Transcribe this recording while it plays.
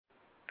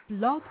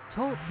Blog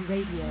Talk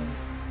Radio.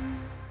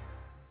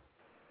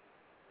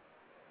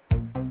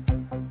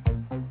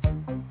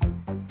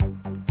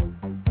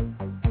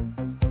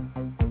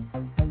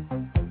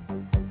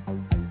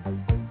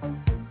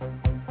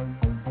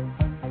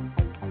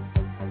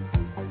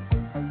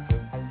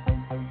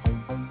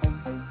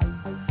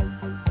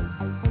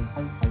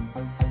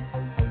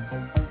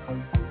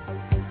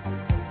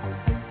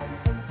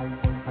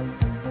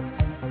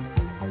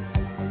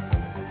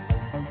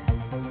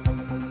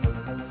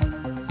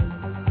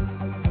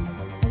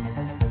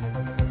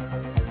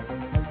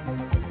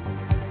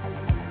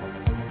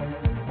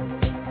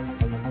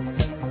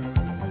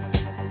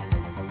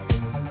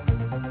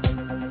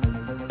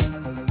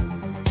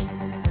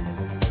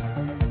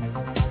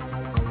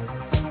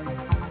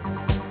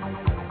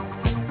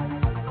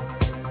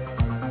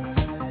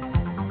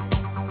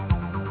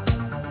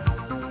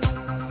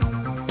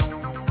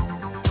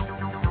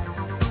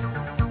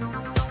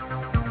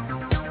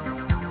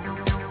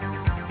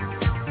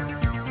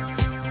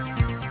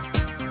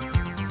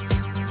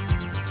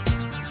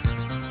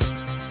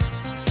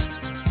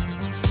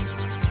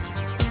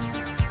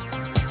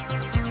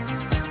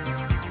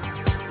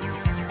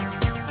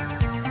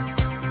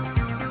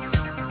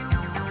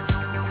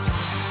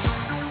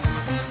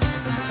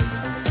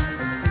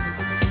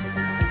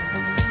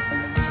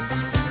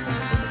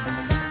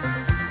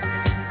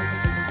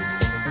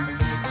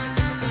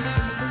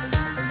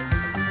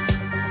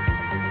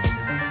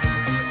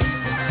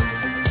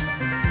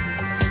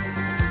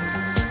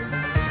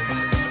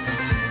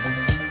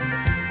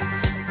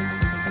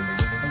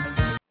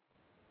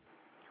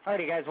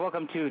 Alrighty, guys,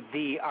 welcome to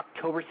the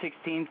October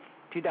 16th,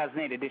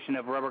 2008 edition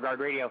of Rubber Guard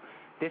Radio.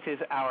 This is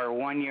our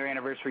one-year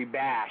anniversary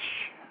bash.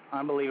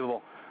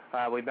 Unbelievable.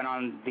 We've been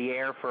on the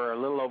air for a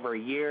little over a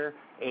year,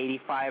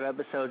 85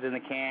 episodes in the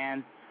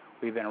can.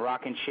 We've been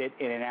rocking shit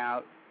in and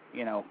out,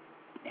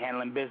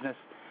 handling business.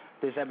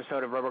 This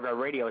episode of Rubber Guard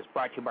Radio is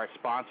brought to you by our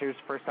sponsors.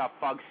 First off,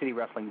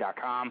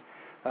 FogCityWrestling.com.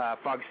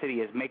 Fog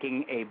City is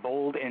making a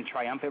bold and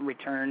triumphant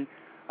return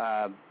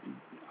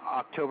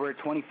October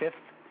 25th.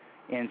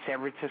 in San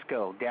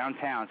Francisco,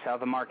 downtown,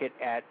 south of Market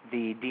at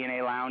the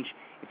DNA Lounge.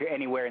 If you're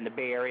anywhere in the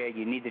Bay Area,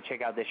 you need to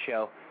check out this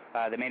show.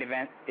 The main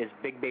event is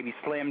Big Baby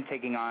Slim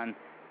taking on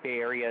Bay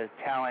Area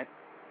talent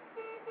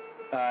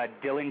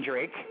Dylan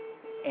Drake.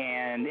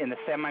 And in the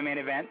semi-main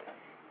event,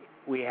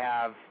 we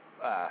have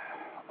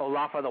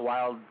Olafa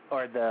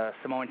the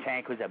Samoan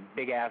Tank, who's a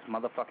big-ass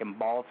motherfucking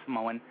bald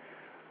Samoan.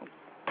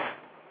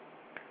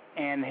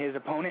 And his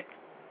opponent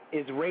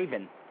is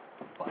Raven.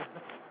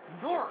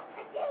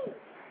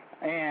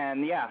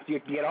 And, yeah, you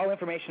can get all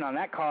information on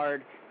that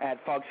card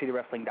at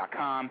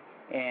fogcitywrestling.com.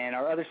 And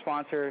our other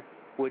sponsor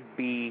would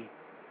be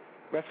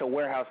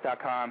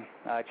WrestleWarehouse.com.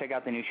 Check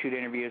out the new shoot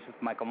interviews with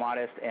Michael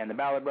Modest and the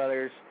Ballard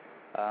Brothers.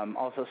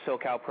 Also,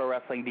 SoCal Pro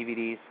Wrestling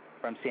DVDs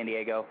from San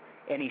Diego.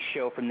 Any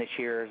show from this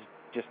year is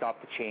just off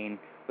the chain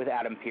with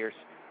Adam Pearce.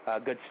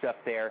 Good stuff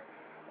there.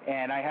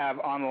 And I have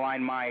on the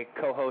line my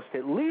co-host,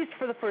 at least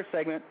for the first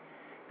segment,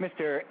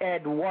 Mr.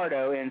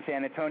 Eduardo in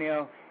San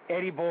Antonio.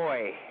 Eddie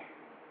Boy.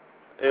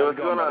 Hey, what's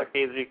going on,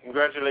 Casey?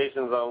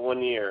 Congratulations on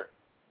 1 year.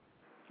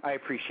 I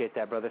appreciate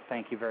that, brother.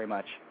 Thank you very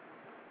much.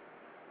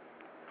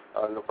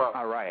 No problem.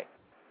 All right.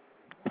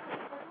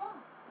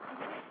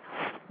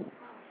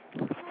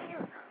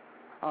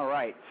 All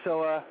right.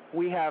 So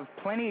we have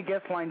plenty of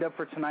guests lined up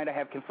for tonight. I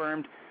have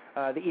confirmed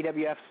the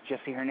EWF's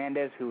Jesse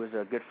Hernandez, who is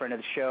a good friend of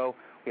the show.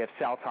 We have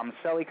Sal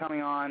Tomaselli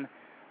coming on.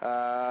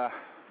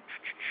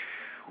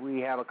 We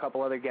have a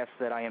couple other guests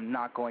that I am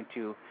not going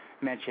to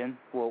mention.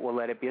 We'll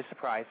let it be a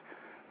surprise.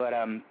 But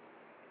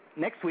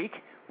next week,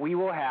 we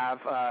will have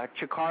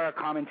Chikara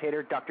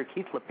commentator Dr.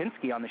 Keith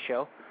Lipinski on the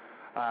show.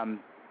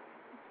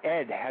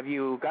 Ed, have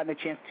you gotten a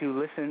chance to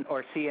listen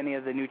or see any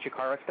of the new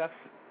Chikara stuff?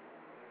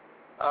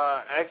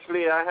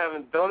 Actually, I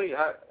haven't. The only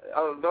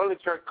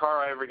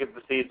Chikara I ever get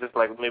to see is just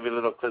like maybe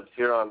little clips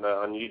here on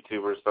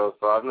YouTube or so.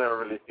 So I've never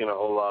really seen a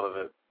whole lot of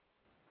it.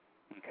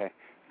 Okay,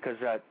 because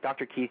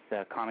Dr. Keith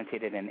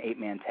commentated an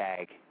 8-man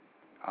tag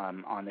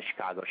on the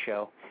Chicago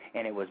show,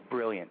 and it was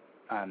brilliant.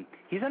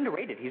 He's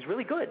underrated. He's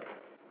really good.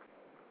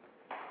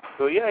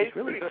 So yeah, he's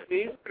really good.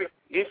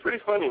 He's pretty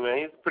funny, man.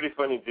 He's a pretty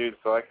funny dude.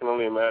 So I can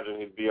only imagine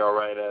he'd be all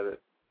right at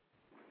it.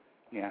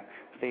 Yeah,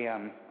 they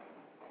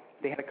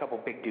had a couple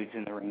big dudes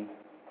in the ring,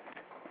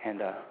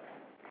 and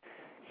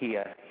he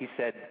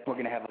said we're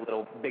gonna have a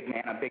little big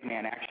man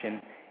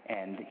action,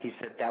 and he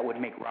said that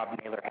would make Rob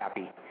Naylor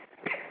happy.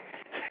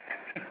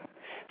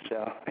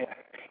 So yeah,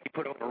 he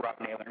put over Rob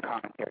Naylor in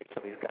commentary,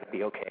 so he's got to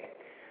be okay.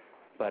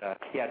 But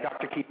yeah,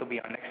 Dr. Keith will be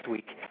on next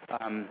week.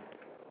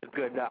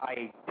 Good.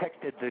 I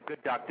texted the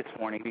Good Doc this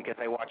morning because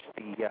I watched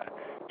the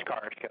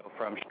Chikara show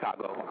from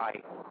Chicago.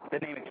 The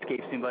name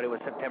escapes me, but it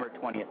was September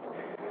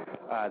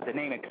 20th. The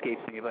name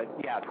escapes me, but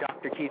yeah,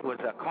 Dr. Keith was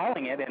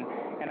calling it,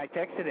 and I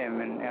texted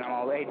him, and I'm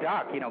all, hey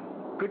Doc,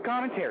 good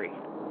commentary,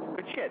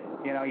 good shit.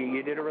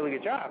 You did a really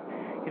good job.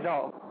 He's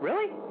all,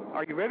 really?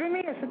 Are you ribbing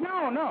me? I said,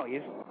 no.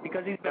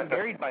 Because he's been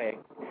buried by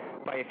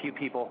a few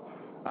people,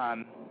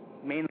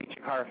 mainly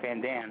Chikara fan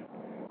Dan,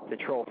 the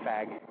troll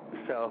fag.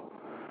 So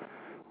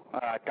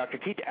Dr.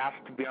 Keith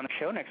asked to be on the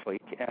show next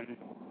week, and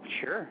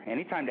sure,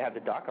 anytime to have the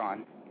doc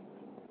on.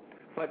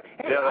 But,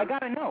 hey, yeah. I got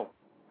to know.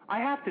 I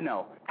have to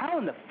know. How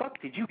in the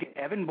fuck did you get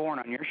Evan Bourne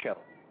on your show?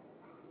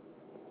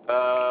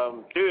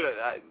 Dude,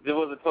 it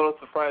was a total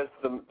surprise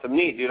to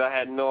me, dude. I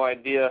had no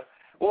idea.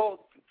 Well,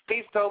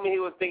 Steve told me he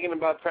was thinking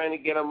about trying to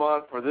get him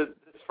on for this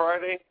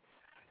Friday,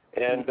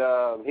 and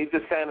he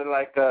just sounded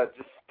like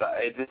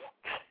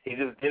he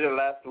just did it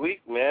last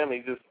week, man.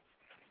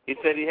 He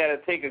said he had to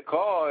take a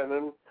call, and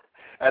then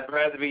at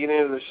the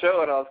beginning of the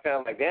show, and I was kind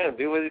of like, damn,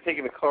 dude, was he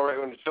taking a call right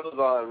when the show's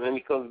on? And then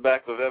he comes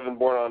back with Evan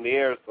Bourne on the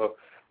air, so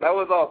that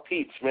was all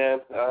peach, man.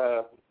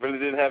 Really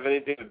didn't have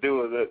anything to do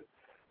with it.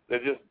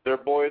 They're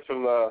boys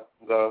from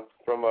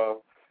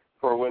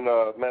for when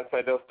Matt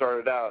Seidel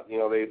started out. You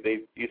know, they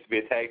used to be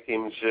a tag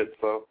team and shit.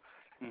 So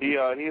he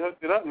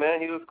hooked it up,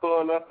 man. He was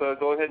cool enough to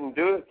go ahead and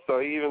do it. So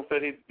he even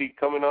said he'd be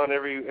coming on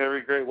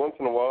every great once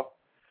in a while.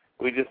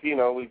 There's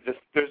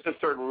just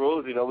certain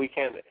rules. You know, we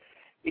can't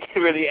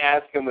really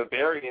ask him to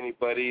bury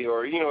anybody,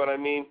 or you know what I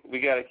mean.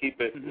 We got to keep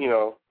it, you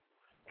know,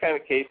 kind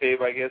of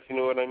kayfabe, I guess. You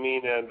know what I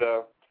mean. And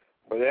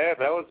but yeah,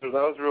 that was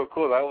real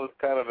cool. That was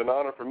kind of an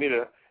honor for me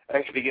to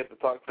actually get to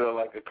talk to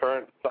like a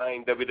current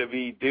signed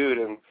WWE dude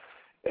and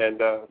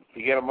to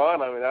get him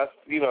on. I mean, that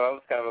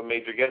was kind of a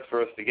major guest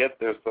for us to get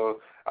there. So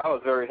I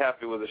was very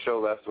happy with the show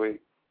last week.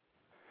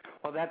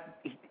 Well,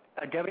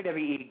 a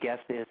WWE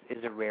guest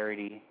is a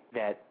rarity.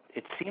 That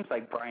it seems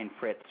like Brian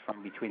Fritz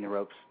from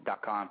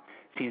BetweenTheRopes.com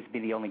seems to be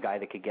the only guy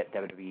that could get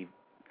WWE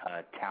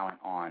talent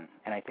on,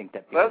 and I think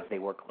that because they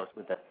work close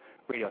with the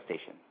radio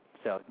station.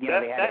 So they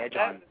had an edge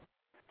on.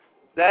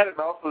 That, and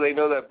also they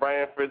know that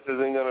Brian Fritz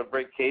isn't going to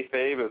break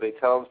kayfabe. If they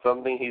tell him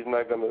something, he's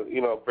not going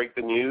to, break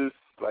the news.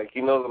 Like,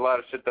 he knows a lot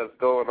of shit that's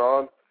going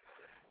on,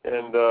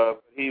 and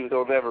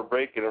he'll never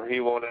break it, or he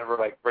won't ever,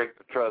 break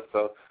the trust.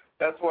 So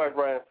that's why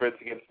Brian Fritz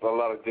gets a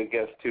lot of good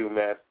guests, too,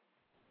 man.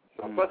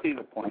 So, plus he's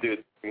a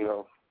dude, you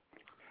know.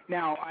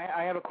 Now,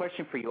 I have a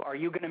question for you. Are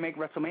you going to make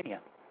WrestleMania?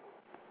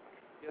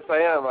 Yes, I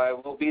am. I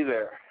will be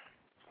there.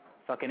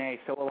 Fucking A,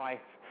 so will I.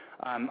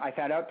 I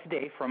found out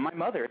today from my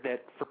mother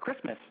that for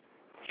Christmas,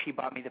 she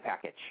bought me the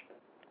package.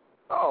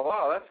 Oh,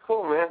 wow, that's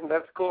cool, man.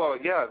 That's cool.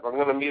 Yeah, I'm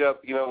going to meet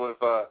up, with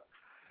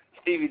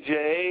Stevie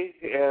J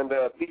and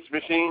Peach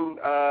Machine.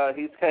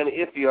 He's kind of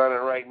iffy on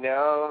it right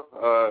now.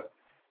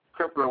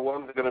 Crippler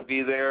One's going to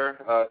be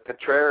there.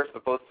 Contreras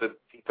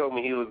he told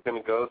me he was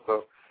going to go.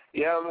 So,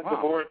 yeah, I'm looking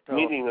forward to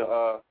meeting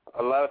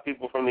a lot of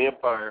people from the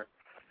Empire.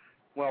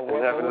 Well,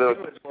 what we'll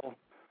do is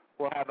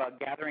we'll have a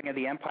gathering of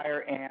the Empire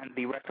and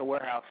the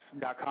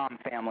WrestleWarehouse.com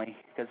family,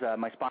 because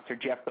my sponsor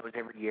Jeff goes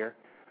every year.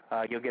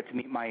 You'll get to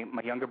meet my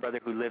younger brother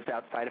who lives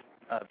outside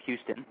of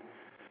Houston.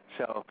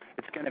 So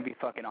it's going to be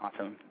fucking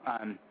awesome.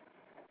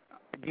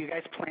 Do you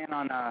guys plan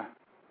on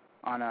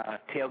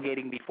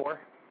tailgating before?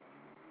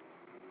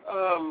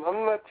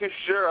 I'm not too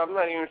sure. I'm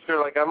not even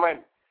sure. I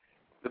might,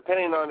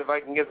 depending on if I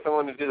can get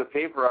someone to do the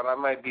paper out, I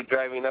might be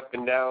driving up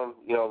and down,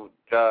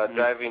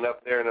 driving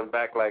up there and then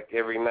back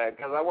every night,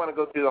 because I want to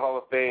go through the Hall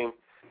of Fame,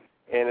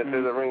 and if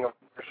there's a Ring of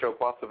Honor show,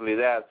 possibly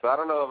that. So I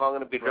don't know if I'm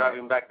going to be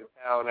driving back to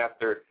town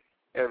after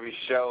every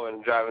show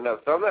and driving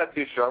up. So I'm not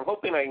too sure. I'm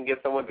hoping I can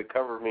get someone to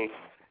cover me,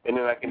 and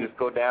then I can just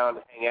go down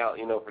and hang out,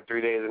 for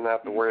 3 days and not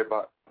have to worry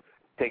about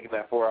taking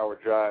that 4-hour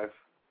drive.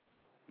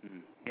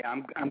 Yeah,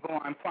 I'm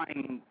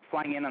flying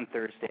in on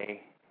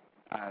Thursday.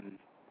 I'm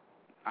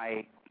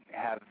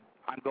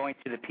going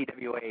to the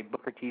PWA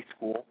Booker T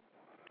school.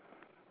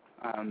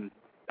 I'm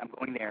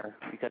going there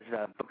because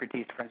Booker T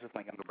is friends with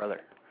my younger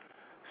brother.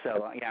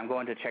 So yeah, I'm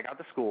going to check out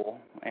the school,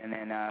 and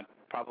then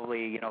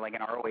probably an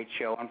ROH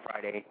show on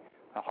Friday,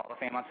 a Hall of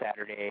Fame on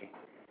Saturday,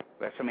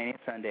 WrestleMania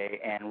Sunday,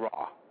 and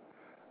Raw.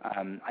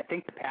 I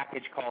think the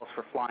package calls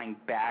for flying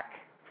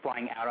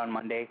out on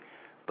Monday,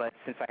 but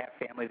since I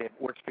have family that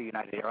works for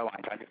United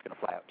Airlines, I'm just going to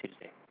fly out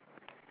Tuesday.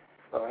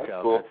 Oh, that's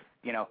cool.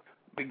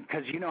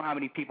 Because you know how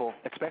many people,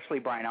 especially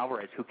Brian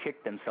Alvarez, who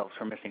kicked themselves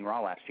for missing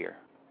Raw last year.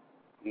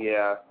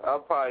 Yeah,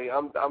 I'm probably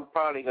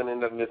going to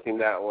end up missing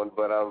that one,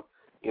 but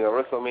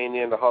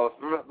WrestleMania and the Hall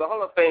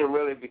of Fame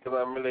really, because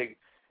I'm really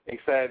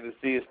excited to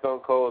see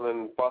Stone Cold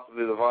and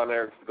possibly the Von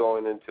Erichs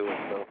going into it.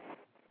 So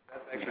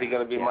that's actually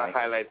going to be my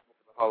highlight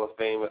for the Hall of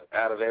Fame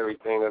out of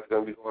everything that's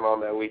going to be going on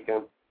that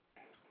weekend.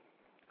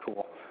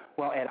 Cool.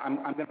 Well, Ed, I'm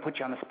going to put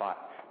you on the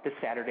spot. This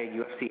Saturday,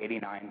 UFC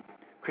 89,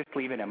 Chris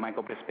Levin and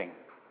Michael Bisping.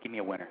 Give me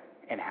a winner,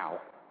 and how?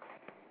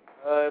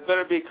 It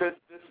better be Chris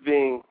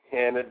Bisping,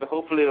 and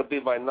hopefully it'll be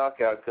by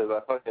knockout, because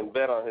I fucking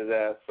bet on his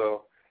ass.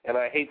 So, and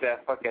I hate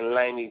that fucking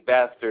limey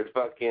bastard.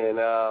 Fucking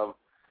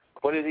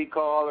what did he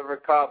call Oliver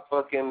Kopp?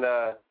 Fucking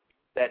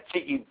that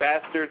cheeky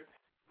bastard.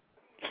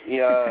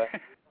 Yeah. I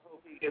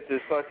hope he gets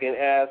his fucking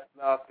ass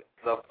knocked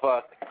the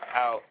fuck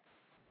out.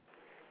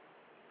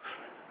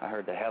 I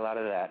heard the hell out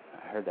of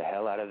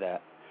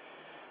that.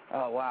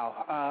 Oh,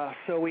 wow.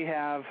 So we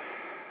have,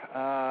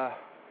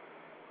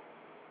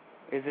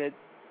 is it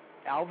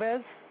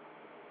Alves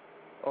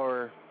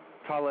or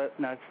no,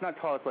 it's not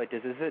Tala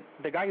Fleitas. Is it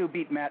the guy who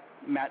beat Matt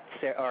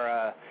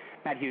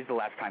Matt Hughes the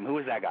last time. Who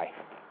was that guy?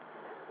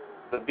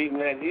 The beat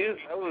Matt Hughes?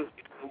 That was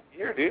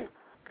here, dude.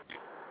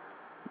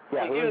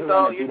 Yeah, who was Hughes, the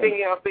one that you're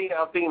beat him?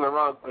 I'm thinking the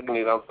wrong fucking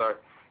dude. I'm sorry.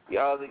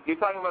 You're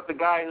talking about the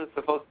guy who's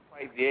supposed to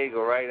fight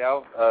Diego, right,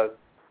 Al?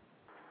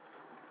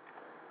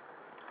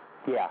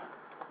 Yeah.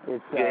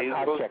 It's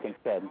Koscheck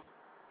instead.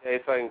 Yeah,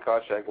 he's fighting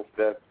Koscheck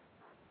instead.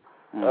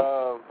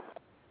 Hold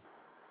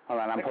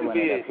on, I'm pulling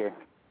it up here.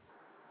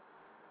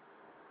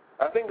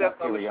 I think that's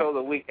on the show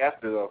the week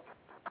after, though.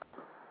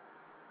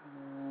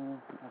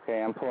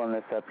 Okay, I'm pulling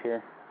this up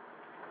here.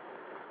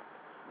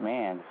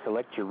 Man,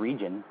 select your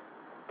region.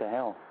 What the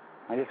hell?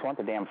 I just want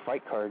the damn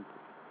fight card.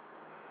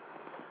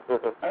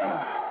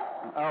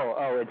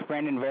 It's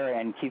Brandon Vera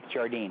and Keith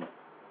Jardine.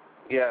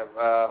 Yeah,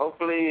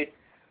 hopefully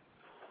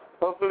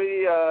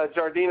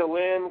Jardine will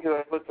win because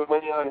I put some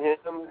money on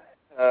him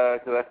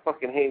because I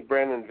fucking hate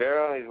Brandon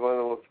Vera. He's one of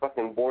the most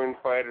fucking boring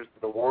fighters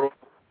in the world.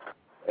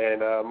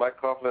 And Mike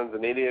Coughlin's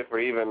an idiot for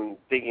even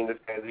thinking this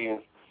guy's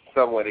even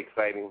somewhat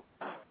exciting.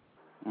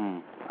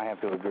 I have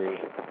to agree.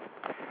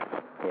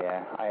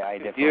 Yeah, I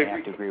definitely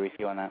have to agree with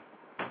you on that.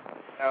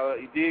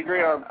 Do you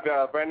agree on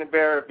Brandon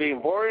Vera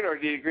being boring, or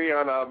do you agree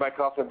on Mike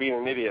Coughlin being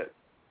an idiot?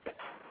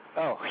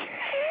 Oh,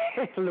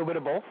 a little bit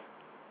of both.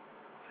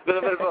 A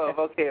little bit of both.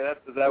 Okay,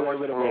 that works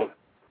for me.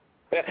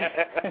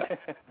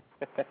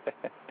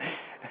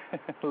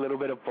 A little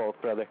bit of both,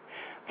 brother.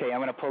 Okay, I'm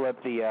going to pull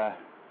up the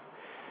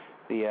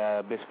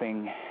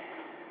Bisping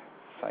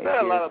fight.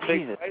 Not a lot of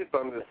big fights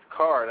on this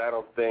card, I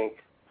don't think.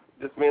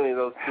 Just mainly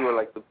those two are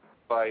like the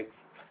fights.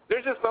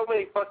 There's just so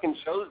many fucking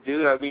shows,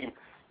 dude. I mean,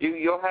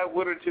 you'll have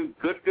one or two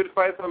good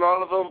fights on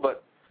all of them,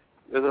 but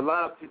there's a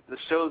lot of the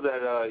shows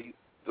that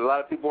a lot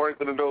of people aren't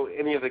going to know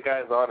any of the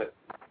guys on it.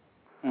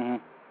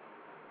 Mm-hmm.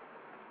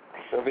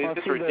 I mean, it's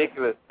just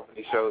ridiculous how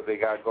many shows they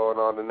got going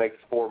on the next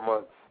 4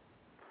 months.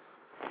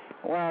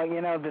 Well, you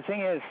know, the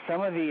thing is,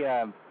 some of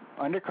the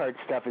undercard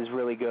stuff is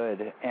really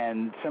good,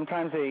 and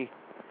sometimes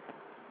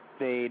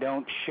they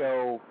don't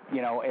show,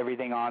 you know,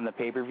 everything on the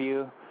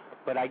pay-per-view,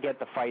 but I get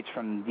the fights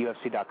from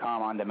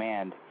UFC.com on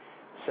demand.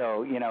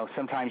 So, you know,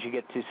 sometimes you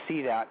get to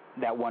see that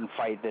one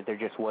fight that there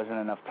just wasn't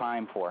enough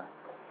time for.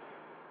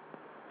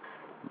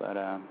 But,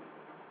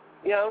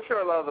 yeah, I'm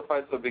sure a lot of the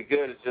fights will be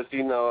good. It's just,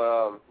 you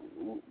know,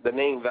 the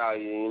name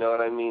value, you know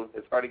what I mean?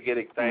 It's hard to get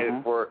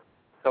excited for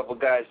a couple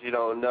guys you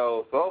don't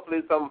know. So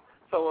hopefully someone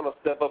will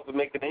step up and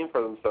make a name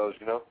for themselves,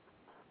 you know?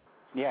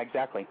 Yeah,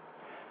 exactly.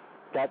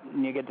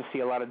 You get to see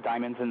a lot of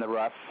diamonds in the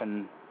rough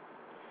and,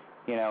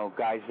 you know,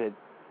 guys that,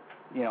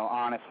 you know,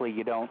 honestly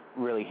you don't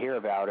really hear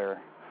about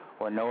or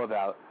know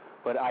about.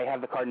 But I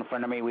have the card in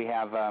front of me. We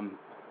have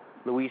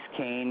Luis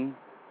Kane,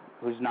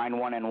 who's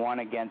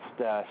 9-1-1 against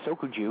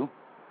Sokuju,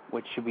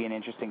 which should be an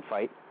interesting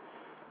fight.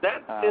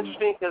 That's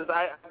interesting because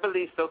I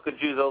believe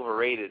Sokuju's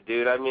overrated,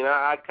 dude. I mean,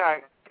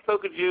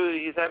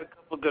 Sokuju, he's had a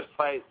couple good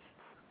fights.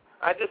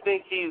 I just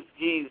think he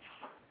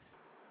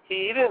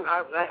didn't.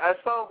 I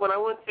saw when I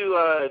went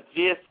to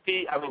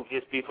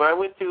when I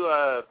went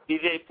to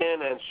BJ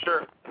Penn and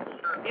Shirk,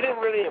 he didn't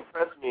really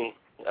impress me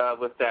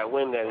with that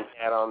win that he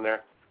had on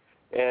there.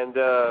 And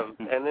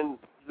then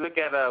look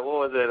at what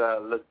was it?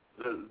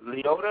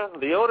 Leota.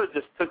 Leota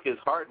just took his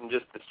heart and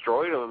just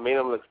destroyed him and made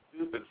him look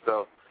stupid.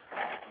 So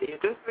this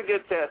is a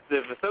good test.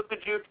 If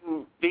Sokuju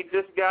can beat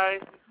this guy,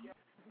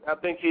 I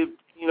think he'd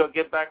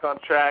get back on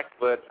track.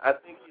 But I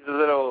think he's a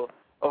little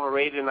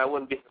overrated, and I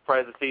wouldn't be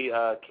surprised to see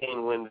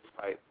Kane win this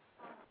fight.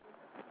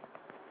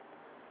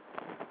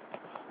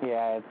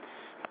 Yeah,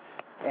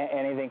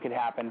 anything could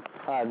happen.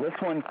 This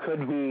one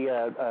could be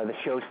the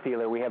show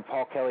stealer. We have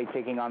Paul Kelly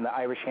taking on the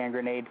Irish hand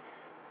grenade,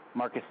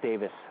 Marcus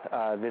Davis.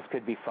 This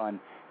could be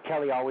fun.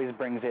 Kelly always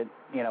brings it,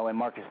 you know, and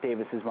Marcus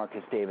Davis is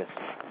Marcus Davis.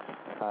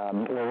 Well,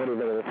 what do you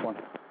think of this one?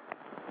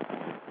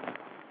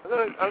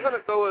 I'm gonna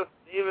go with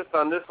Davis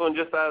on this one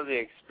just out of the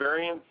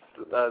experience,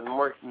 the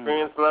more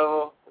experience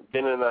level.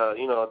 Been in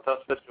a tough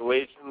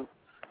situation.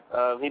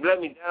 He let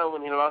me down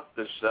when he lost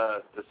to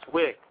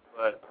Swick,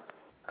 but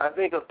I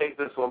think he'll take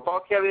this one.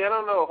 Paul Kelly, I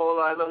don't know a whole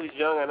lot. I know he's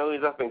young. I know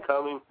he's up and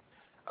coming.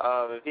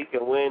 If he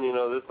can win, you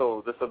know, this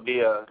will be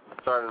a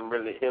start and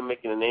really him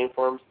making a name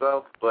for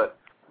himself. But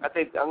I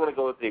think I'm going to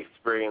go with the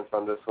experience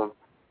on this one.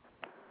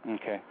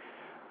 Okay.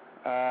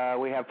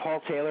 We have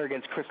Paul Taylor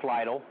against Chris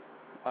Lytle.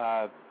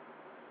 A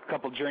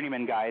couple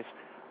journeyman guys.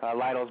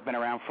 Lytle's been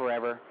around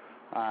forever.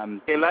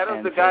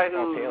 Lytle's the guy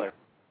Paul Taylor.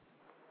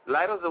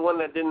 Lytle's the one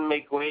that didn't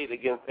make weight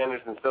against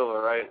Anderson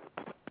Silva, right?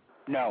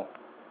 No.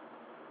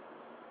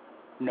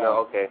 No,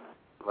 okay.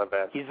 My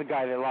bad. He's the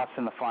guy that lost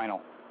in the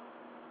final.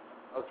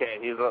 Okay,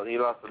 he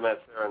lost to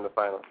Matt Serra in the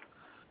final.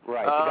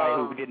 Right, the guy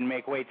who didn't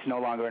make weight's no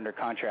longer under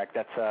contract.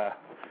 That's,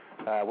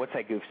 what's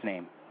that goof's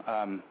name?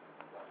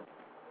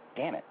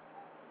 Damn it.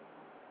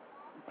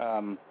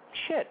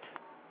 Shit.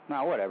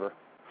 No, whatever.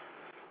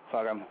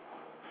 Fuck him.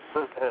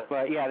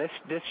 But, yeah,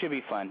 this should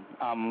be fun.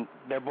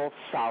 They're both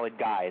solid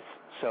guys,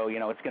 so, you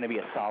know, it's going to be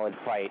a solid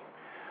fight.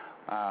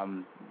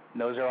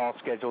 Those are all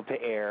scheduled to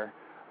air.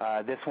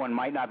 This one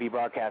might not be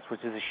broadcast,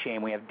 which is a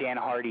shame. We have Dan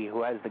Hardy,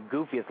 who has the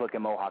goofiest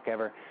looking mohawk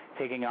ever,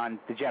 taking on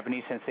the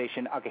Japanese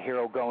sensation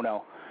Akihiro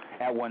Gono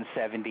at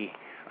 170.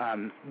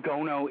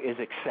 Gono is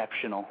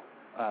exceptional.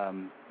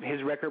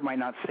 His record might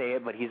not say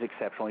it, but he's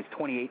exceptional. He's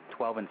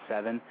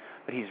 28-12-7,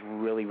 but he's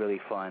really, really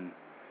fun.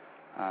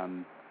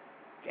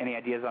 Any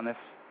ideas on this?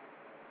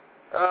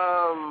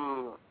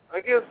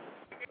 I guess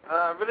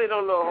I really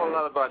don't know a whole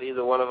lot about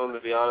either one of them, to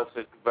be honest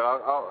with you, but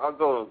I'll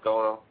go with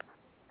Gono.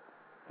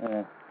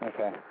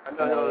 Okay. I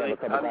know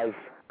guys.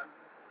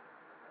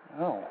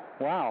 Oh,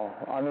 wow.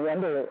 On the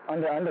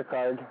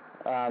undercard,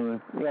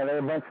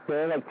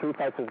 there are like 3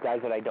 fights with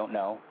guys that I don't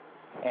know.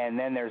 And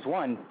then there's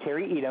one,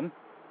 Terry Edom,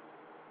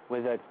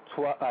 with a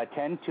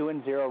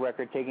 10-2-0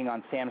 record, taking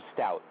on Sam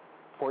Stout,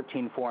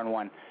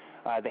 14-4-1.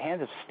 The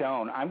Hands of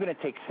Stone, I'm going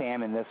to take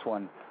Sam in this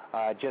one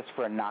just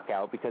for a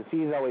knockout because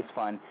he's always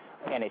fun,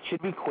 and it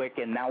should be quick,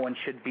 and that one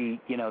should be,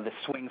 the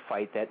swing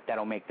fight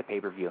that'll make the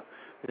pay-per-view.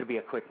 It'll be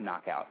a quick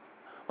knockout.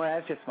 Well,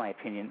 that's just my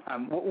opinion.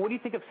 What do you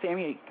think of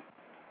Sammy?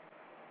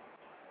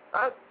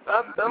 I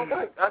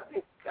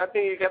think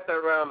you got that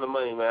right on the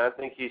money, man. I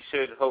think he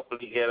should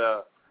hopefully get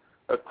a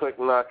quick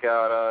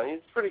knockout. He's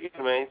pretty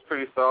good, man. He's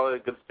pretty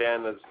solid, good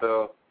standards.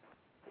 So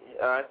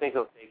I think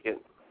he'll take it.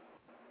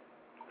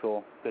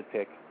 Cool, good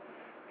pick.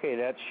 Okay,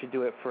 that should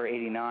do it for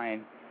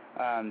 89.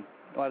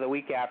 The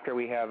week after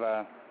we have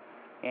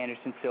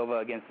Anderson Silva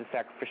against the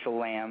Sacrificial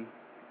Lamb,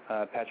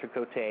 Patrick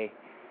Cote.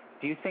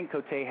 Do you think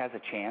Cote has a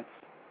chance?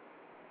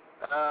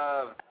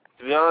 To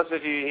be honest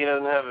with you, he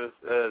doesn't have a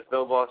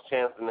snowball's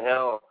chance in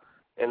hell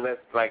unless,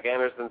 like,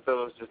 Anderson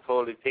Silva's just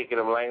totally taking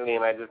him lightly,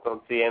 and I just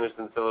don't see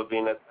Anderson Silva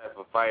being that type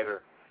of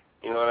fighter.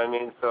 You know what I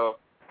mean? So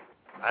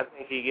I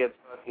think he gets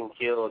fucking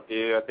killed,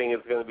 dude. I think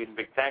it's going to be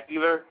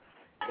spectacular,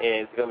 and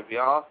it's going to be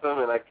awesome,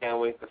 and I can't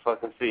wait to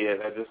fucking see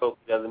it. I just hope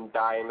he doesn't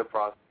die in the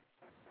process.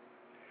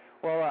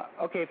 Well,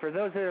 okay, for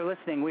those that are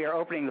listening, we are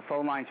opening the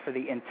phone lines for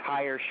the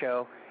entire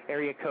show.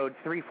 Area code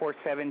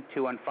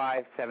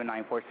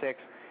 347-215-7946.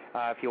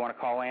 If you want to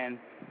call in,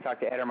 talk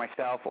to Ed or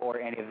myself or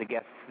any of the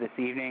guests this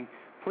evening,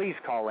 please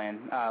call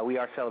in. We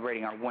are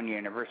celebrating our 1-year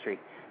anniversary,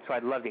 so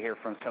I'd love to hear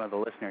from some of the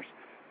listeners.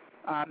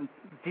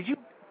 Did you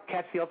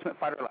catch The Ultimate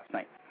Fighter last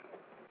night?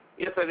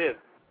 Yes, I did.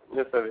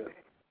 It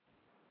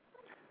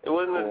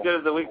wasn't as good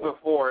as the week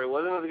before.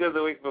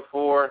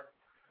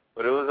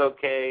 But it was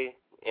okay.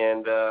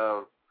 And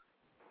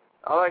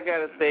all I got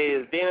to say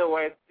is Dana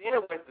White's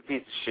a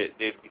piece of shit,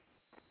 dude.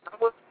 I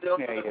was The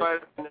Ultimate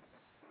Fighter in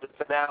the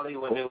finale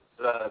when it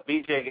was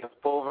BJ against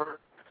Pulver.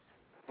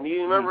 And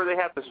you remember they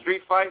had the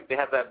street fight? They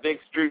had that big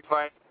street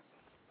fight.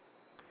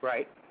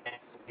 Right. And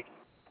they came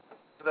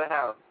to the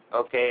house.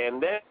 Okay,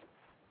 and then...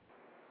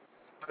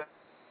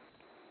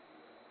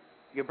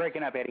 You're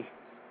breaking up, Eddie.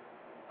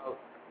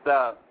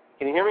 Can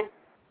you hear me?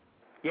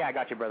 Yeah, I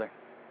got you, brother.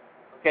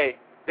 Okay.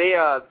 They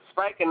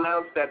Spike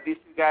announced that these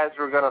two guys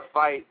were going to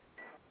fight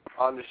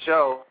on the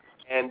show,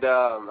 and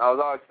I was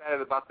all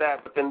excited about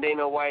that, but then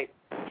Dana White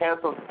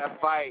canceled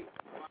that fight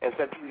and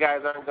said these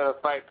guys aren't going to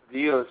fight for the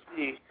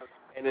UFC,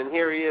 and then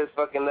here he is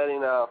fucking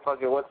letting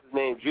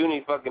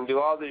Junie fucking do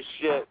all this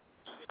shit.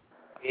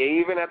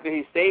 Even after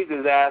he saved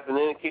his ass and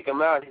didn't kick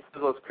him out, he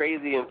still goes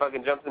crazy and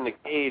fucking jumps in the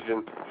cage,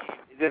 and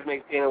it just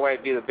makes Dana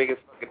White be the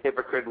biggest fucking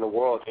hypocrite in the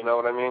world, you know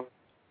what I mean?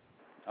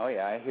 Oh,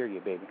 yeah, I hear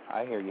you, baby.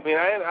 I hear you. I mean,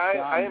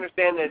 I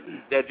understand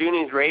that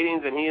Junie's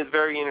ratings, and he is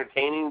very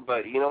entertaining,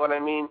 but you know what I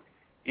mean?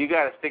 You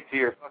got to stick to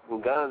your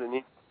fucking guns,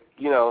 and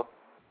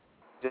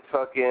just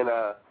fucking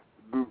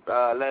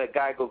let a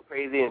guy go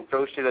crazy and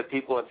throw shit at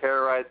people and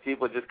terrorize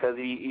people just because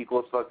he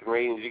equals fucking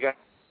ratings. You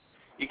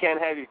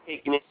can't have your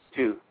cake and eat it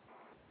too.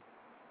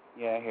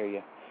 Yeah, I hear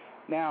you.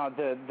 Now,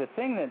 the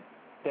thing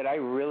that I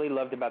really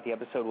loved about the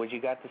episode was you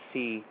got to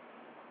see,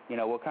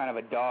 what kind of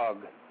a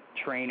dog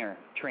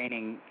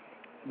training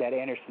that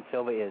Anderson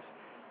Silva is.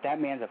 That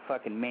man's a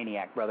fucking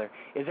maniac, brother.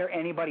 Is there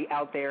anybody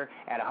out there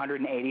at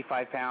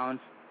 185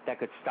 pounds that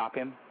could stop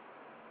him?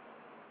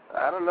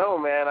 I don't know,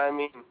 man. I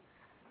mean,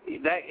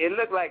 it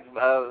looked like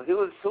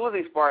who was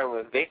he sparring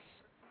with? Vader?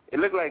 It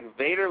looked like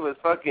Vader was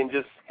fucking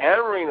just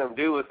hammering him,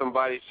 dude, with some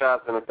body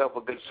shots and a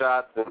couple good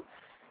shots, and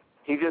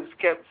he just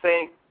kept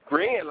saying,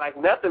 "Bring it," like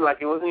nothing,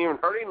 like it wasn't even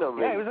hurting him.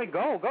 Yeah, it was like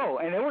go,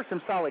 and there were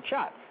some solid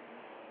shots.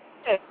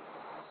 Yeah.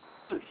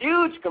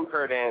 Huge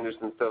compared to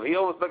Anderson Silva. He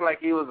almost looked like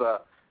he was a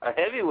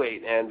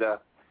heavyweight, and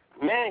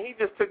man, he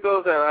just took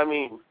those. I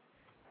mean,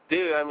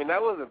 dude,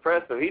 that was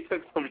impressive. He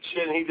took some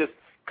shit and he just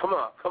come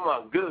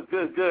on, good.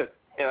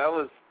 And I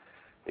was,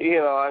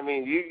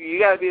 you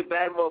got to be a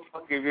bad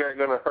motherfucker if you're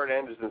gonna hurt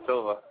Anderson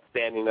Silva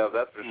standing up.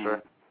 That's for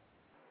sure.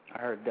 I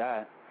heard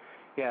that.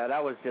 Yeah,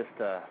 that was just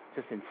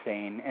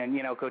insane. And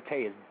Cote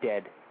is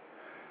dead.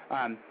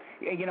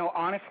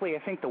 Honestly, I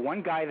think the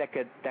one guy that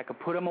could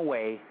put him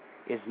away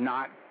is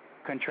not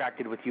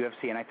contracted with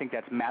UFC, and I think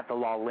that's Matt the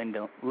Law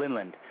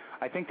Lindland.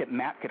 I think that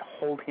Matt could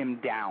hold him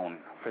down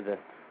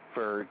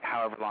for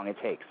however long it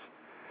takes.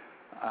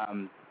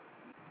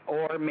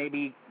 Or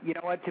maybe,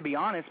 to be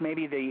honest,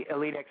 maybe the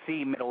Elite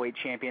XC middleweight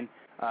champion,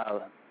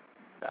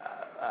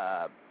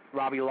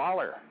 Robbie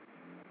Lawler,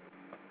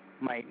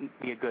 might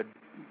be a good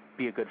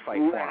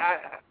fight for him.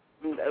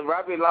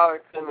 Robbie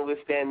Lawler couldn't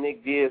withstand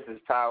Nick Diaz's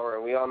power,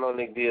 and we all know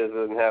Nick Diaz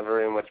doesn't have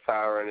very much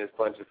power in his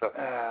punches. So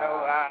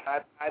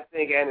I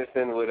think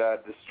Anderson would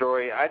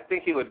destroy. I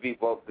think he would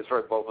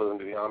destroy both of them.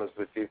 To be honest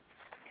with you,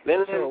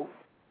 Lennon.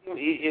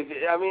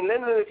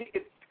 If he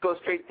could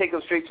take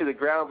him straight to the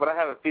ground, but I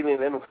have a feeling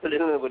Lennon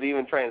would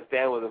even try and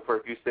stand with him for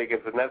a few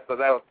seconds, and that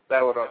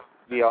would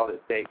be all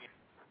it takes.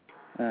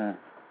 Okay,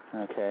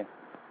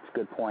 that's a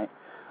good point.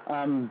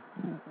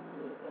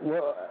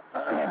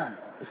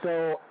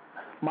 So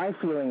my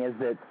feeling is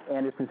that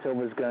Anderson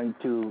Silva is going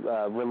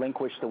to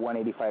relinquish the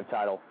 185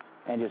 title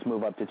and just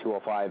move up to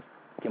 205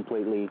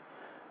 completely,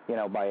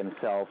 by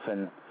himself,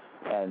 and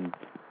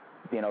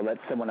let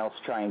someone else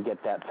try and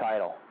get that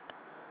title,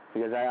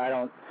 because I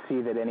don't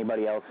see that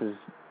anybody else is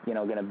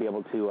going to be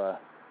able to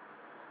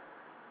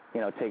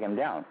take him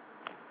down.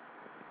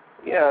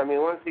 Yeah,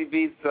 once he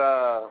beats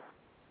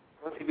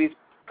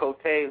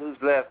Cote, who's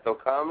left?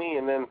 Okami,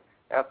 and then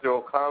after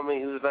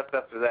Okami, who's left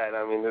after that?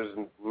 There's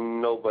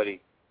nobody.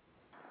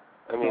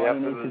 He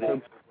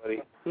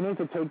needs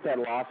to take that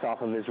loss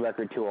off of his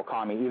record to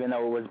Okami, even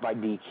though it was by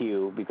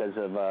DQ because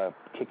of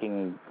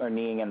kicking or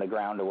kneeing in the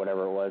ground or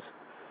whatever it was.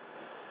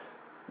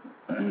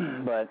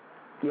 But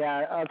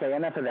yeah, okay,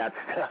 enough of that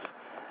stuff.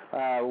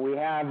 We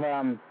have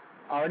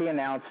already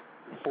announced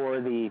for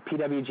the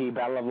PWG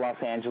Battle of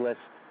Los Angeles,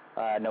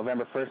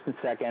 November 1st and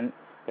 2nd.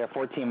 There are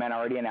 14 men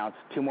already announced,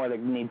 2 more that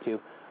need to.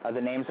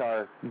 The names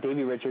are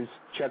Davey Richards,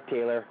 Chuck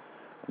Taylor,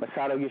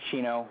 Masato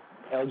Yoshino,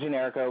 El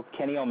Generico,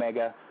 Kenny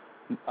Omega,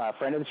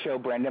 friend of the show,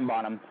 Brendan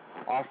Bonham,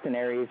 Austin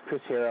Aries,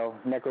 Chris Hero,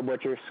 Necro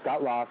Butcher,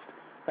 Scott Lost,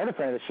 another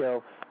friend of the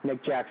show,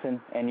 Nick Jackson,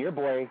 and your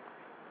boy,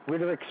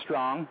 Roderick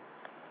Strong,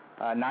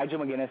 Nigel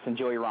McGuinness, and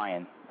Joey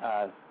Ryan.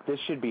 This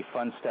should be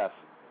fun stuff.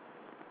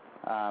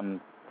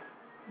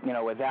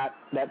 With that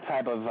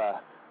type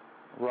of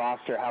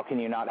roster, how can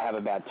you not have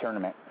a bad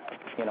tournament?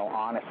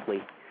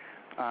 Honestly.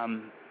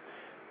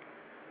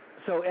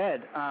 So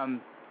Ed, I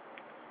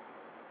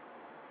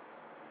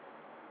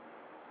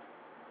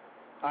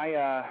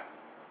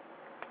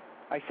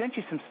sent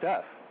you some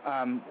stuff.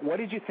 What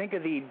did you think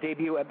of the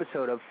debut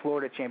episode of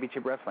Florida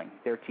Championship Wrestling,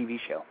 their TV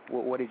show?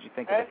 What did you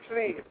think of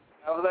it?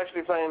 I was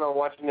actually planning on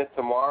watching it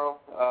tomorrow,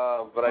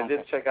 but I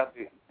did check out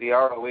the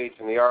ROH,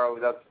 and the ROH,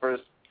 that's the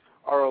first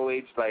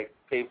ROH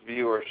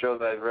pay-per-view or show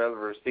that I've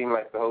ever seen,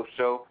 the host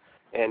show,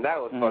 and that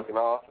was fucking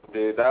awesome,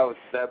 dude.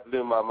 That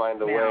blew my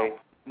mind away.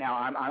 Now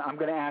I'm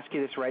going to ask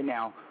you this right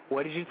now.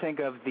 What did you think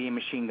of the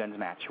Machine Guns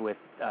match with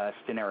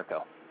Steen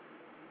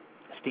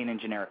and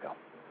Generico?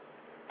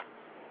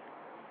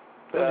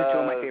 Those are 2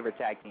 of my favorite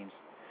tag teams.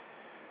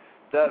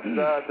 They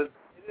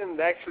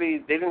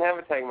didn't have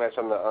a tag match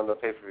on the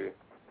pay-per-view.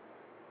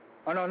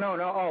 Oh no!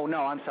 Oh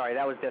no! I'm sorry.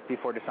 That was Death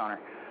Before Dishonor.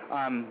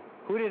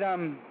 Who did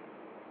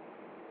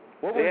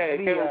What was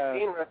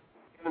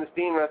Kevin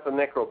Steen wrestled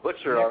Necro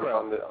Butcher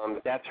on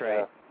the. That's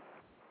right.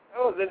 That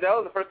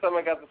was the first time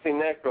I got to see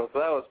Necro, so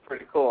that was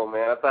pretty cool,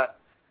 man. I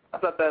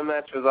thought that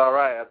match was all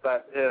right. I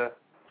thought it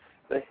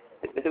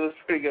was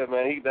pretty good,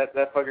 man.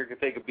 That fucker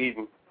could take a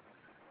beating.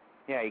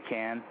 Yeah, he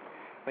can.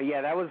 But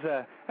yeah, that was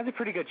a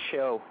pretty good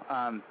show,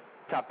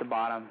 top to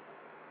bottom.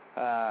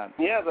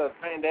 The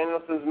Bryan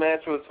Danielson's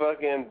match was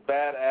fucking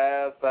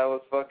badass. That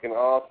was fucking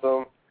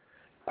awesome.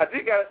 I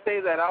do gotta say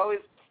that I always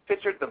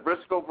pictured the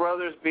Briscoe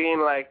brothers being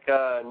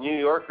New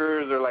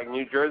Yorkers or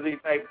New Jersey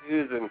type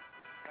dudes, and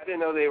I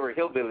didn't know they were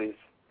hillbillies.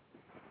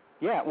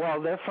 Yeah,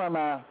 well, they're from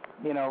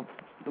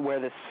where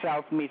the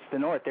South meets the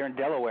North. They're in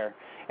Delaware.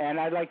 And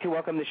I'd like to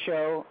welcome to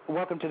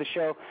the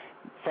show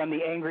from the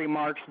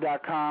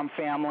AngryMarks.com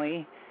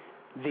family,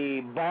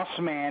 the boss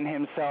man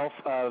himself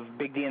of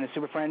Big D and the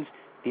Super Friends,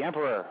 the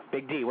Emperor,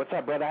 Big D. What's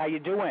up, brother? How you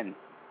doing?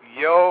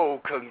 Yo,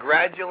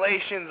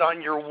 congratulations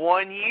on your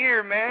 1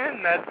 year,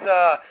 man.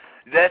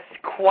 That's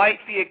quite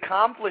the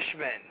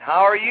accomplishment.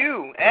 How are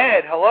you?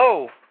 Ed,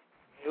 hello.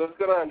 Hey, what's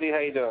going on, D? How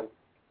you doing?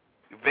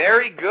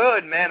 Very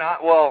good, man.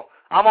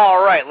 I'm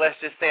all right. Let's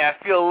just say I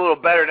feel a little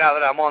better now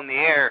that I'm on the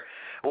air.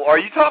 Well, are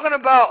you talking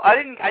about?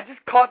 I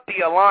just caught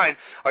the line.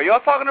 Are y'all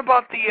talking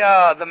about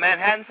the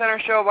Manhattan Center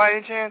show by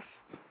any chance?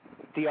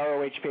 The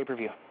ROH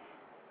pay-per-view.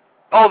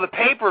 Oh, the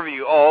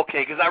pay-per-view. Oh,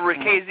 okay. Because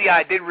KZ,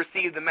 I did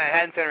receive the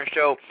Manhattan Center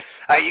show.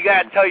 You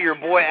gotta tell your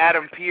boy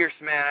Adam Pearce,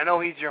 man. I know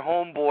he's your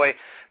homeboy.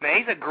 Man,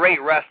 he's a great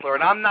wrestler,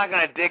 and I'm not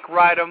gonna dick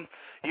ride him.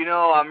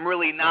 I'm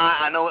really not.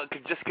 I know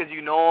just because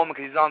you know him,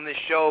 because he's on this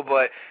show,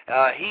 but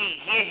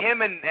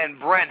him and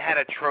Brent had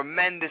a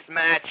tremendous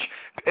match.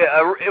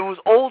 It was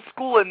old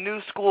school and new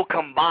school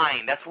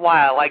combined. That's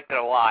why I liked it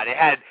a lot. It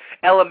had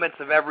elements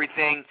of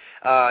everything.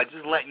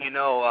 Just letting you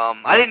know,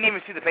 I didn't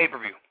even see the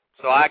pay-per-view,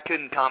 so I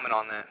couldn't comment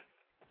on that.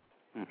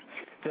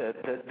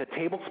 The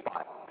table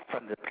spot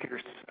from the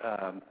Pierce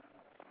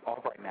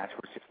Albright match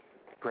was just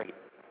great.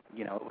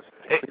 It was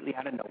completely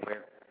out of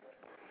nowhere.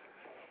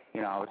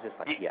 I was just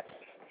like, yes.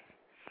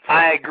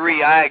 I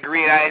agree,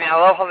 and I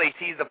love how they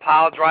teased the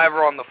pile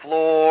driver on the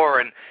floor,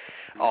 and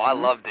I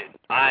loved it.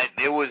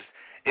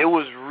 It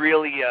was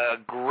really a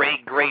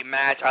great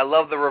match. I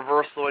love the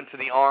reversal into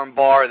the arm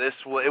bar. It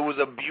was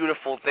a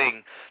beautiful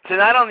thing.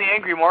 Tonight on the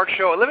Angry Mark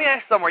Show, let me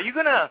ask something.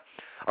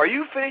 Are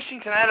you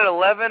finishing tonight at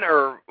 11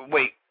 or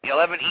wait,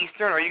 11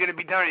 Eastern? Are you gonna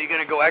be done? Or are you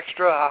gonna go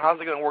extra? How's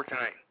it gonna work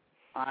tonight?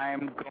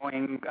 I'm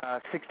going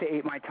 6 to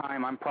 8 my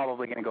time. I'm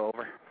probably gonna go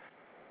over.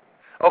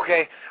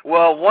 Okay,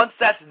 well, once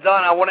that's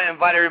done, I want to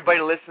invite everybody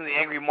to listen to the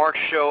Angry Mark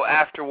Show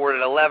afterward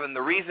at 11.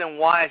 The reason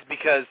why is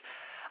because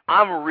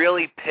I'm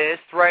really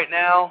pissed right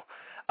now.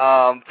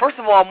 First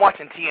of all, I'm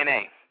watching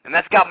TNA, and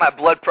that's got my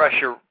blood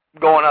pressure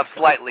going up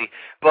slightly.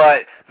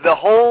 But the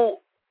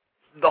whole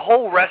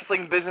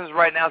wrestling business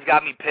right now has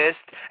got me pissed.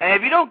 And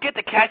if you don't get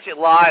to catch it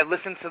live,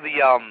 listen to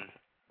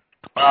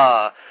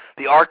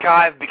the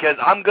archive, because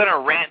I'm going to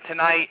rant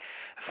tonight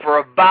for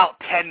about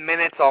 10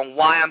 minutes on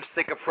why I'm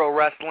sick of pro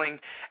wrestling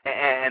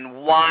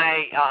and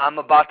why I'm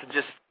about to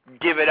just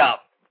give it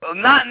up.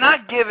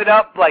 Not give it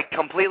up like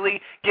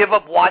completely, give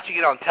up watching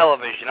it on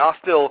television. I'll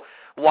still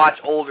watch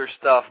older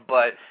stuff,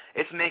 but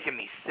it's making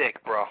me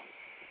sick, bro.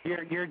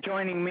 You're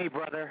joining me,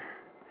 brother.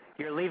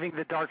 You're leaving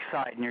the dark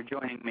side and you're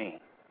joining me.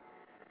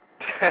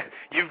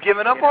 You've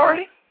given up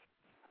already?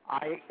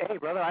 Hey,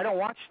 brother, I don't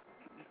watch.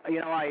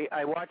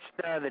 I watched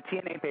the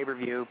TNA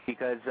pay-per-view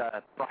because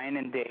Brian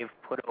and Dave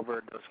put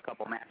over those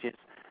couple matches.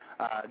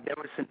 There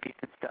was some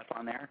decent stuff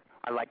on there.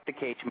 I liked the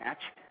cage match.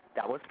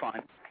 That was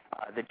fun.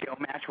 The Joe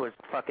match was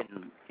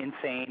fucking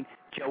insane.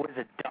 Joe is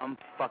a dumb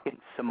fucking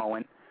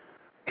Samoan.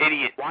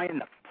 Idiot. Why in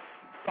the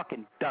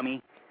fucking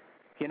dummy?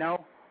 You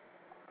know?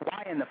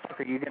 Why in the fuck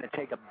are you going to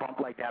take a bump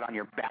like that on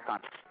your back on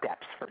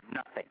steps for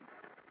nothing?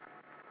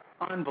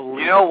 Unbelievable.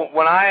 You know,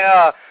 when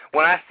I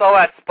saw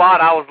that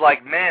spot, I was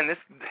like, man,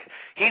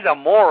 he's a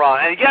moron.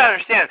 And you gotta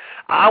understand,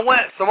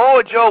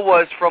 Samoa Joe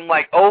was from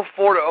like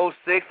 04 to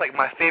 06, like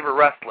my favorite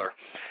wrestler.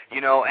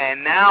 You know,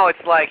 and now it's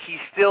like he's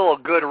still a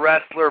good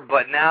wrestler,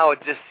 but now it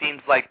just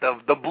seems like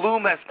the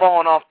bloom has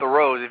fallen off the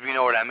rose, if you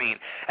know what I mean.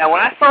 And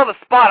when I saw the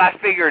spot, I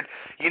figured,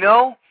 you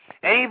know,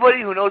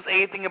 anybody who knows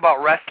anything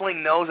about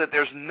wrestling knows that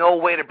there's no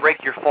way to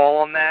break your fall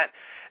on that.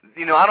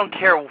 You know, I don't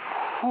care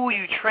who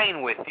you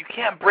train with. You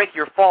can't break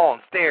your fall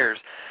on stairs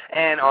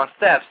and on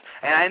steps.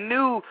 And I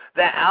knew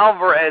that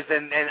Alvarez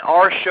and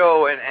our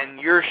show and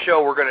your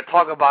show were going to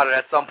talk about it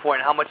at some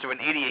point, how much of an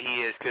idiot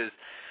he is, because,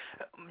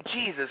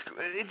 Jesus,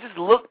 it just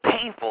looked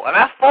painful. And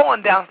I've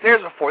fallen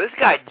downstairs before. This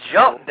guy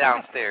jumped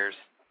downstairs.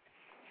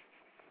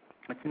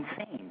 It's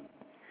insane.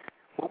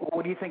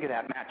 What do you think of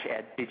that match,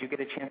 Ed? Did you get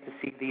a chance to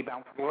see the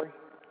Bound for Glory?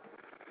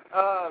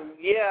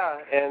 Yeah,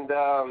 and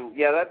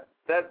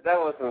that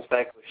was some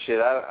psycho shit.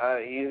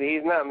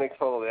 He's not Mick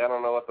Foley. I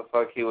don't know what the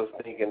fuck he was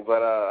thinking,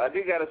 but I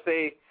do gotta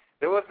say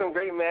there was some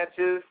great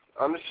matches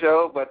on the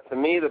show. But to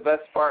me, the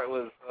best part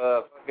was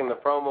fucking the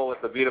promo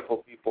with the beautiful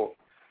people.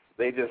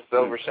 They just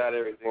overshot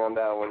everything on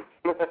that one.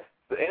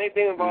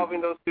 Anything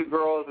involving those two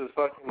girls is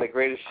fucking the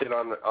greatest shit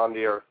on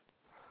the earth.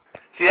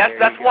 See,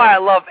 that's why I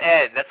love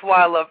Ed. That's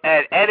why I love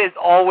Ed. Ed is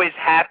always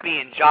happy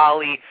and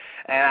jolly.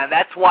 And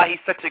that's why he's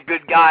such a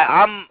good guy.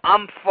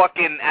 I'm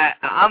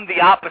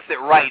the opposite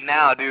right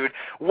now, dude.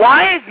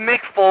 Why is Mick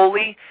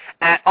Foley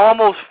at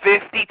almost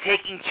 50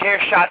 taking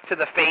chair shots to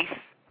the face?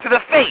 To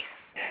the face.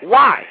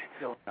 Why?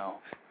 I don't know.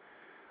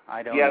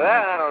 I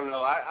don't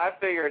know. I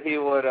figured he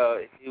would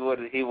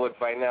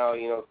by now,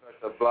 you know,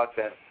 start to block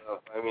that stuff.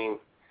 I mean,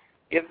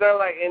 it's not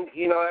like, and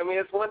you know, I mean,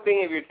 it's one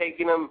thing if you're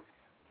taking them,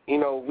 you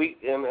know,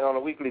 on a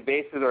weekly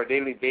basis or a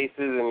daily basis,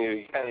 and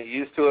you're kind of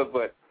used to it,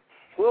 but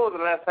when was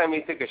the last time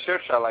he took a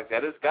shirt shot like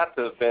that? It's got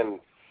to have been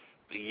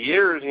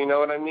years, you know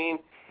what I mean?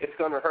 It's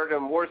going to hurt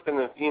him worse than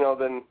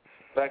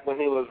back when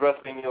he was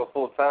wrestling, you know,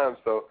 full time.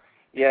 So,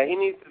 yeah, he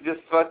needs to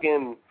just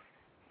fucking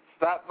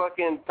stop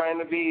fucking trying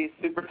to be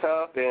super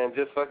tough and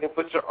just fucking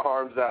put your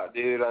arms out,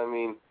 dude. I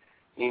mean,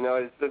 you know,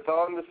 it's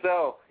all in the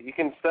sell. You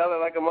can sell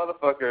it like a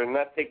motherfucker and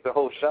not take the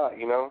whole shot,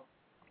 you know?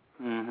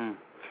 Mm-hmm.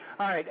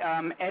 All right,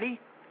 Eddie,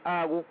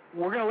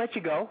 we're going to let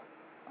you go.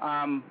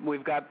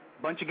 We've got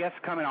a bunch of guests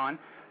coming on.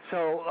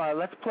 So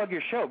let's plug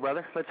your show,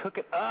 brother. Let's hook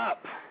it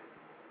up.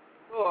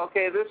 Oh,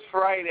 okay. This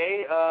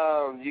Friday,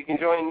 you can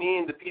join me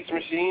in the Peach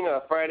Machine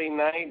Friday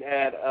night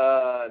at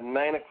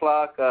 9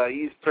 o'clock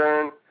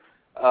Eastern,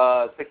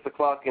 6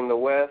 o'clock in the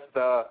West.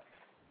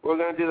 We're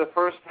going to do the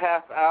first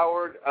half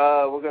hour.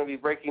 We're going to be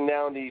breaking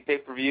down the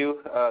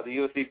pay-per-view, the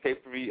UFC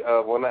pay-per-view.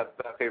 Well, not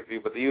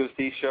pay-per-view, but the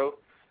UFC show.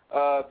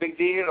 Big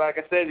D, like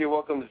I said, you're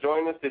welcome to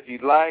join us if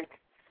you'd like.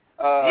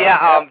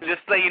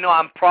 Just to let you know,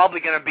 I'm probably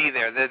going to be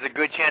there. There's a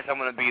good chance I'm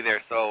going to be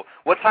there. So,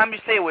 what time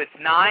did you say? It's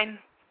 9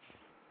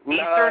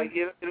 Eastern?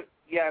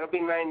 It'll be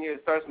 9 years.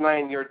 It starts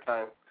 9 your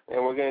time,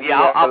 and we're going to.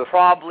 Yeah, I'll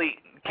probably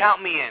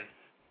count me in.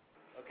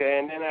 Okay,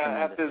 and then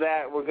after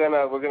that, we're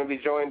gonna be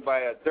joined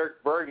by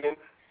Dirk Bergen,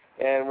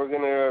 and we're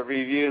gonna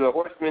review the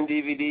Horseman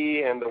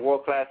DVD and the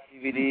World Class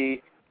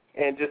DVD,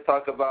 and just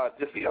talk about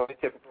typical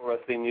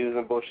wrestling news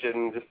and bullshit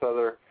and just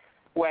other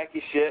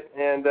wacky shit,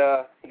 and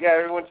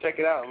everyone check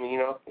it out. I mean,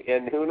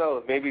 and who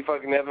knows, maybe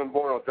fucking Evan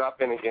Bourne will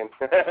drop in again.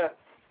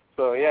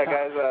 So yeah,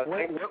 guys.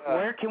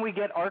 Where can we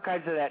get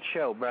archives of that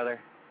show, brother?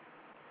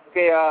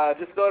 Okay,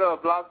 just go to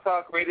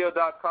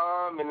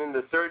blogtalkradio.com, and in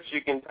the search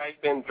you can type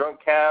in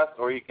Drunkcast,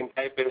 or you can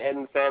type in Ed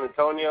in San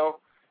Antonio,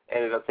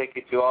 and it'll take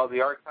you to all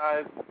the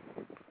archives.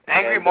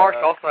 Angry Marks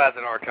also has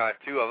an archive,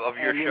 too, of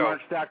your show.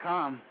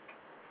 AngryMarks.com.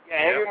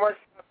 Yeah,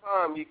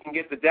 AngryMarks.com. You can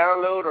get the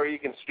download, or you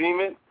can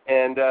stream it,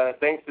 and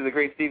thanks to the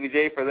great Stevie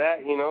J for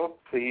that, you know,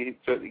 so he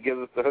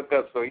gives us the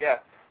hookup. So, yeah,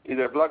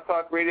 either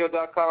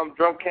blogtalkradio.com,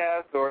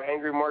 Drunkcast, or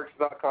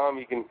AngryMarks.com.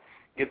 You can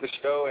get the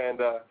show and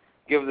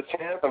give it a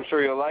chance. I'm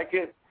sure you'll like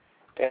it.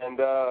 And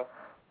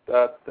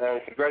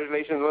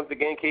congratulations once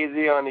again,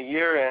 KZ, on the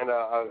year, and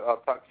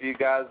I'll talk to you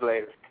guys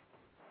later.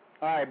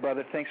 All right,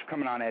 brother. Thanks for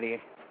coming on,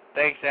 Eddie.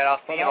 Thanks, Ed. I'll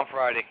see you on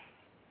Friday.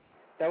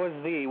 That was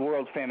the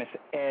world-famous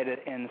Ed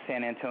in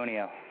San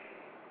Antonio.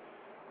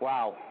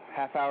 Wow.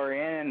 Half hour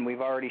in, we've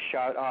already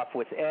shot off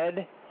with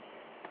Ed,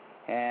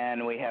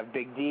 and we have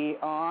Big D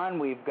on.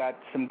 We've got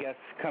some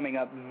guests coming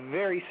up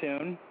very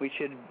soon. We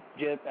should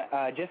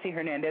Jesse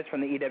Hernandez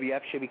from the EWF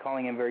should be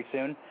calling in very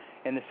soon.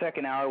 In the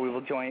second hour, we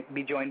will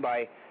be joined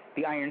by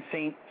the Iron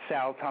Saint,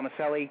 Sal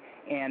Tomaselli,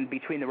 and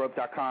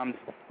BetweenTheRope.com's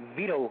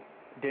Vito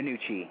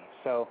DiNucci.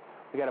 So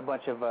we got a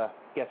bunch of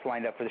guests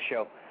lined up for the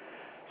show.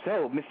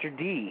 So, Mr.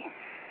 D.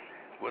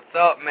 What's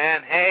up,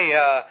 man? Hey,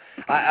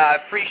 I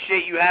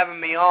appreciate you having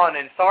me on,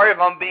 and sorry if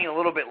I'm being a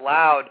little bit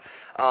loud.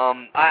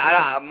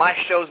 My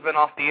show's been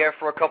off the air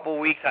for a couple of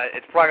weeks.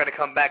 It's probably going to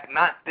come back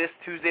not this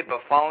Tuesday, but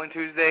following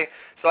Tuesday.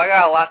 So I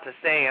got a lot to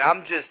say, and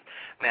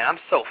I'm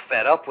so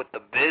fed up with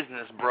the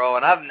business, bro.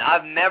 And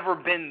I've never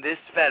been this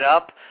fed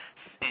up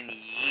in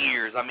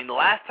years. I mean, the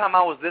last time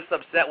I was this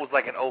upset was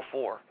like in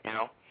 2004, you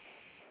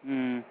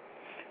know?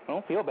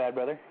 Don't feel bad,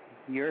 brother.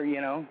 You're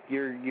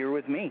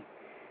with me.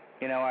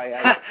 You know,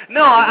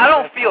 No, I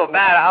don't feel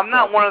bad. I'm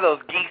not one of those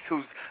geeks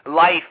whose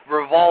life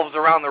revolves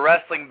around the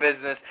wrestling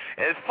business.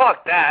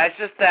 Fuck that. It's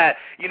just that,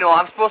 you know,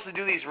 I'm supposed to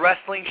do these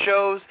wrestling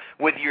shows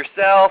with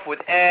yourself, with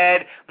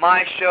Ed,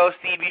 my show,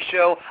 Stevie's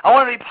show. I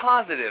want to be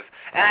positive,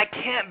 and I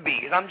can't be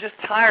because I'm just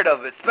tired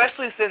of it,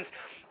 especially since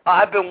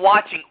I've been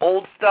watching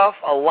old stuff,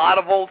 a lot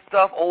of old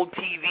stuff, old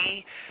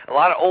TV, a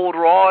lot of old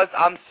Raws.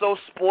 I'm so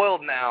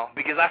spoiled now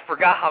because I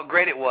forgot how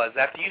great it was.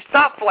 After you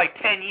stop for like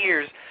 10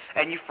 years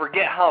and you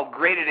forget how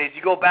great it is,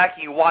 you go back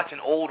and you watch an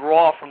old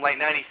Raw from like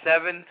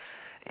 97,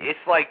 it's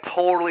like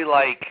totally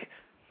like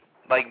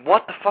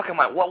what the fuck am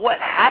I, what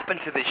happened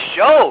to this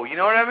show? You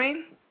know what I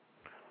mean?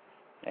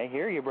 I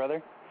hear you,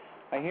 brother.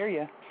 I hear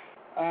you.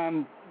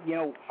 You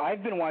know,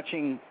 I've been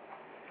watching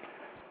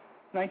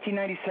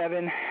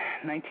 1997,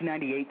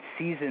 1998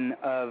 season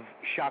of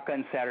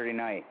Shotgun Saturday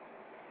Night.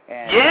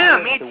 And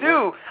yeah, me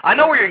too. I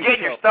know where you're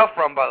getting your stuff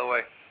from, by the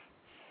way.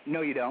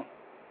 No, you don't.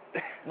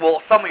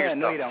 Well, some of your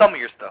no, stuff. You don't. Some of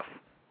your stuff.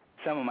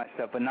 Some of my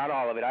stuff, but not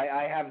all of it.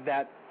 I have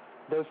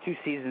those two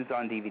seasons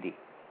on DVD.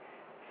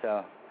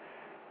 So,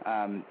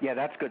 yeah,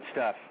 that's good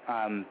stuff.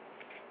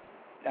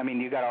 I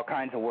mean, you got all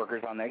kinds of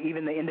workers on there.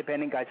 Even the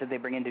independent guys that they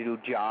bring in to do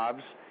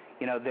jobs,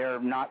 you know, they're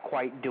not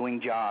quite doing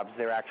jobs.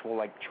 They're actual,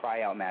 like,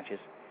 tryout matches.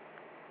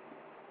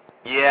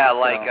 Yeah,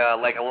 like the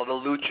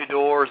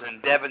Luchadors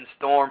and Devon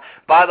Storm.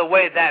 By the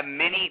way, the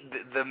mini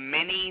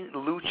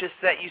Lucha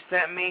set you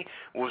sent me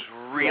was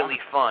really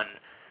fun.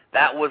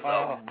 That was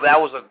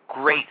a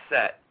great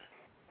set.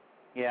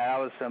 Yeah,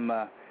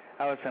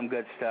 that was some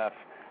good stuff.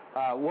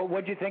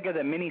 What'd you think of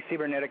the mini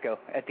Cibernetico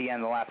at the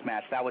end of the last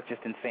match? That was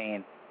just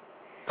insane.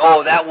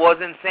 Oh, that was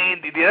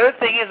insane. The other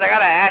thing is, I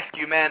gotta ask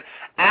you, man.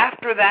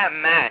 After that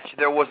match,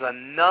 there was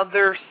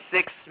another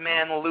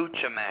 6-man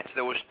Lucha match.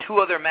 There was 2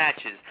 other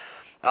matches.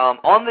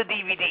 On the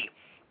DVD,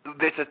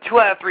 it's a 2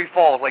 out of 3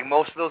 falls, like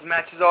most of those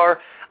matches are.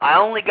 I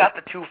only got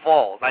the 2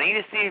 falls. I need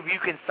to see if you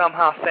can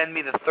somehow send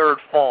me the 3rd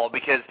fall,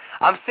 because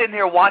I'm sitting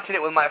here watching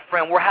it with my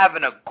friend. We're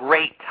having a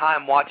great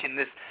time watching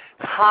this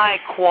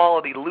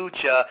high-quality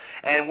lucha,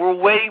 and we're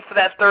waiting for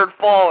that 3rd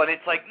fall, and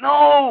it's like,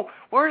 no,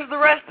 where's the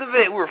rest of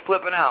it? We're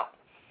flipping out.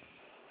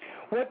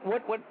 What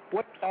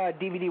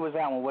DVD was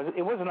that one?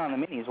 It wasn't on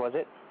the minis, was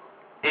it?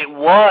 It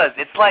was.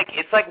 It's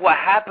like what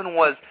happened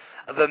was,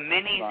 the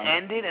minis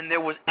ended, and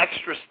there was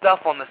extra stuff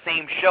on the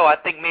same show. I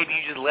think maybe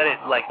you just let it,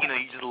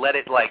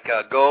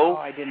 go. Oh,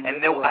 I didn't.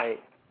 And right.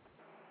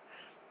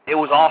 It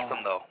was awesome,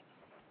 though.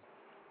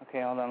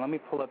 Okay, hold on. Let me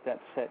pull up that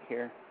set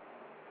here.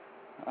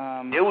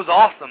 It was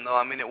awesome, though.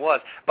 I mean, it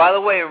was. By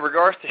the way, in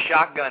regards to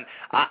Shotgun,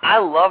 I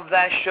love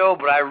that show,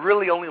 but I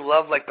really only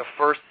love, like, the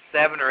first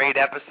 7 or 8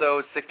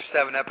 episodes, 6 or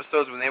 7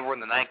 episodes when they were in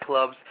the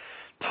nightclubs.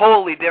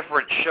 Totally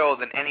different show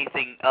than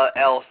anything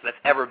else that's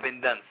ever been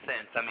done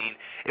since. I mean,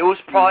 it was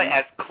probably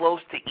as close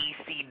to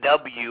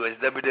ECW as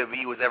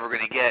WWE was ever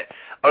going to get,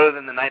 other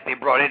than the night they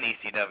brought in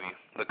ECW,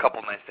 the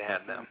couple nights they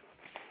had them.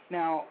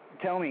 Now,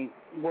 tell me,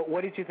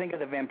 what did you think of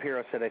the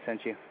Vampiro set I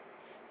sent you?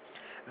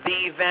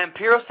 The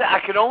Vampiro set, I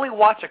could only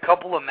watch a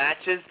couple of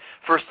matches.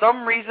 For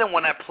some reason,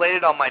 when I played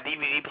it on my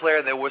DVD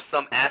player, there was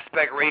some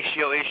aspect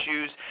ratio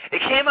issues.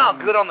 It came out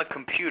good on the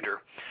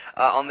computer.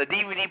 On the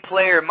DVD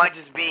player, it might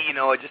just be, you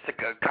know, just a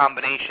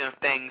combination of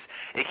things.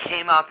 It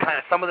came out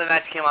some of the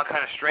matches came out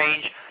kind of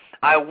strange.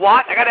 I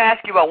got to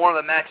ask you about one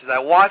of the matches. I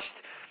watched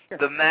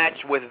the match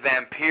with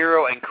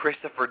Vampiro and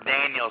Christopher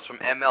Daniels from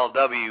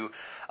MLW.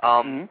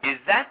 Is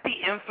that the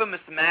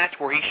infamous match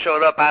where he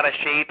showed up out of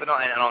shape and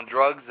on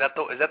drugs? Is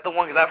that the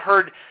one? Because I've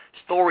heard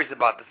stories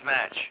about this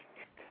match.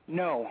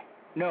 No.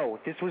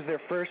 This was their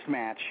first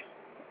match.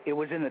 It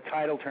was in the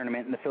title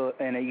tournament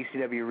in a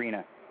UCW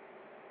arena.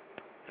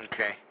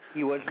 Okay.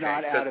 He was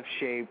not out of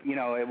shape. You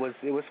know, it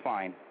was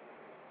fine.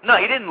 No,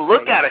 he didn't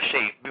look out of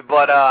shape.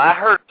 But I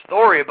heard a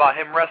story about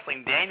him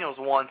wrestling Daniels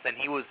once, and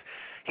he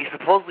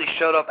supposedly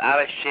showed up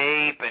out of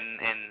shape and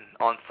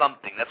on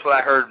something. That's what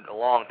I heard a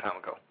long time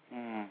ago.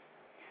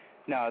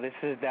 No,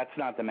 that's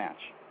not the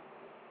match.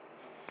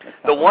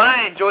 The one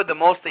I enjoyed the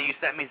most that you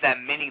sent me is that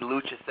mini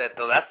lucha set,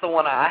 though. That's the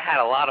one I had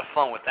a lot of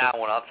fun with. That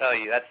one, I'll tell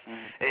you. That's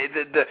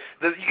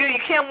you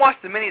can't watch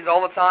the minis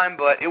all the time,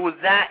 but it was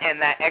that and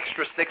that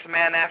extra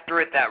 6-man after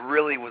it that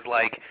really was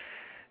like,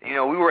 you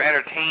know, we were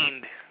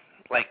entertained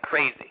like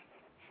crazy.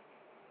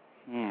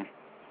 Do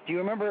you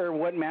remember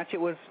what match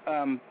it was?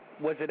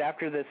 Was it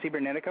after the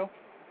Cibernetico?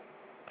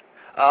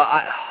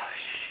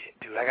 Shit,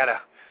 dude, I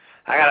gotta.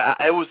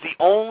 It was the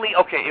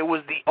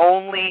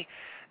only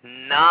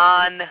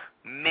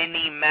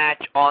non-mini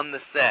match on the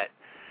set.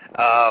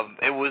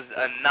 It was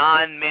a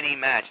non-mini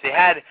match. They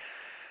had,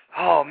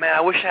 oh man,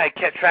 I wish I had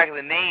kept track of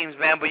the names,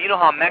 man. But you know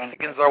how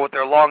Mexicans are with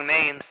their long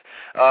names.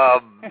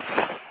 Let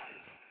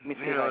me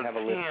see if I have a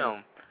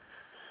list.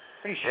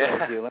 Pretty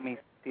sure I do. Let me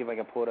see if I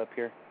can pull it up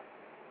here.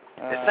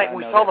 It's like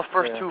we saw the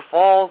first 2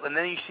 falls, and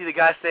then you see the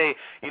guy say,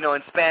 you know,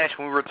 in Spanish,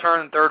 when we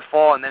return the 3rd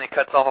fall, and then it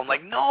cuts off. I'm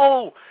like,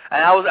 no!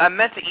 And I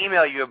meant to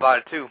email you about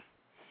it, too.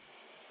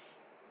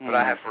 But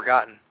I have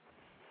forgotten.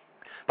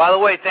 By the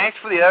way, thanks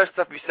for the other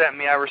stuff you sent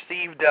me. I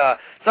received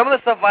some of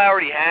the stuff I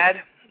already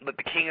had, but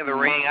the King of the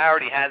Ring, I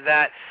already had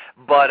that.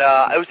 But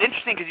it was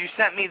interesting because you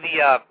sent me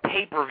the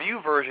pay-per-view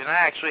version. I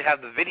actually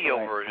have the video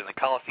version, the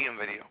Coliseum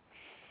video.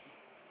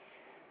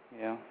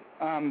 Yeah.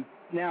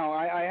 Now,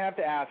 I have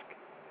to ask,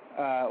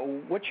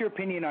 what's your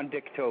opinion on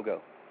Dick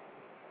Togo?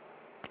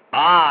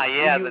 Ah,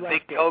 yeah, the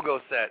Dick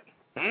Togo set.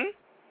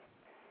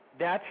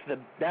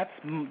 That's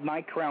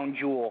my crown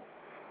jewel.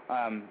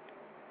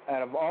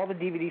 Out of all the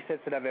DVD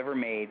sets that I've ever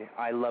made,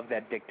 I love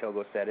that Dick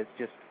Togo set. It's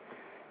just,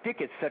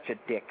 Dick is such a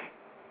dick.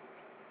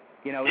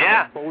 You know, he's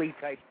a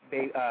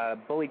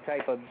bully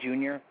type of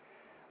junior.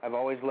 I've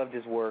always loved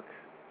his work.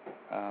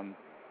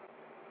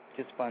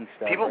 Just fun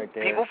stuff right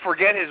there. People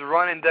forget his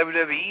run in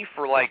WWE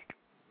for like,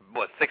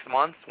 6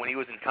 months when he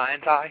was in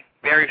Kaientai?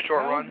 Very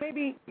short run.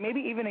 Maybe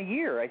even a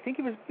year. I think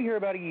he was here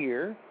about a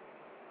year.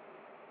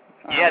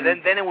 Yeah,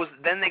 then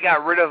they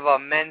got rid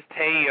of Men's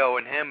Teo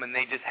and him, and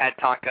they just had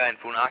Taka and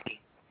Funaki.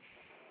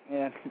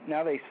 Yeah,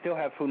 now they still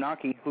have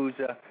Funaki, who's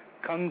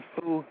Kung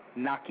Fu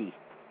Naki.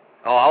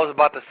 Oh, I was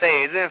about to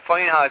say, isn't it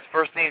funny how his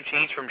first name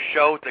changed from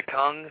Sho to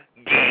Kung?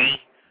 Gay.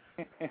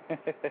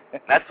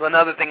 That's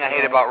another thing I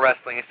hate about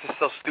wrestling. It's just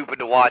so stupid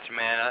to watch,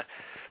 man.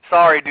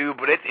 Sorry, dude,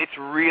 but it's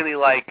really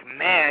like,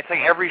 man, it's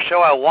like every show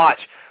I watch,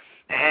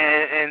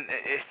 and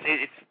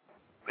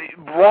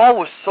Raw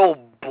was so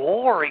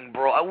boring,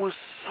 bro. It was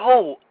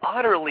so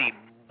utterly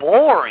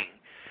boring.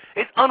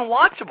 It's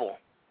unwatchable.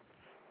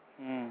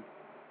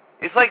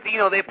 It's like, you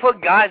know, they put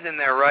guys in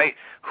there, right,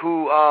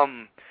 who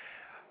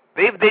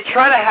they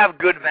try to have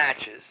good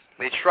matches.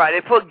 They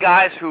put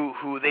guys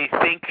who they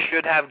think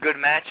should have good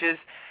matches,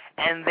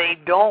 and they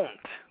don't.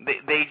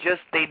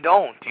 They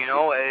don't, you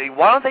know.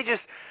 Why don't they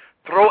just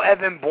throw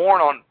Evan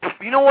Bourne on?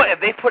 You know what? If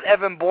they put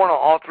Evan Bourne on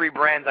all 3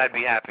 brands, I'd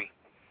be happy.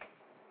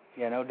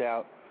 Yeah, no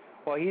doubt.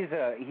 Well, he's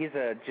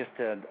just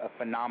a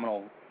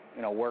phenomenal,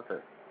 you know,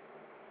 worker.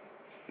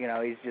 You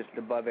know, he's just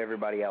above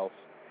everybody else.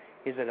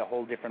 He's at a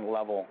whole different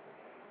level.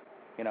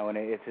 You know, and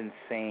it's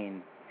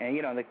insane. And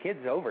you know, the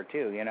kid's over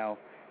too. You know,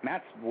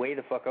 Matt's way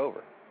the fuck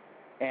over.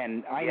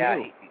 And I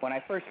knew when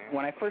I first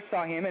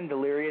saw him and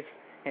Delirious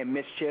and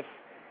Mischief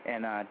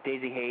and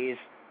Daisy Hayes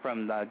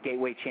from the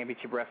Gateway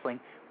Championship Wrestling,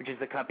 which is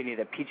the company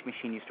that Peach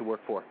Machine used to work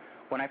for.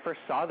 When I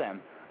first saw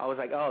them, I was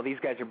like, oh, these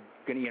guys are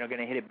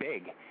gonna hit it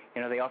big.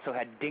 You know, they also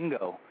had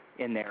Dingo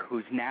in there,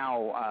 who's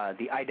now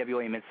the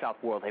IWA Mid-South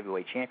World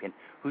Heavyweight Champion,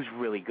 who's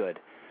really good.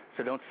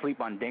 So don't sleep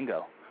on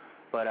Dingo.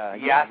 But I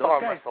saw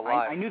those guys,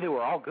 alive. I knew they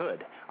were all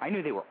good.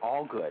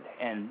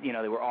 And you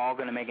know, they were all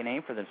going to make a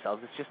name for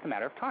themselves. It's just a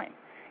matter of time.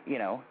 You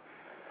know.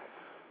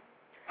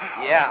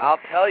 Yeah, I'll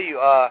tell you.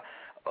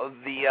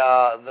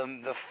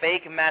 The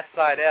fake Matt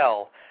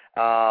Sydal,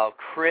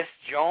 Chris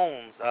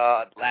Jones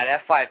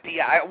at FIP.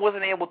 I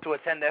wasn't able to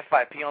attend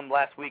FIP on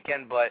last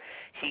weekend, but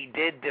he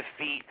did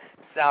defeat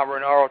Sal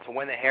Rinauro to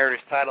win the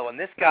Heritage title. And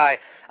this guy,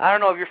 I don't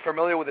know if you're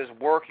familiar with his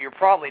work. You're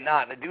probably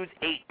not. The dude's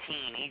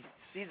 18.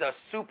 He's a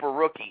super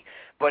rookie,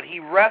 but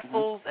he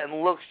wrestles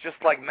and looks just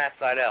like Matt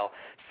Sydal.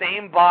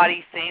 Same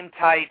body, same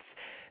tights.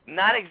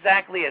 Not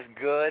exactly as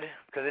good,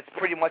 because it's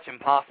pretty much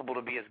impossible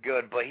to be as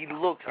good, but he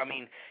looks, I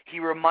mean,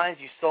 he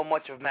reminds you so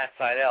much of Matt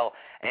Sydal.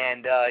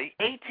 And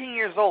 18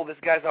 years old, this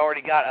guy's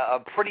already got a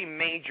pretty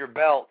major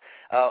belt,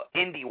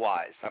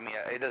 indie-wise. I mean,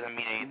 it doesn't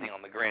mean anything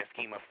on the grand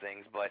scheme of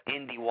things, but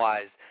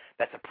indie-wise,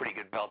 that's a pretty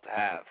good belt to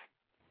have.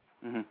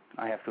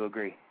 I have to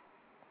agree.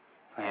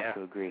 I have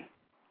to agree.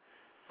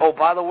 Oh,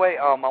 by the way,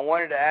 I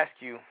wanted to ask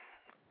you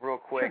real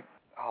quick. Sure.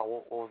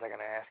 Oh, what was I going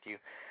to ask you?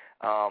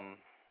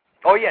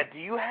 Oh, yeah, do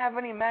you have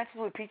any matches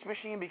with Peach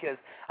Machine? Because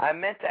I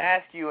meant to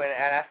ask you, and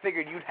I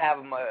figured you'd have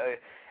them,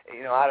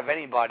 out of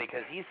anybody,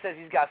 because he says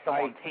he's got some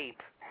on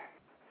tape.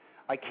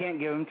 I can't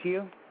give them to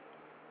you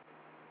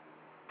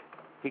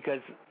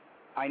because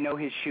I know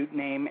his shoot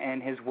name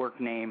and his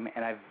work name,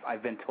 and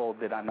I've been told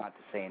that I'm not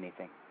to say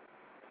anything.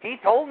 He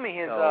told me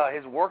his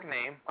work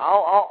name.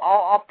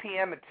 I'll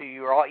PM it to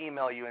you, or I'll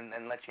email you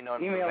and let you know.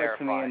 Email it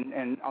to me,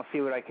 and I'll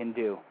see what I can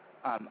do.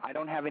 I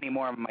don't have any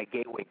more of my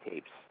Gateway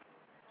tapes,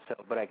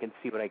 but I can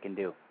see what I can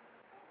do.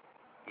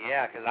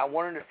 Yeah, because I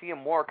wanted to see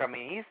him work. I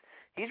mean,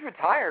 he's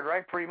retired,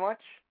 right? Pretty much.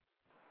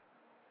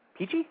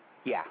 Peachy?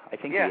 Yeah, I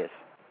think he is.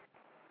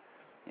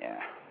 Yeah.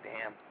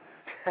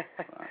 Damn.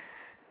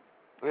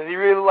 Does he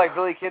really look like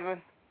Billy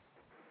Kidman?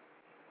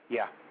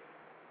 Yeah.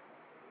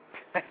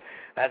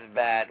 That's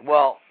bad.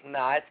 Well,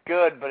 no, it's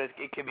good, but it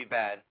could be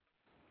bad.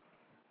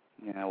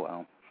 Yeah,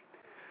 well.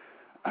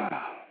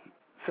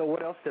 So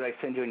what else did I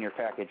send you in your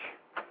package?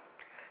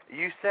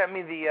 You sent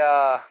me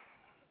the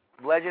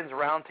Legends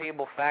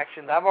Roundtable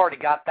factions. I've already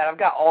got that. I've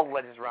got all the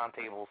Legends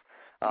Roundtables,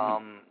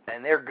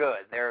 and they're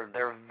good.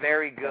 They're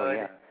very good. Oh,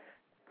 yeah.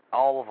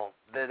 All of them.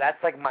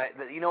 That's like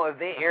if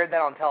they aired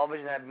that on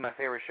television, that'd be my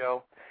favorite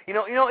show.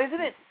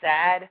 Isn't it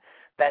sad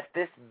that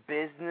this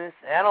business,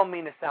 and I don't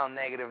mean to sound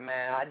negative,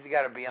 man, I just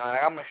got to be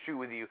honest, I'm going to shoot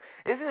with you.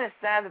 Isn't it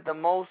sad that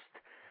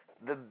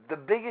the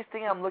biggest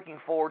thing I'm looking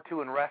forward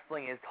to in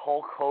wrestling is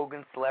Hulk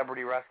Hogan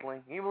celebrity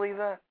wrestling? Can you believe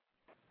that?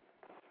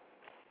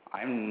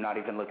 I'm not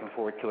even looking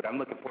forward to it. I'm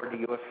looking forward to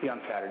UFC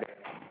on Saturday.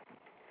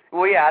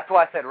 Well, yeah, that's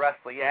why I said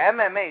wrestling. Yeah,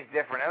 MMA is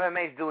different.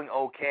 MMA is doing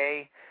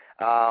okay,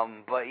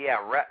 but yeah,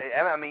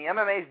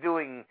 MMA is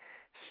doing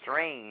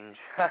strange.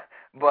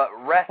 But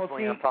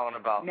wrestling, I'm talking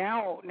about.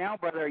 Now,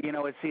 brother,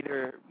 it's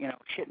either,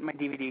 shit in my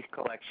DVD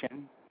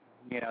collection,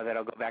 that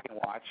I'll go back and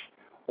watch,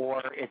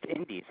 or it's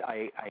indies.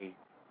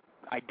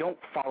 I don't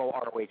follow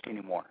ROH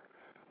anymore,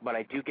 but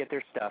I do get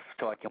their stuff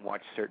so I can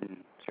watch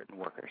certain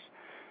workers.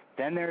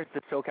 Then there's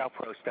the SoCal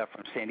Pro stuff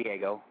from San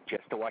Diego,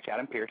 just to watch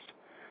Adam Pearce,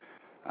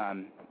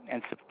 and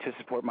to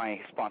support my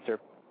sponsor,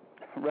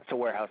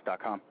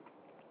 WrestleWarehouse.com.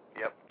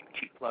 Yep.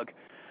 Cheap plug.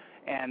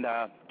 And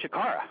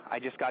Chikara. I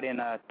just got in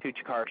 2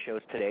 Chikara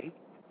shows today,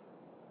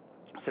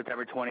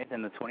 September 20th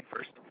and the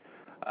 21st.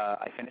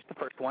 I finished the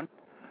first one.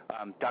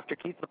 Dr.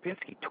 Keith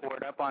Lipinski tore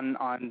it up on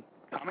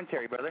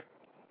commentary, brother.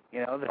 He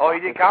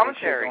did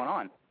commentary. Going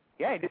on.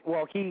 Yeah, he did.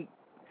 Well, I'm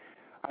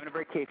going to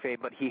break kayfabe,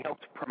 but he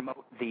helped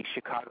promote the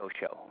Chicago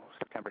show,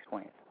 September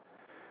 20th.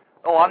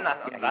 Oh, I'm not.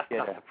 That's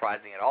not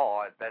surprising at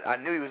all. I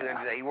knew he was going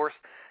to do that. He works.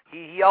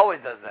 He always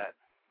does that.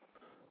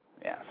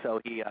 Yeah. So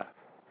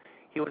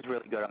he was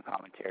really good on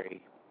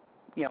commentary.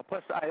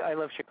 Plus I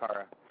love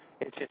Chikara.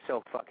 It's just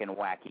so fucking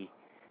wacky.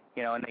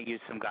 And they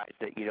use some guys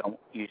that you don't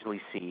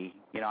usually see.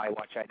 I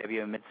watch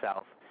IWM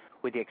Mid-South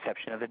with the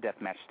exception of the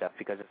deathmatch stuff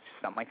because it's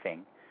just not my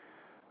thing.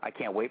 I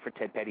can't wait for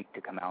Ted Petty to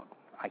come out.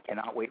 I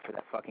cannot wait for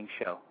that fucking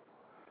show.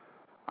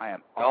 I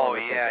am. Oh,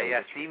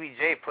 yeah. Stevie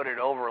J put it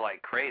over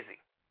like crazy.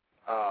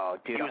 Oh,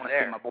 dude, he I was want there.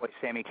 to see my boy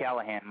Sammy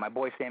Callahan. My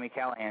boy Sammy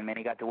Callahan, man,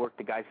 he got to work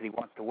the guys that he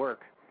wants to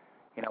work.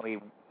 When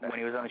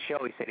he was on the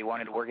show, he said he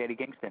wanted to work Eddie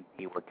Kingston.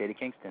 He worked Eddie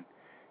Kingston.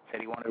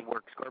 Said he wanted to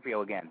work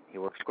Scorpio again. He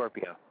worked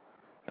Scorpio.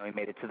 He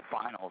made it to the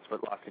finals,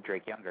 but lost to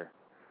Drake Younger.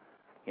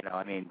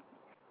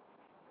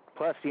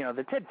 Plus,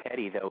 the Ted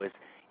Petty, though, is,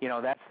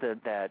 that's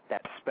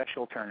that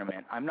special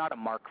tournament. I'm not a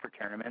mark for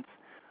tournaments,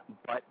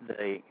 but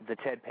the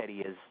Ted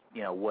Petty is,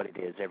 what it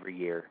is every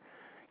year.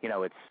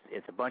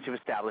 It's a bunch of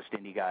established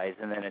indie guys,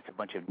 and then it's a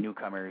bunch of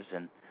newcomers,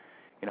 and,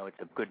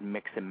 it's a good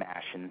mix and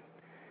mash, and,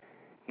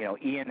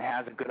 Ian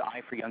has a good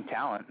eye for young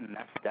talent, and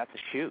that's a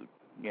shoot.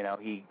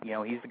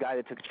 He's the guy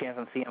that took a chance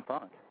on CM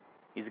Punk.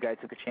 He's the guy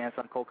that took a chance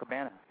on Colt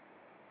Cabana.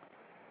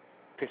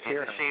 It's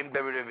a shame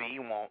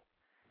WWE won't.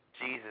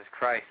 Jesus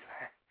Christ.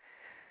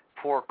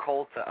 Poor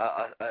Colt.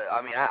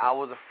 I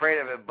was afraid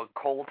of it, but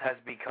Colt has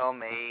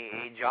become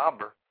a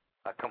jobber,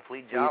 a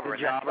complete jobber,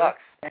 and that sucks.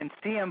 And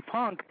CM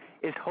Punk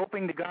is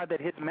hoping to God that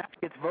his match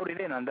gets voted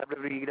in on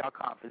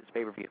WWE.com for this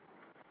pay-per-view.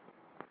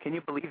 Can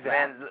you believe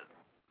that?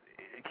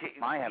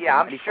 Man,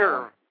 I'm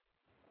sure.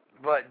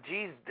 But,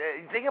 geez,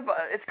 think about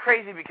it's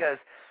crazy because,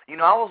 I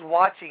was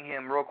watching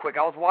him real quick.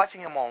 I was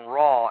watching him on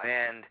Raw,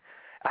 and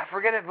I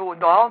forget if it was,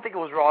 no, I don't think it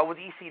was Raw. It was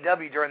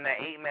ECW during that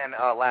 8-man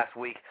last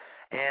week.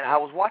 And I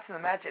was watching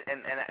the match,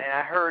 and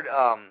I heard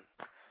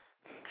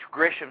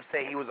Grisham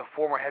say he was a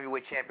former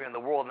heavyweight champion of the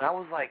world, and I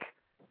was like,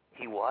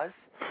 he was?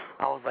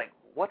 I was like,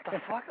 what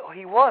the fuck? Oh,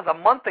 he was a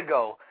month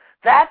ago.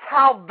 That's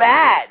how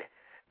bad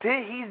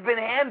he's been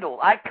handled.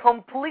 I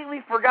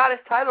completely forgot his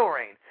title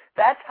reign.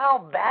 That's how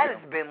bad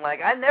it's been.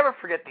 Like, I never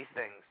forget these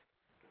things.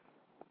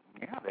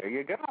 Yeah, there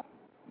you go.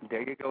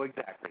 There you go,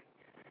 exactly.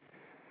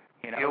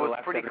 It was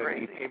pretty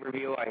crazy.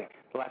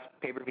 The last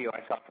pay-per-view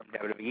I saw from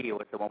WWE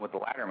was the one with the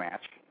ladder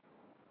match.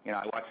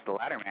 I watched the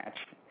ladder match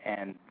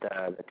and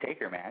the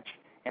Taker match,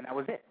 and that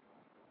was it.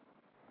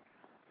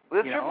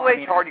 Well, the Triple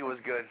H Hardy was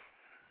good.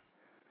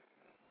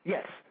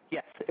 Yes,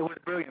 it was a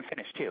brilliant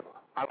finish too.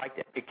 I liked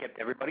it. It kept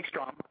everybody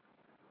strong.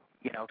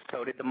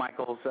 So did the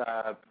Michaels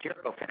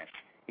Jericho finish.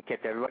 It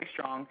kept everybody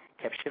strong,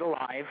 kept shit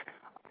alive.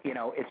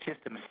 It's just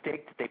a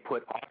mistake that they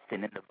put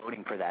Austin in the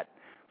voting for that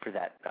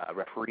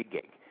referee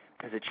gig,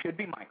 because it should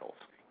be Michaels.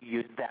 You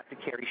use that to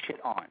carry shit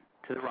on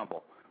to the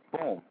Rumble.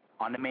 Boom,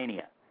 on the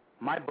Mania.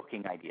 My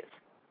booking ideas.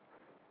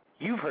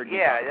 You've heard me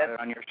talk about it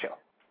on your show.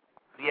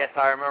 Yes,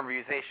 I remember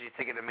you saying she's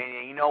taking the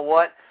Mania. You know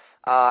what?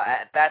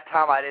 At that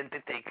time, I didn't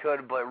think they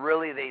could, but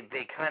really,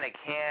 they kind of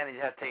can. You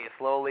just have to take it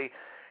slowly.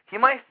 He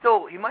might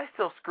still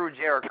screw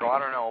Jericho. I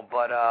don't know,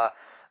 but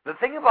the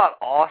thing about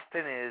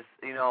Austin is,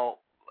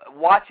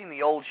 watching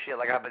the old shit,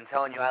 like I've been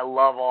telling you, I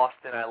love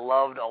Austin. I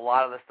loved a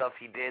lot of the stuff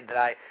he did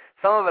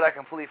some of it I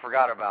completely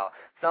forgot about.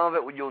 Some of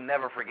it you'll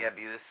never forget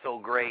because it's so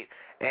great.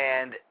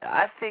 And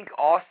I think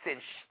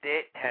Austin's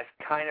shtick has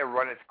kind of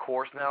run its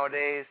course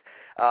nowadays.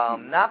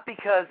 It's not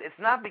because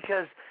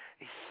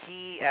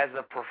he as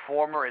a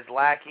performer is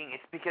lacking.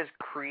 It's because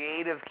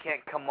creative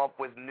can't come up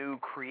with new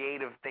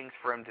creative things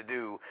for him to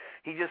do.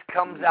 He just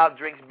comes out,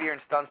 drinks beer,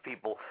 and stuns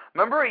people.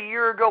 Remember a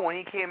year ago when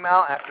he came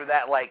out after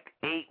that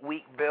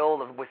 8-week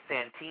build with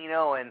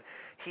Santino, and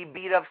he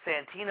beat up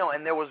Santino,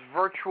 and there was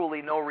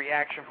virtually no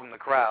reaction from the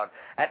crowd.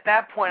 At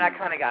that point, I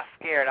kind of got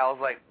scared. I was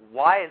like,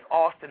 why is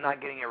Austin not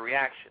getting a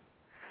reaction?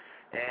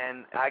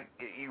 And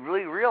you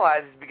really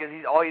realize it's because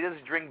all he does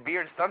is drink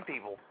beer and stun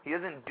people. He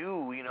doesn't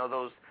do,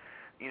 those...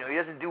 he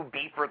doesn't do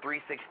Beeper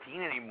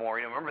 316 anymore.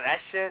 Remember that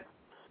shit?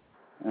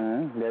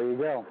 There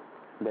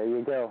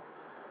you go.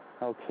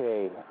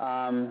 Okay.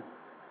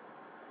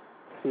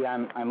 See,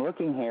 I'm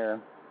looking here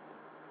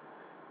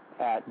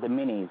at the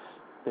mini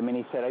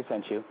set I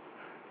sent you.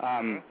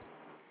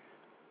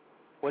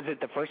 Was it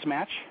the first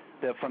match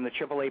from the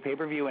AAA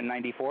pay-per-view in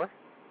 '94?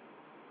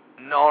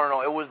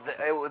 No. It was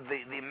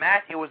the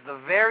match. It was the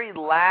very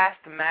last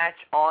match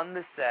on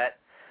the set.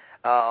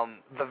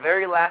 The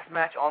very last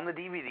match on the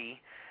DVD.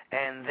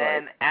 And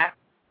then after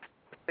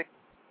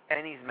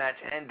Kenny's match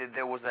ended,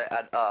 there was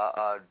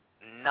a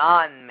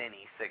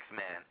non-mini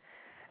six-man.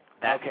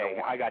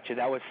 Okay, I got you.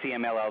 That was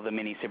CMLL, the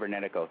mini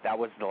Cybernetico. That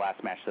was the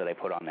last match that I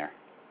put on there.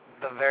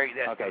 The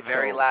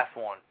very last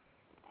one.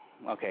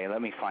 Okay,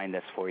 let me find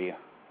this for you.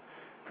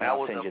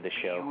 I'll send you the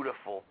show.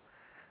 Beautiful.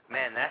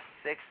 Man, that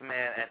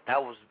six-man,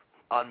 that was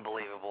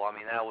unbelievable. I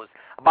mean, that was...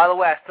 By the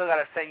way, I still got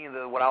to send you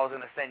what I was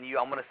going to send you.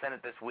 I'm going to send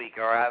it this week.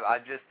 All right?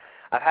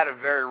 I've had a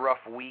very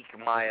rough week.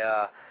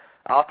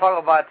 I'll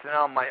talk about it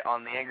tonight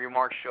on the Angry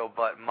Mark show,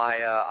 but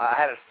I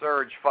had a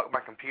surge fuck my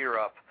computer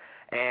up,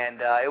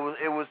 and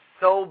it was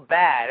so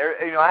bad.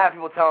 I have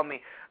people telling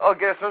me, "Oh,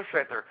 get a surge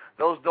protector."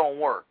 Those don't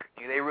work.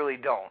 They really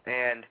don't.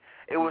 And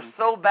it was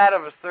so bad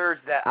of a surge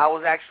that I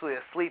was actually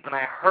asleep and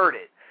I heard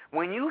it.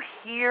 When you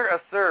hear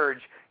a surge,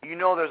 you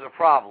know there's a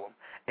problem.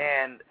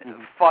 And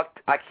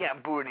I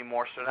can't boot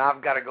anymore. So now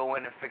I've got to go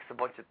in and fix a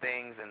bunch of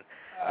things, and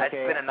that's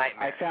been a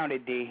nightmare. I found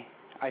it, D.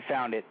 I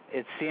found it.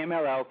 It's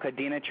CMLL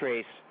Cadena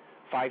Trace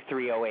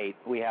 5308.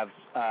 We have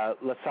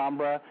La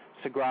Sombra,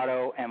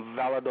 Sagrado, and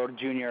Valador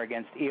Jr.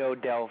 against Io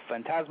del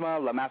Fantasma,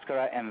 La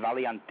Máscara, and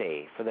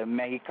Valiante for the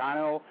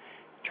Mexicano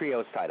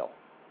Trios title.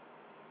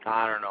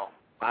 I don't know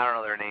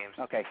their names.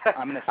 Okay,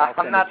 I'm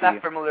not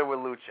that familiar with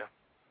Lucha.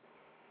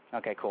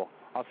 Okay, cool.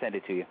 I'll send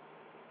it to you.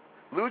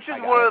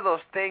 Lucha's one of those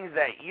things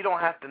that you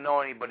don't have to know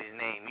anybody's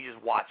name. You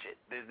just watch it.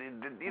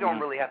 You don't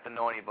really have to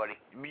know anybody.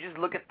 You just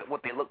look at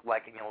what they look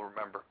like and you'll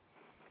remember.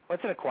 Well,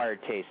 it's an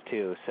acquired taste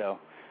too, so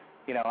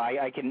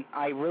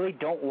I really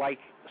don't like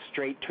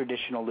straight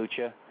traditional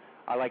lucha.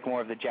 I like more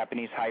of the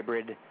Japanese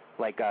hybrid,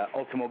 like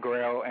Ultimo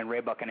Guerrero and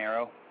Rey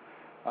Bucanero.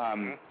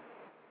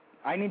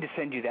 I need to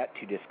send you that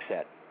 2-disc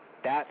set.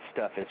 That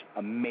stuff is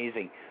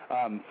amazing.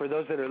 For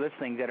those that are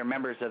listening that are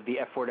members of the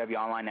F4W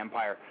Online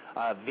Empire,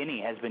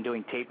 Vinny has been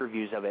doing tape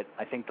reviews of it,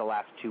 I think, the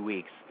last 2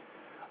 weeks.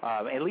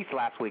 At least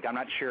last week. I'm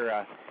not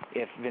sure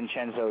if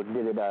Vincenzo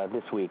did it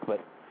this week,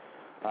 but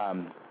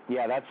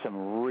yeah, that's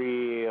some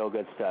real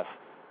good stuff.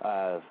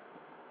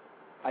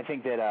 I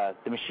think that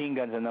the Machine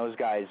Guns and those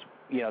guys,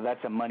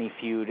 that's a money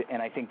feud,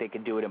 and I think they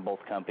could do it in both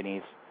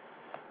companies.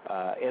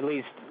 At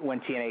least when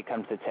TNA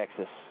comes to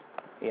Texas,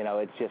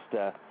 it's just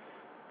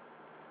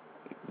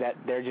that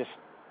they're just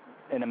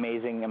an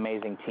amazing,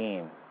 amazing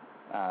team,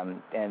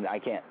 and I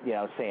can't,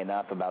 say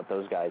enough about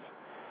those guys.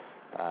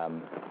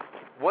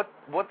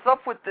 What's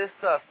up with this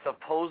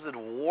supposed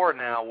war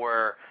now,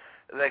 where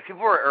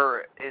people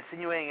are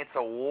insinuating it's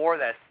a war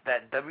that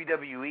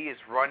WWE is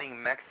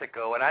running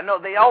Mexico, and I know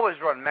they always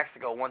run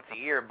Mexico once a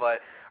year,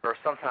 or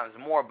sometimes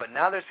more, but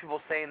now there's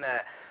people saying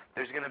that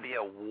there's going to be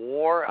a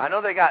war. I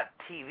know they got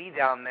TV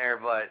down there,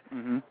 but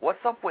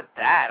what's up with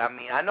that? I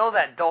mean, I know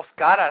that Dos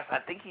Caras, I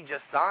think he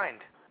just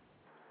signed.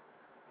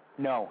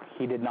 No,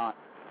 he did not.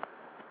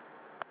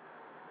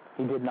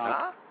 He did not.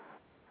 Huh?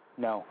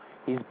 No,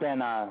 he's been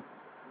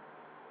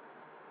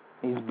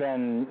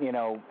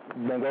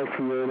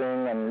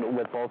negotiating and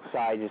with both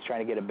sides, just trying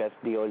to get a best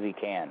deal as he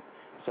can.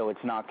 So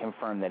it's not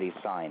confirmed that he's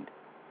signed.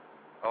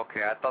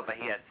 Okay, I thought that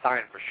he had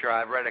signed for sure.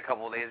 I read a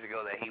couple of days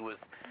ago that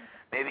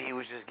maybe he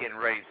was just getting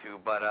ready to.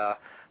 But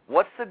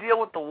What's the deal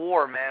with the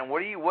war, man?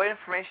 What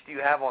information do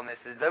you have on this?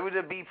 Is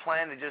WWE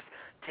planning to just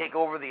take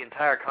over the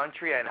entire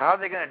country, and how are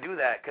they going to do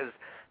that? Because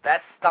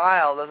that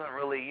style doesn't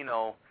really,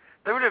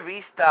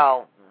 WWE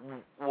style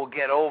will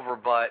get over,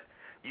 but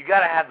you got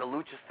to have the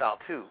lucha style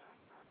too.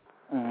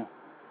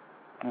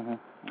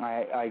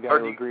 I got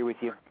to agree with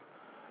you.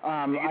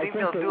 Do you think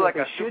they'll do like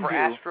a Super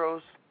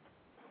Astros?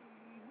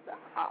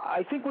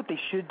 I think what they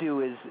should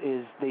do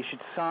is they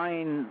should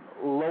sign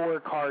lower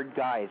card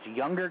guys,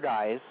 younger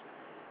guys,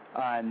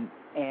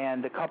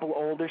 and a couple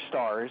older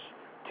stars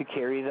to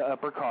carry the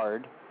upper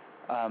card.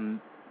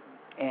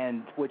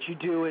 And what you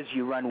do is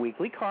you run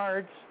weekly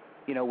cards,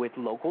 with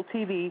local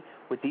TV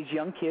with these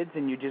young kids,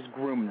 and you just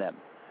groom them.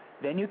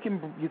 Then you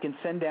can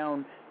send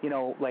down,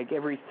 like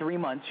every 3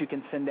 months you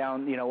can send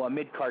down, a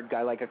mid-card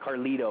guy like a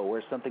Carlito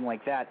or something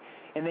like that.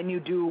 And then you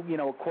do,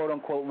 a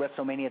quote-unquote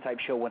WrestleMania type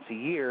show once a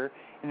year,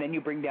 and then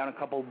you bring down a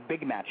couple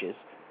big matches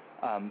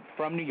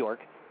from New York,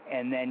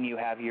 and then you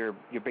have your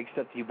big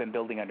stuff that you've been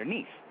building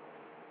underneath.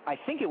 I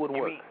think it would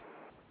work.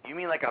 You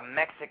mean like a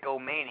Mexico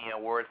Mania,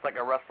 where it's like a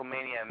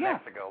WrestleMania in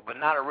Mexico, but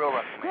not a real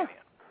WrestleMania?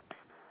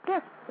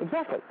 Yeah,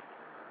 exactly.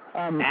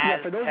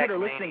 For those that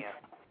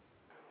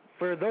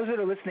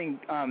are listening,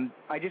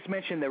 I just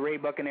mentioned the Rey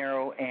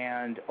Bucanero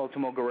and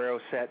Ultimo Guerrero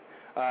set.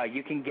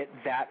 You can get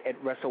that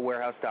at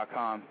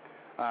WrestleWarehouse.com.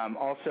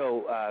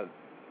 Also,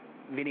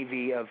 Vinny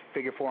V of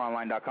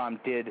Figure4Online.com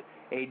did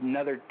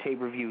another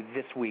tape review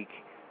this week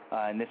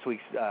in this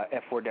week's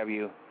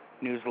F4W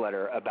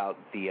newsletter about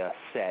the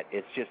set.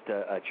 It's just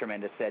a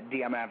tremendous set.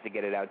 D, I'm gonna have to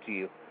get it out to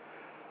you.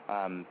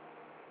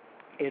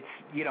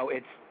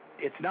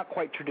 It's not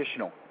quite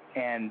traditional,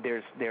 and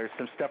there's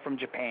some stuff from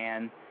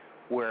Japan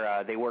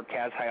where they work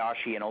Kaz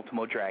Hayashi and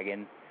Ultimo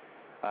Dragon,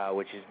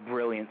 which is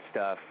brilliant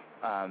stuff.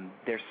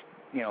 There's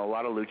a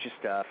lot of lucha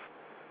stuff.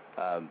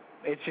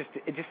 It's just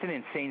an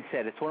insane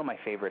set. It's one of my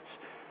favorites.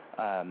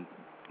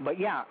 But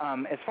yeah,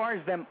 as far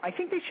as them, I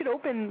think they should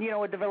open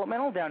a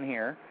developmental down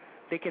here.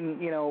 They can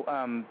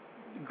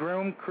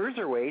groom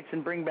cruiserweights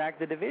and bring back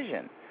the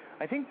division.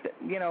 I think that,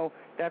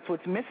 that's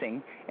what's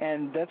missing,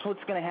 and that's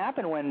what's going to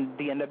happen when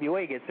the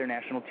NWA gets their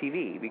national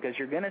TV, because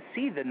you're going to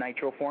see the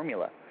Nitro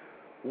formula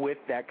with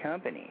that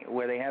company,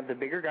 where they have the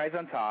bigger guys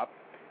on top,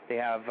 they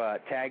have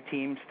tag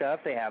team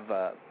stuff, they have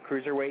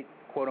cruiserweight,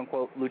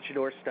 quote-unquote,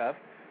 luchador stuff,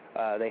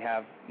 they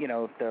have,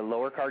 the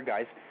lower card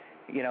guys.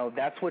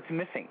 That's what's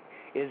missing,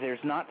 is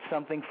there's not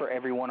something for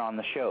everyone on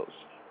the shows.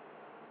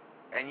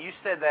 And you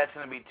said that's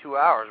going to be 2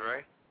 hours,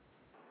 right?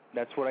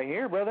 That's what I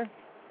hear, brother.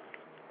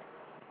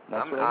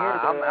 That's what I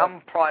I hear.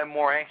 I'm probably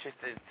more anxious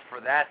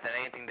for that than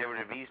anything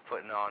WWE's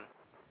putting on.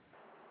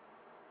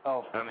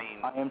 Oh, I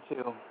mean, I am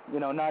too.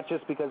 Not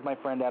just because my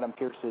friend Adam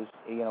Pearce is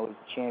the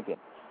champion.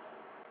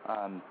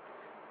 Even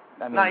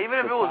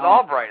if it was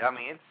Albright,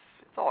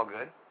 it's all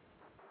good.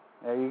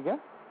 There you go.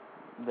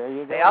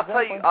 Hey,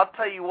 I'll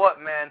tell you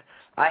what, man.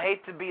 I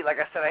hate to be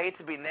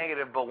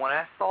negative, but when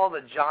I saw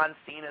the John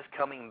Cena's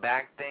coming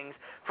back things,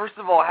 first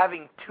of all,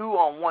 having 2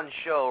 on one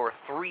show or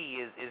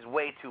 3 is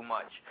way too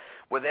much.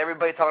 With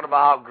everybody talking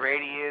about how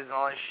great he is and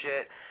all this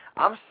shit,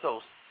 I'm so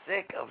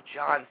sick of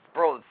John.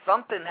 Bro,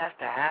 something has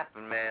to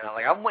happen, man.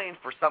 I'm waiting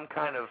for some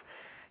kind of,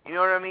 you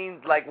know what I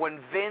mean? Like when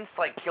Vince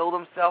killed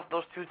himself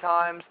those 2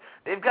 times,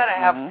 they've got to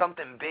have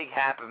something big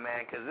happen,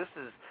 man. Because this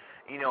is,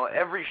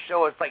 every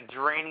show it's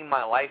draining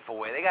my life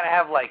away. They got to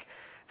have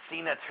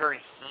Cena turn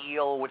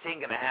heel, which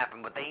ain't gonna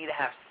happen, but they need to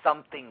have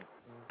something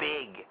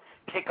big.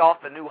 Kick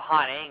off a new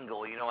hot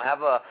angle,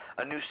 have a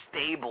new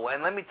stable.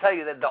 And let me tell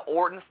you that the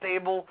Orton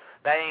stable,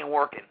 that ain't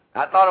working.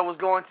 I thought it was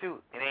going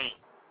to, it ain't.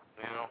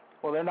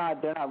 Well, they're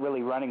not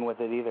really running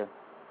with it either.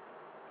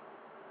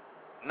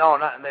 No,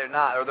 they're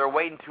not, or they're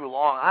waiting too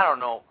long. I don't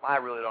know. I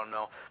really don't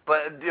know.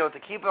 But to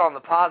keep it on the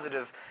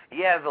positive,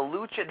 yeah, the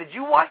lucha. Did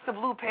you watch the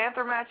Blue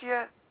Panther match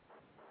yet?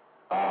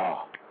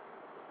 Oh,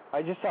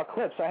 I just saw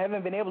clips. I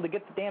haven't been able to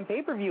get the damn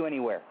pay-per-view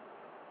anywhere.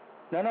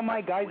 None of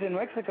my guys in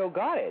Mexico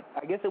got it.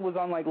 I guess it was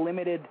on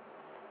limited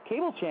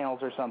cable channels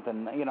or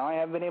something. I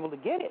haven't been able to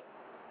get it.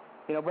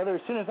 Brother,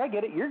 as soon as I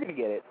get it, you're going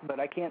to get it, but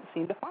I can't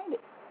seem to find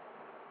it.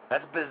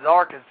 That's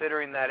bizarre,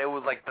 considering that it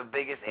was the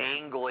biggest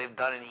angle they've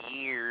done in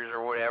years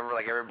or whatever,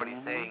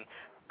 everybody's saying.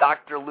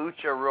 Dr.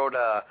 Lucha wrote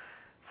a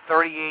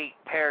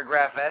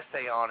 38-paragraph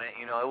essay on it.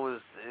 It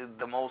was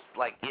the most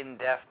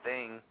in-depth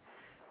thing.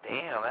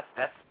 Damn,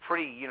 that's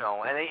pretty,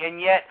 and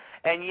yet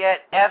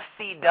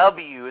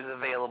FCW is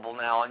available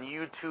now on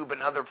YouTube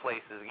and other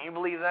places. Can you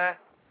believe that?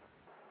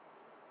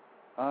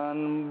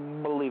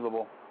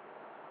 Unbelievable.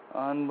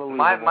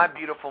 My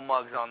beautiful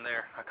mug's on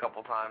there a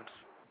couple times.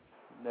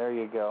 There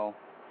you go.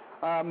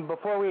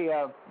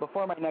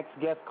 Before my next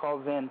guest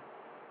calls in,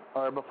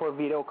 or before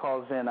Vito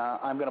calls in,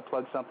 I'm going to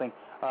plug something.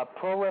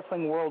 Pro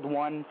Wrestling World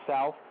 1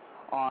 South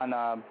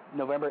on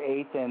November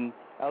 8th in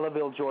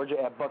Ellaville, Georgia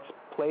at Buck's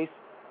Place.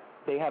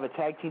 They have a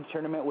tag team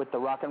tournament with the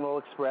Rock and Roll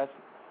Express,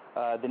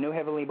 the New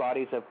Heavenly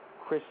Bodies of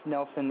Chris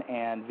Nelson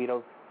and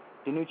Vito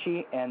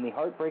DiNucci, and the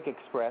Heartbreak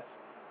Express,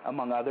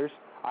 among others.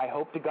 I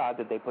hope to God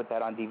that they put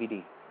that on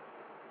DVD,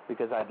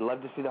 because I'd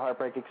love to see the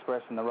Heartbreak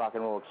Express and the Rock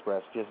and Roll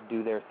Express just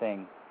do their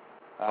thing.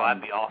 Well,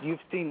 that'd be awesome.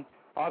 You've seen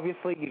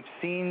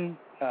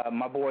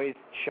my boys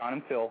Sean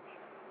and Phil.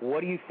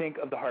 What do you think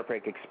of the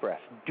Heartbreak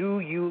Express? Do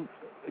you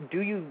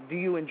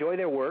enjoy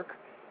their work?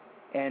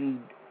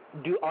 And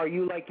are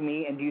you like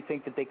me? And do you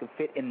think that they could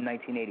fit in the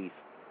 1980s?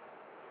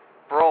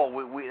 Bro,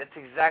 that's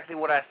exactly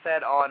what I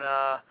said on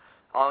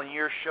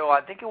your show.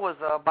 I think it was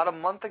about a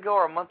month ago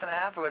or a month and a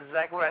half ago.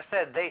 Exactly what I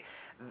said.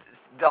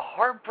 The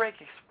Heartbreak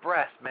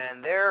Express,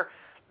 man, they're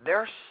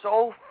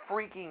so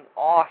freaking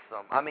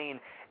awesome. I mean,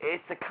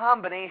 it's a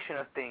combination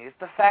of things. It's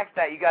the fact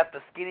that you got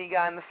the skinny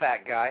guy and the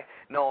fat guy,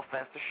 no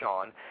offense to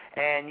Sean,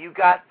 and you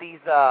got these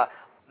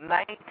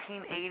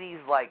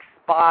 1980s like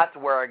spots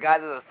where a guy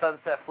does a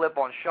sunset flip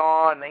on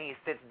Sean, and then he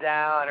sits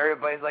down, and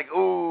everybody's like,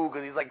 ooh,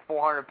 because he's like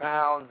 400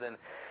 pounds. And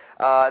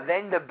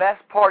then the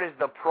best part is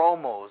the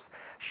promos.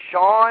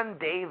 Sean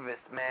Davis,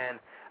 man,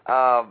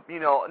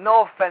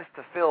 no offense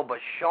to Phil, but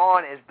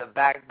Sean is the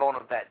backbone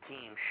of that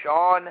team.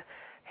 Sean,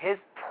 his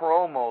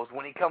promos,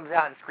 when he comes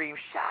out and screams,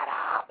 shut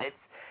up,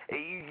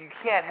 you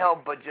can't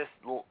help but just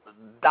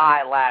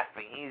die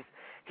laughing.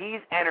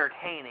 He's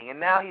entertaining, and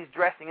now he's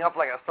dressing up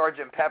like a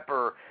Sgt.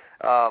 Pepper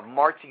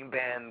marching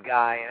band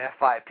guy in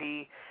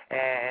FIP,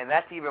 and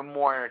that's even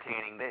more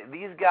entertaining.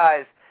 These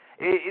guys,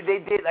 they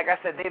did, like I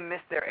said, they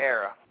missed their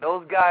era.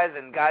 Those guys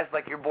and guys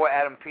like your boy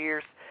Adam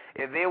Pearce,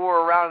 if they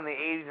were around in the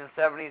 80s and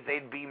 70s,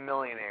 they'd be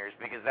millionaires,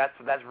 because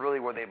that's really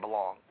where they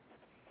belong.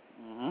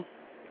 Mm-hmm.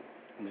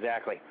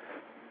 Exactly.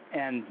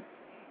 And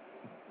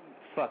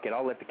fuck it,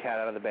 I'll let the cat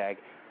out of the bag.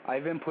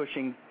 I've been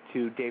pushing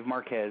to Dave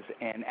Marquez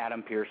and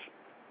Adam Pearce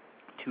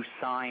to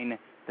sign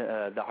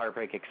the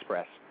Heartbreak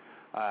Express.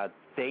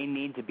 They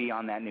need to be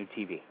on that new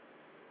TV,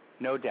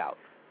 no doubt.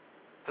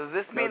 Does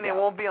this mean they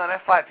won't be on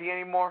FIP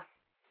anymore?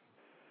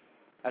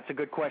 That's a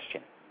good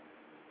question.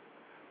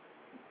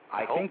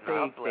 I think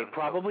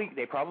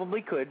they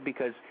probably could,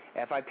 because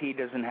FIP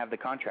doesn't have the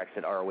contracts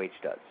that ROH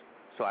does,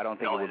 so I don't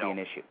think it would be an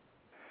issue.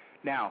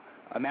 Now,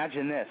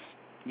 imagine this.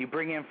 You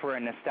bring in for a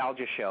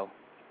nostalgia show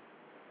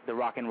the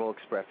Rock and Roll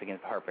Express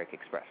against the Heartbreak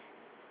Express.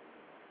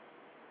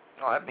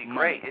 Oh, that'd be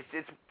great.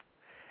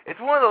 It's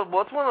one of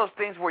those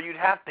things where you'd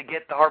have to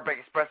get the Heartbreak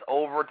Express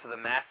over to the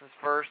masses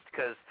first,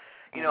 because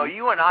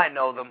you and I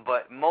know them,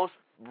 but most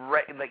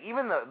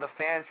even the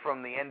fans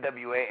from the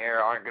NWA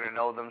era aren't going to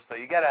know them. So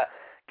you got to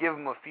give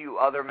them a few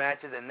other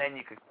matches, and then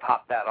you could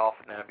pop that off,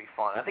 and that'd be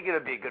fun. I think it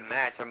would be a good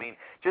match. I mean,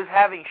 just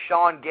having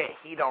Sean get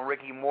heat on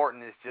Ricky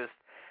Morton is just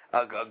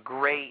a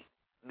great.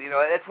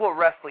 That's what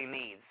wrestling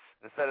needs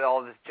instead of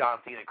all this John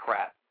Cena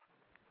crap.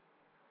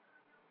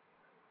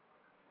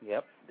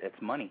 Yep,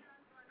 it's money.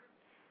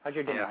 How's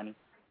your dinner, honey?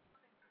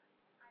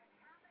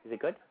 Is it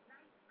good?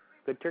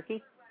 Good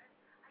turkey?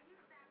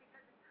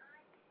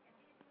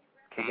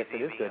 I guess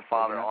it is good.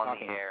 Father on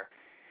the air.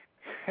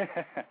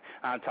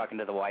 I'm talking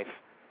to the wife.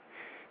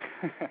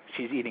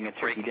 She's eating a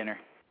turkey dinner.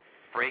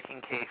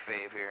 Breaking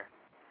kayfabe here.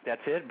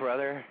 That's it,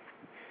 brother.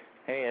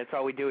 Hey, that's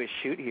all we do is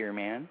shoot here,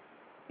 man.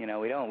 We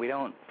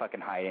don't fucking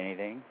hide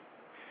anything.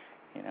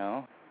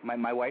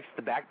 My wife's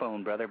the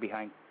backbone, brother,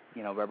 behind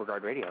Rubber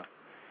Guard Radio.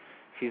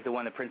 She's the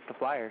one that prints the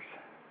flyers.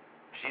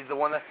 She's the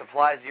one that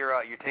supplies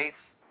your tapes?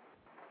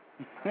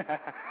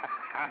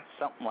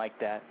 Something like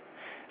that.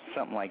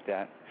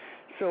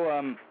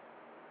 So,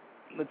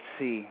 let's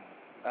see.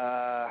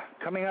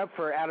 Coming up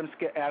for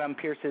Adam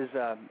Pearce's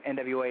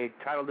NWA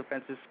title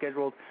defense is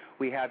scheduled.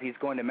 He's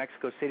going to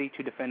Mexico City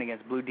to defend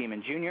against Blue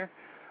Demon Jr.,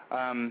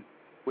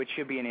 which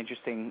should be an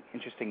interesting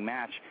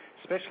match,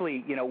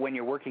 especially, when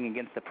you're working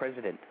against the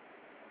president,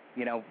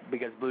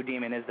 because Blue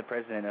Demon is the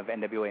president of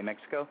NWA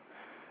Mexico.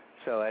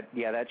 So,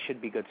 that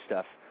should be good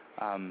stuff.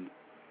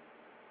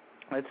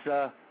 Let's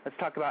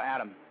talk about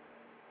Adam.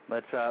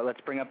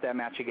 Let's bring up that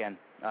match again.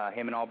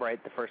 Him and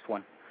Albright, the first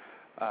one,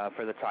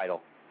 for the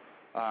title.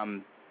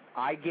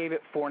 I gave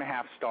it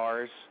 4.5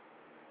 stars.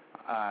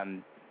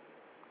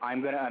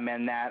 I'm going to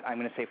amend that. I'm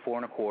going to say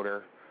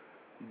 4.25,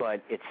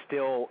 but it's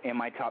still in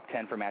my top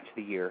 10 for match of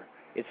the year.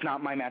 It's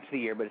not my match of the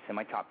year, but it's in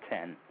my top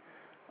 10.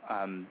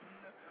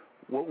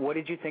 What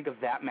did you think of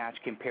that match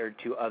compared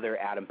to other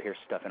Adam Pearce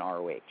stuff in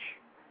ROH?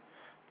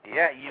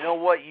 Yeah, you know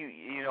what?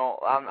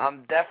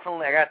 I'm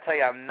definitely. I gotta tell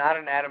you, I'm not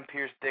an Adam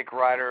Pearce dick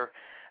rider.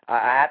 I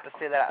have to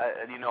say that,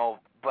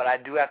 but I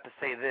do have to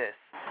say this.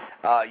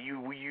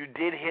 You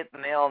did hit the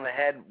nail on the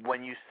head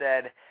when you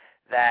said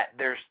that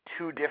there's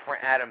two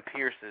different Adam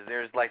Pearces.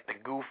 There's like the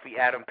goofy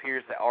Adam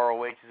Pearce that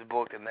ROH has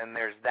booked, and then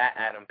there's that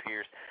Adam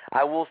Pearce.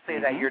 I will say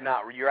that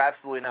you're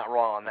absolutely not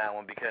wrong on that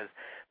one, because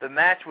the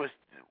match was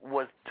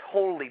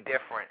totally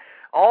different.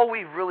 All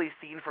we've really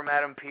seen from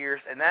Adam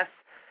Pearce, and that's,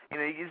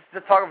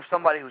 you're talking from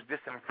somebody who's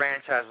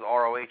disenfranchised with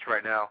ROH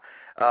right now,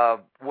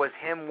 was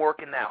him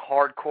working that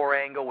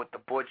hardcore angle with the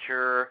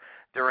Butcher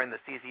during the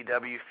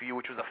CCW feud,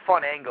 which was a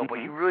fun angle, but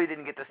you really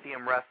didn't get to see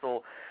him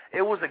wrestle.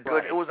 It was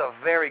it was a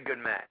very good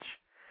match.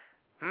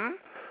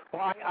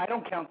 Well, I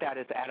don't count that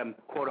as Adam,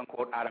 quote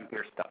unquote, Adam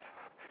Pearce stuff.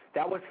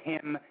 That was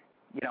him,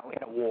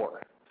 in a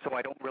war, so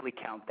I don't really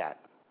count that.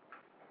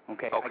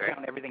 Okay. I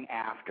count everything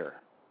after.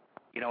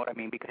 You know what I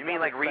mean? Because you mean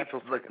like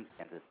special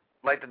circumstances.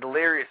 Like the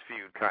Delirious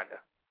feud, kind of.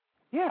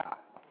 Yeah.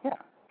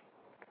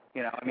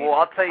 You know, I mean. Well,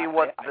 I'll tell you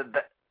what.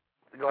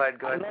 Go ahead.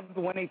 I love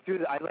when he threw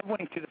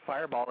the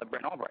fireball at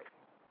Brent Albright.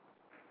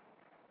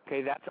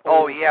 Okay, that's.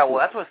 Oh yeah, well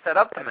that's what set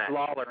up the match. That's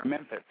Lawler in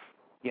Memphis.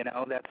 You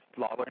know, that's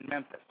Lawler in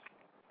Memphis.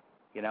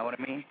 You know what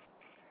I mean?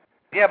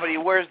 Yeah, but he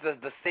wears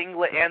the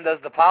singlet and does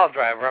the pile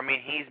driver. I mean,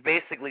 he's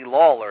basically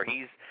Lawler.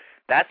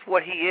 That's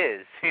what he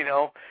is. You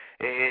know,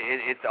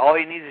 it's all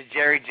he needs is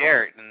Jerry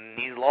Jarrett, and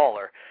he's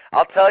Lawler.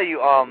 I'll tell you.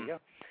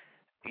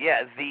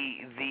 Yeah,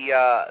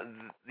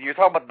 you're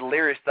talking about the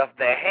Delirious stuff.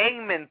 The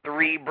Hangman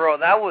 3, bro.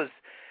 That was.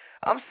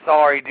 I'm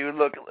sorry, dude.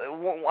 Look,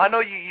 I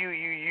know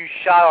you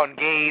shot on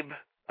Gabe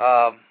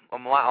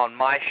on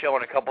my show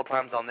and a couple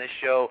times on this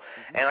show,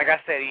 and like I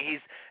said, he's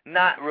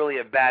not really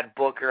a bad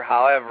booker.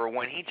 However,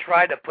 when he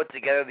tried to put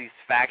together these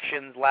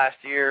factions last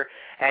year,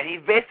 and he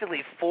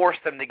basically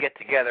forced them to get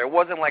together, it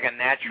wasn't like a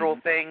natural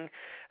thing,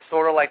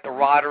 sort of like the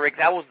Roderick.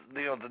 That was,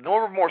 the No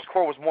Remorse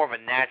Corps was more of a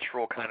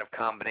natural kind of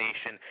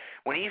combination.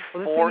 When he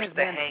forced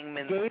the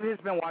Hangman, Gabe has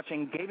been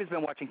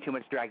watching too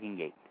much Dragon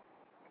Gate.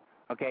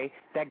 Okay,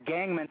 that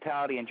gang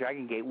mentality in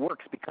Dragon Gate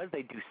works because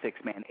they do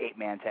 6-man,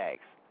 8-man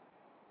tags.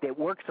 It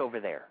works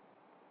over there.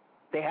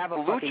 They have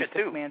a fucking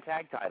 6-man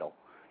tag title.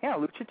 Yeah,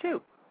 Lucha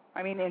too.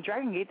 I mean, in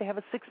Dragon Gate they have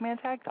a 6-man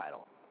tag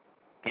title.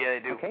 Yeah,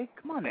 they do. Okay,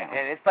 come on now.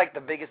 And it's like the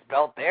biggest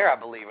belt there, I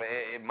believe.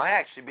 It might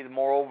actually be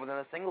more over than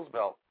a singles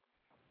belt.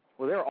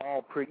 Well, they're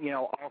all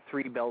all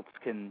 3 belts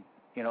can,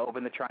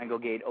 open the Triangle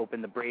Gate,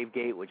 open the Brave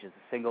Gate, which is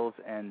the singles,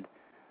 and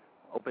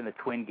open the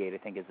Twin Gate, I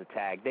think, is the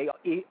tag.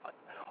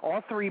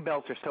 All 3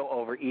 belts are so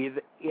over,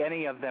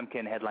 any of them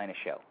can headline a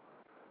show.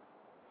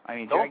 I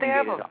mean, don't Dragon they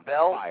have Gate a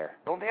belt? Fire.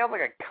 Don't they have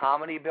like a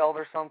comedy belt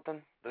or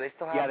something? Do they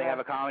still have that? Yeah, they have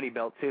a comedy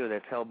belt too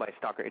that's held by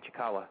Stalker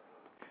Ichikawa.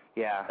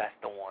 Yeah. That's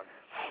the one.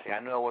 Yeah, I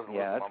knew it wasn't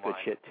Yeah, losing that's my good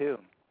shit too.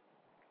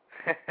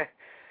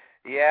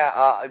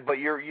 Yeah, but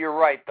you're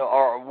right.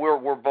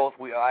 We're both.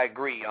 I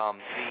agree.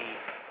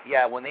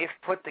 When they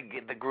put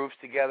the groups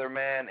together,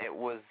 man, it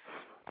was.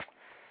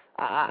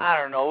 I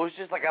don't know. It was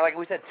just like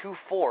we said, too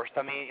forced.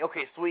 I mean,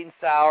 okay, Sweet and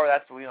Sour.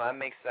 That's that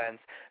makes sense.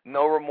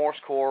 No Remorse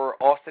Corps.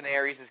 Austin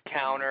Aries is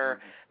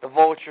counter. The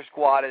Vulture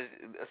Squad is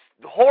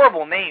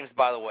horrible names,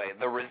 by the way.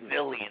 The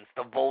Resilience,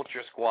 the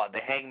Vulture Squad, the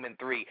Hangman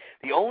 3.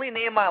 The only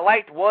name I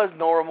liked was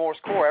No Remorse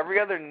Corps. Every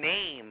other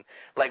name,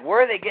 like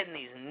where are they getting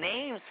these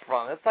names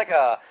from? It's like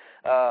a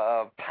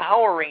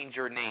Power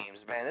Ranger names,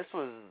 man. This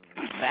was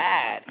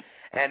bad.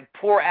 And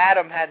poor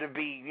Adam had to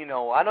be, I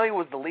know he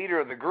was the leader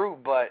of the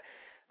group, but.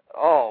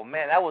 Oh,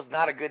 man, that was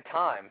not a good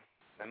time,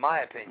 in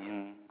my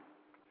opinion.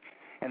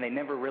 And they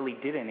never really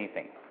did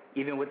anything.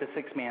 Even with the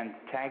 6-man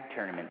tag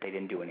tournament, they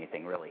didn't do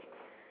anything, really.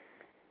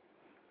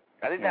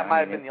 I think that might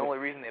have been the only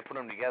reason they put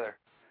them together.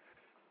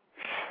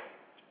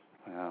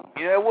 Well.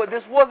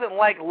 This wasn't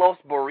like Los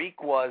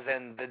Boricuas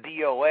and the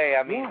DOA.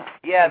 I mean,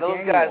 those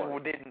guys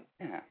didn't...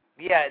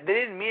 Yeah, they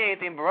didn't mean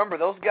anything, but remember,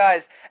 those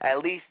guys, at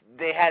least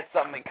they had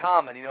something in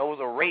common. It was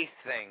a race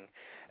thing.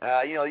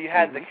 You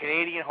had the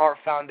Canadian Heart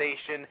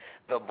Foundation,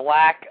 the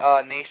Black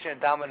Nation of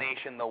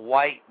Domination, the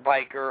White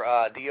Biker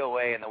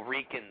DOA, and the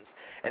Ricans.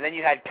 And then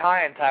you had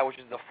Kaientai, which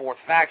is the 4th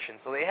faction.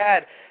 So they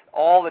had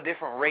all the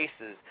different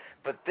races,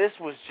 but this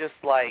was just,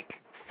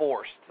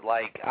 forced.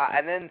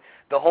 And then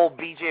the whole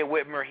B.J.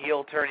 Whitmer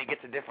heel turn, he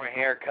gets a different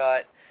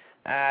haircut.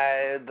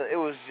 It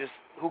was just,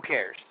 who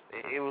cares?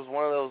 It was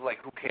one of those,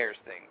 who cares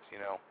things,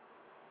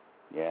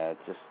 Yeah, it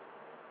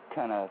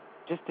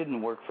just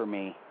didn't work for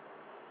me.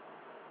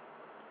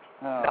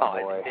 Oh,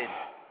 no, boy. It didn't.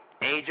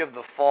 Age of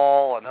the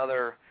Fall,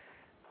 another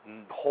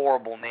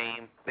horrible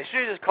name. They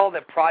should have just called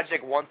it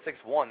Project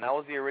 161. That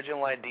was the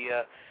original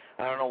idea.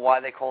 I don't know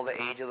why they called it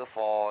Age of the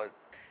Fall.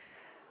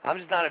 I'm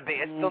just not a big...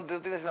 I don't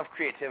think there's enough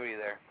creativity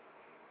there.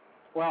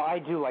 Well, I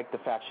do like the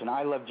faction.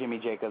 I love Jimmy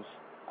Jacobs.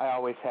 I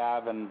always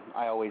have, and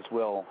I always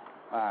will.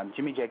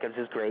 Jimmy Jacobs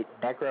is great.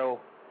 Necro,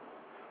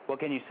 what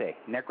can you say?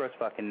 Necro's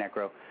fucking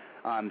Necro.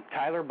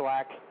 Tyler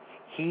Black,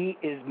 he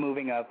is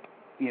moving up,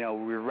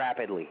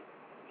 rapidly.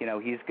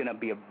 He's going to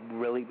be a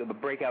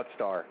breakout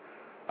star.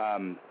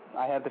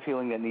 I have the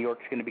feeling that New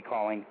York's going to be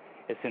calling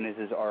as soon as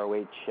his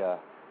ROH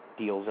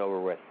deal's over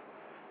with.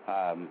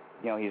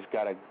 He's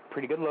got a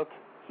pretty good look.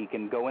 He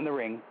can go in the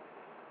ring.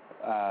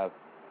 I'm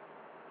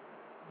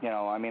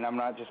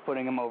not just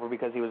putting him over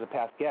because he was a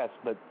past guest,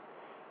 but,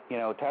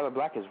 Tyler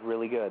Black is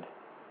really good.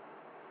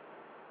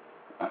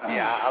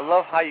 Yeah, I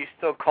love how you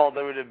still call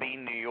WWE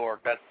New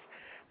York. That's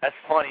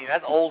funny.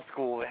 That's old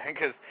school, man,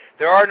 because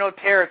there are no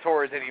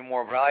territories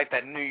anymore, but I like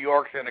that New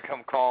York's going to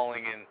come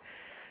calling, and,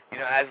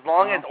 as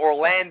long as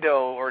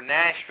Orlando or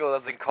Nashville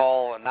doesn't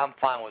call, and I'm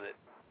fine with it.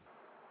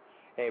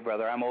 Hey,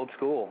 brother, I'm old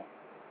school.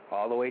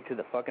 All the way to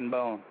the fucking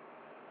bone.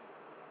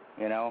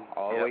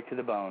 All the way to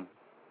the bone.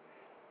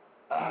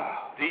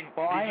 Did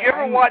you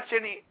ever watch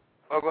any...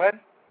 Oh, go ahead.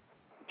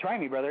 Try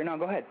me, brother. No,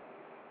 go ahead.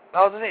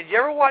 I was going to say, did you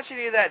ever watch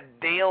any of that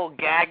Dale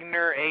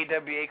Gagner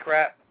AWA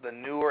crap, the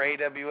newer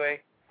AWA?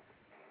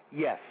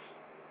 Yes.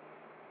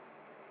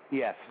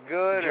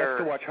 Good,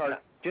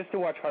 just to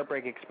watch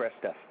Heartbreak Express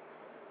stuff.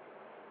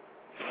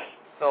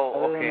 So,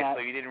 Other than okay, that,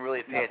 so you didn't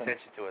really pay nothing.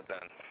 attention to it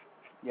then?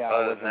 Yeah,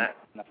 Other it than wasn't that?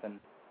 nothing.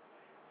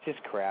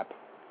 Just crap.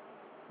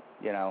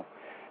 You know.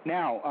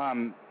 Now,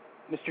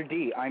 Mr.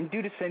 D, I'm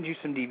due to send you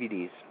some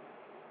DVDs.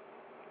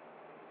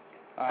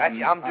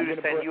 Actually, I'm due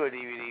to send you a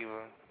DVD.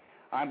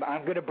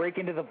 I'm going to break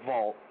into the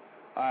vault.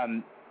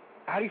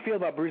 How do you feel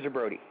about Bruiser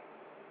Brody?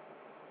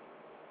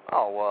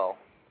 Oh, well,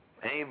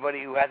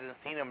 anybody who hasn't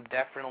seen him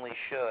definitely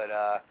should.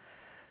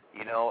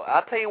 You know,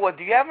 I'll tell you what,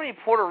 do you have any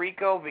Puerto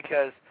Rico?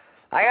 Because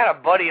I got a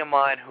buddy of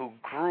mine who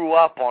grew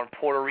up on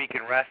Puerto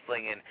Rican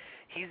wrestling, and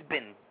he's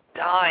been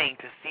dying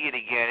to see it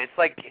again. It's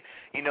like,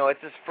 you know,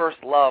 it's his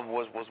first love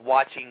was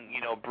watching,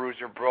 you know,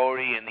 Bruiser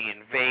Brody and the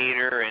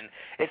Invader, and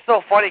it's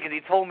so funny because he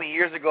told me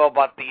years ago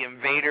about the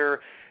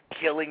Invader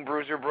killing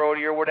Bruiser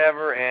Brody or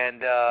whatever,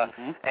 and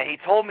and he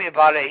told me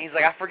about it. He's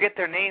like, I forget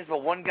their names,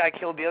 but one guy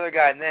killed the other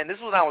guy, and then this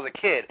was when I was a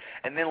kid,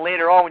 and then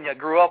later on when I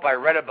grew up, I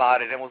read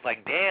about it and was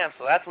like, damn,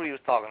 so that's what he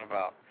was talking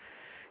about.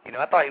 You know,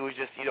 I thought he was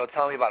just, you know,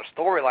 telling me about a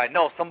storyline.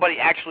 No, somebody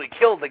actually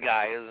killed the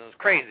guy. It was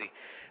crazy.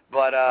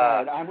 But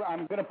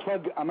I'm gonna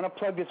plug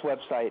this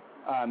website.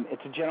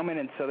 It's a gentleman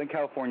in Southern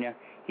California.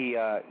 He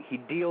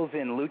deals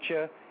in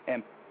lucha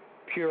and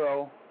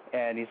puro,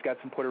 and he's got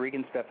some Puerto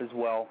Rican stuff as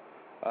well.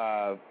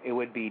 It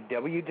would be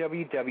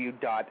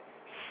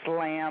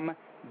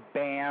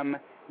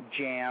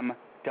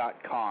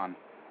www.slambamjam.com.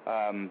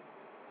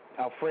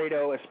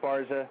 Alfredo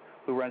Esparza,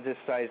 who runs this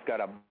site, has got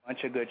a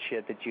bunch of good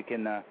shit that you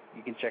can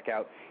check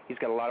out. He's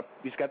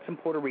got some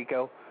Puerto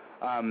Rico.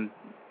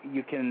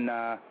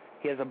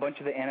 He has a bunch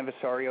of the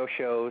Aniversario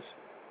shows.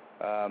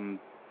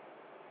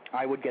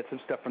 I would get some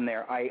stuff from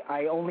there.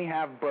 I only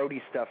have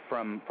Brody stuff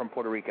from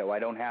Puerto Rico. I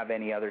don't have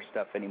any other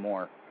stuff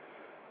anymore.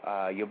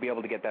 You'll be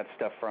able to get that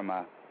stuff from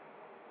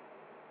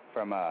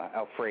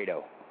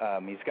Alfredo.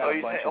 He's got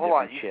a bunch of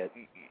different shit.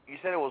 You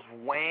said it was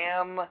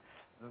Wham,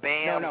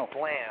 Bam, No.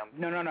 Slam.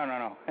 No.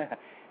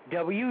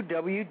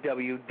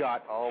 www.slam,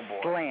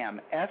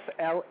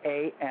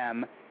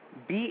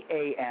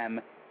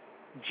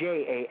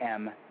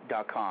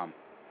 SLAMBAMJAM.com.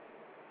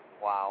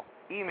 Wow.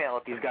 Email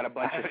it to He's me got a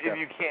bunch of if stuff.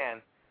 you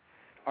can.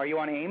 Are you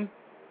on AIM?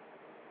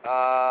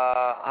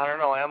 I don't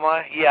know, am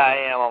I? Yeah, I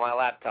am on my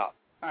laptop.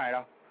 All right,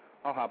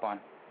 I'll hop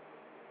on.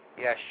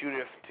 Yeah, shoot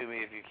it to me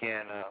if you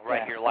can,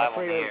 right here live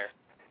on the air.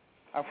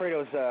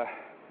 Alfredo's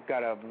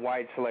got a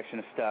wide selection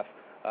of stuff,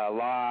 a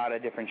lot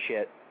of different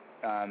shit.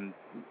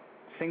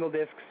 Single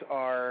discs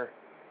are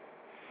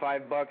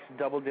 $5,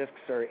 double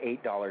discs are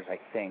 $8, I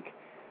think.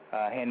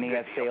 And he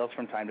has sales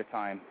from time to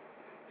time.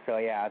 So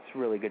yeah, it's a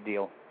really good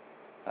deal.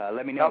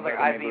 Let me know if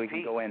maybe we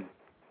can go in.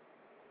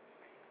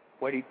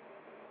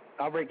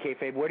 I'll break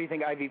kayfabe. Where do you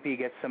think IVP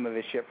gets some of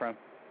his shit from?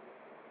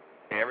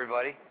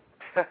 Everybody.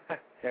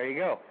 There you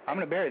go. I'm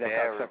going to bury that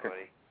cocksucker.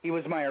 Everybody. He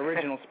was my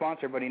original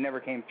sponsor, but he never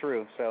came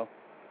through, so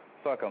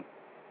fuck him.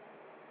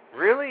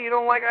 Really? You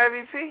don't like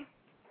IVP?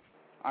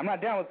 I'm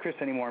not down with Chris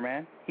anymore,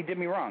 man. He did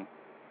me wrong.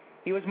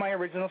 He was my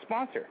original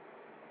sponsor,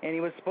 and he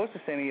was supposed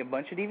to send me a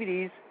bunch of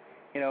DVDs.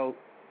 You know,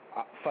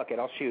 fuck it,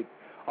 I'll shoot.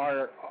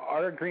 Our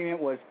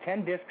agreement was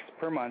 10 discs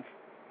per month,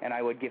 and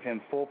I would give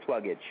him full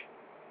pluggage,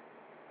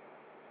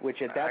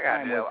 which at that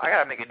time was... I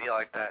got to make a deal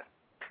like that.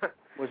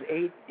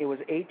 It was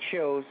 8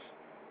 shows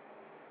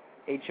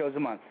a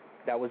month.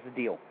 That was the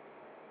deal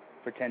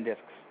for 10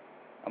 discs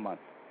a month,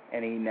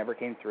 and he never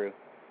came through.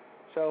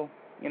 So,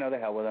 you know, the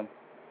hell with him.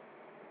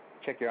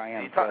 Check your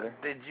IM, brother.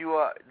 Did you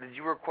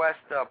request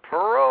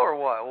Puro or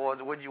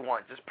what? What did you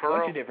want? Just Puro? A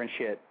bunch of different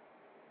shit.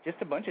 Just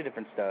a bunch of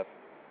different stuff.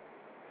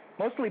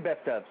 Mostly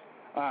best ofs.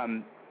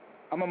 I'm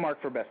a mark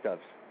for best ofs.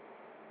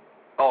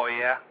 Oh,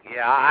 yeah?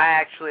 Yeah, I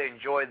actually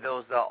enjoyed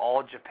those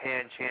All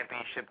Japan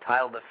Championship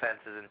title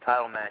defenses and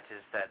title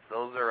matches sets.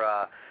 Those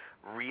are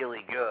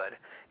really good.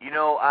 You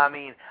know, I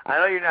mean, I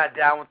know you're not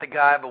down with the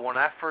guy, but when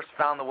I first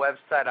found the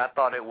website, I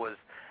thought it was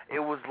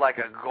like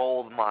a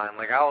gold mine.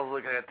 Like, I was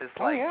looking at this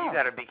like, you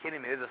got to be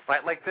kidding me. There's a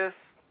site like this?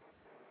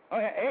 Oh,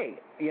 yeah. Hey,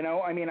 you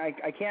know, I mean,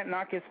 I can't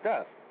knock his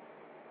stuff.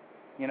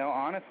 You know,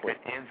 honestly.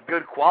 And it's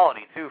good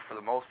quality, too, for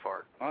the most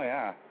part. Oh,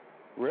 yeah.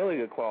 Really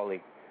good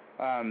quality.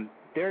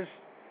 There's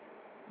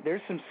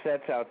some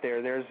sets out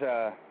there.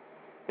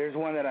 There's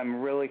one that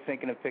I'm really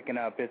thinking of picking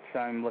up.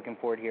 I'm looking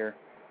for it here.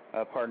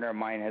 A partner of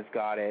mine has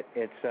got it.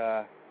 It's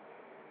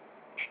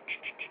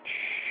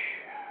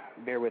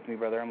bear with me,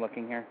 brother. I'm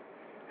looking here.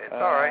 It's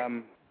all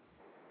right.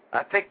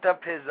 I picked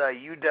up his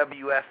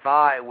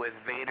UWFI with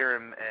Vader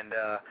and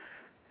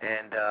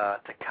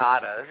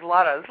Takada. There's a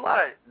lot of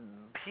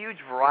huge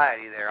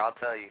variety there, I'll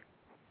tell you.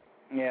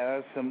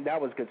 Yeah,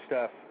 that was good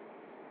stuff.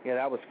 Yeah,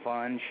 that was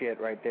fun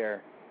shit right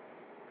there.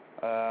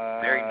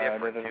 Very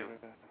different, too.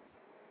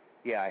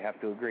 Yeah, I have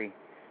to agree.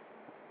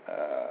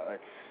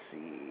 Let's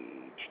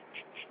see.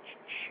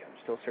 I'm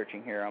still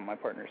searching here on my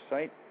partner's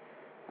site.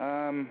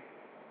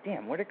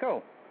 Damn, where'd it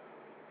go?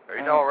 Are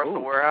you talking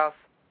Wrestle Warehouse?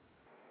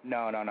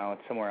 No,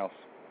 it's somewhere else,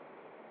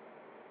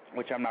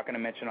 which I'm not going to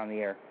mention on the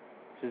air.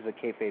 This is a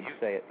kayfabe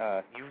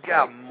You've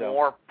got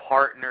more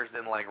partners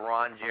than, like,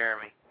 Ron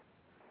Jeremy.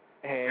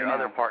 Hey, your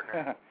other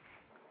partner.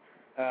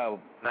 Oh,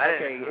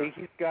 okay.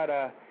 He's got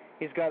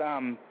He's got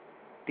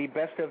the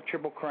Best of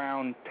Triple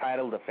Crown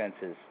title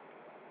defenses,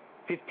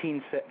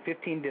 15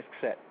 disc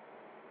set.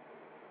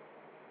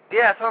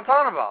 Yeah, that's what I'm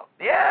talking about.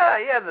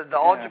 Yeah, the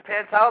All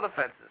Japan title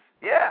defenses.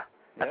 Yeah,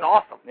 that's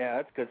awesome. Yeah,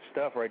 that's good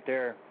stuff right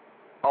there.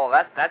 Oh,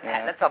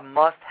 that's a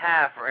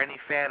must-have for any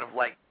fan of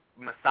like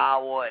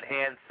Misawa and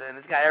Hansen.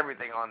 It's got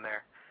everything on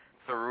there.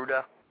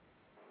 Saruda.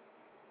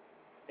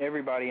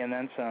 Everybody and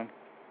then some.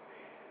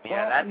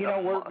 Yeah,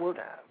 well,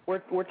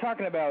 that's we're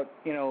talking about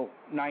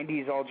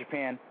 90s All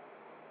Japan.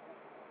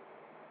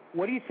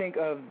 What do you think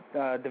of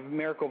the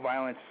Miracle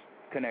Violence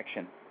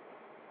connection?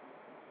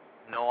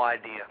 No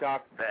idea.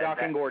 Doc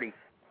and Gordy.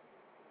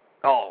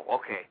 Oh,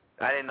 okay.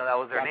 I didn't know that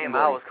was their Doc name.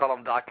 I always call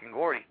them Doc and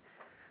Gordy.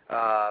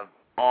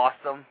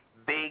 Awesome,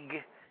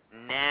 big,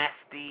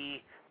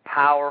 nasty,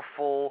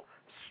 powerful,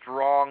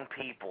 strong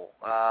people.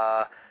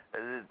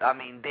 I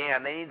mean,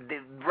 damn,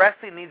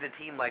 wrestling needs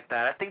a team like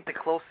that. I think the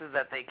closest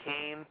that they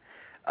came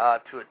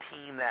to a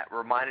team that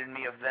reminded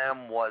me of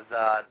them was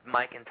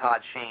Mike and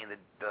Todd Shane,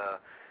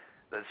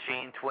 the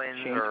Shane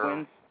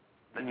twins,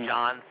 the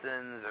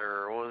Johnsons,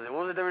 or what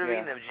was it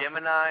WWE? The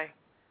Gemini?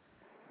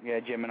 Yeah,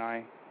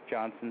 Gemini,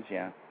 Johnsons,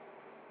 yeah.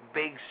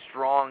 Big,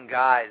 strong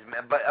guys,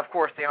 man. But, of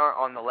course, they aren't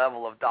on the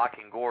level of Doc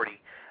and Gordy.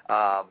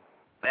 And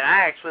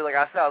I actually, like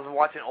I said, I was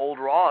watching old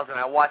Raws, and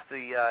I watched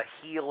the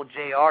heel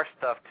JR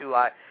stuff, too.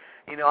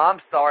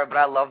 I'm sorry, but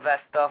I love that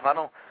stuff. I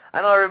know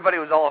everybody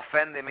was all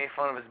offended. They made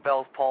fun of his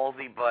Bell's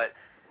palsy, but,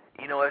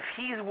 if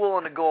he's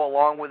willing to go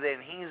along with it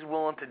and he's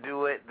willing to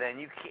do it, then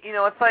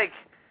it's like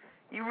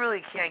you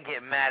really can't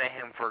get mad at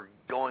him for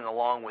going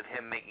along with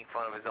him making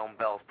fun of his own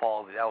Bell's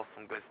palsy. That was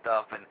some good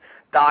stuff. And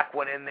Doc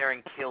went in there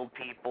and killed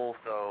people,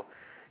 so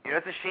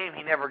it's a shame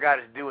he never got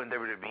his due in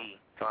WWE.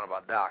 Talking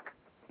about Doc.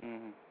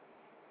 Mm-hmm.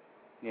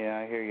 Yeah,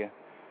 I hear you.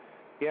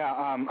 Yeah,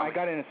 I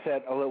got in a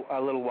set a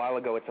little while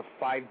ago. It's a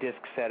 5-disc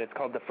set. It's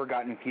called The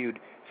Forgotten Feud,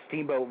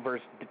 Steamboat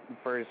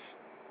versus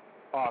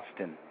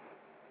Austin.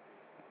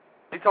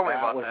 You told me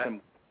about that. Was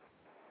some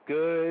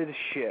good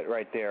shit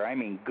right there. I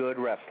mean, good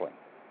wrestling.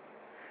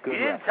 You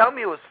didn't tell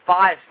me it was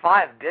five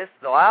discs,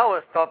 though. I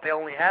always thought they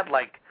only had,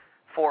 like,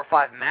 4 or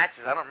 5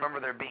 matches. I don't remember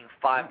there being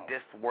 5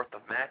 discs worth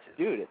of matches.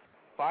 Dude, it's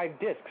 5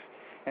 discs.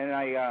 And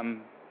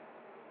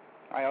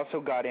I also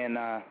got in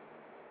the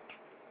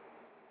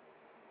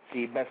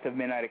Best of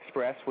Midnight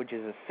Express, which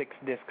is a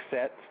 6-disc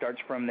set. Starts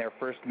from their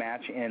first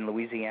match in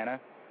Louisiana,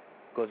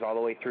 goes all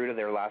the way through to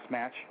their last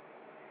match.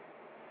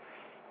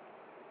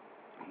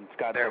 It's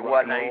got their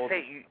what? Now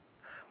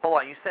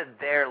hold on, you said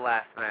their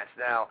last match.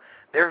 Now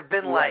there have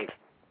been like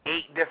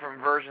 8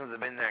 different versions of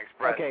Midnight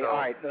Express. Okay, so. all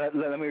right.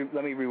 Let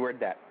me reword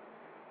that.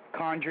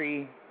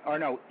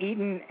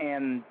 Eaton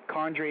and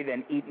Condrey,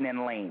 then Eaton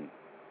and Lane.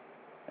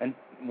 And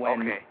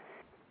when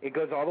it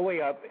goes all the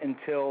way up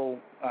until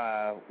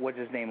what's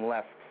his name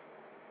left,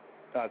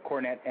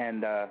 Cornette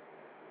and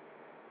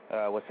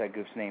what's that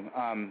goof's name?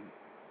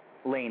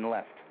 Lane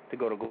left to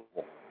go to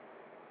goal.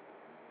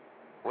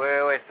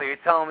 Wait, so you're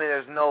telling me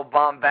there's no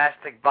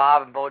Bombastic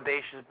Bob and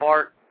Bodacious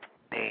Bart?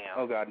 Damn.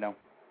 Oh, God, no.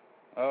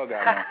 Oh,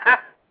 God,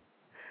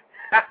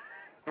 no.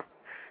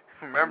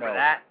 Remember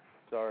that?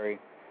 Sorry.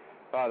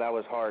 Oh, that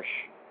was harsh.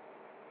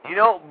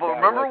 But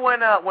remember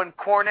when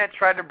Cornette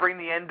tried to bring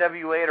the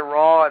NWA to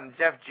Raw and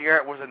Jeff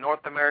Jarrett was a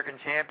North American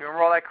champion?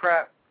 Remember all that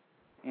crap?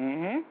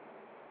 Mm-hmm.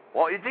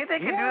 Well, you think they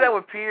can do that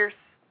with Pierce?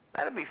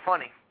 That'd be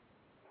funny.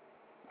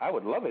 I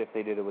would love it if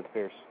they did it with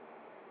Pierce.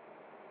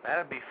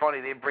 That'd be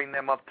funny. They bring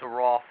them up to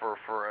Raw for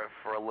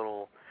a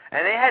little,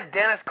 and they had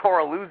Dennis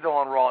Coralluzzo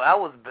on Raw. That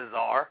was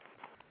bizarre.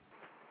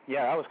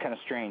 Yeah, that was kind of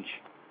strange.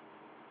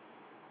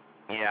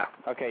 Yeah.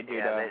 Okay,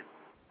 dude.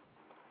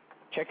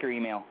 Check your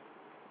email.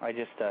 I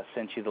just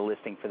sent you the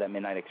listing for that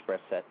Midnight Express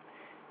set,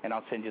 and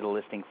I'll send you the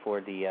listing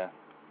for the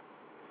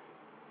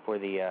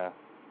what's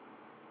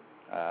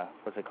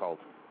it called?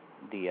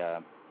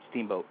 The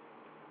Steamboat.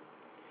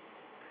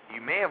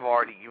 You may have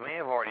already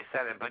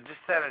said it, but just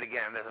said it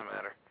again. It doesn't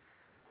matter.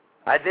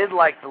 I did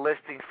like the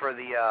listing for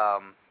the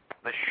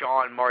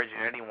Shawn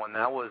Marginetti one.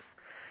 That was,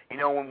 when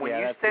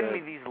you send me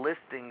these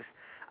listings,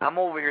 I'm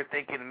over here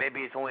thinking maybe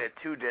it's only a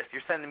 2-disc.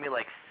 You're sending me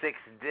like 6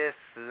 discs,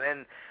 and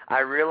then I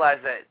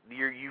realized that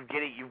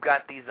you've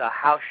got these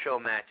house show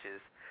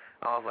matches.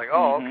 I was like,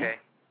 okay.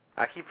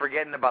 I keep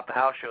forgetting about the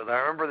house shows. I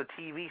remember the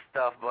TV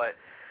stuff, but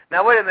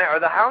now wait a minute. Are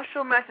the house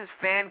show matches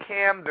fan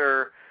cammed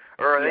or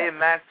are they in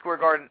Madison Square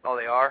Garden? Oh,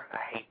 they are. I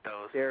hate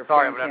those.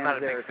 Sorry, but I'm not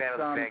a big fan of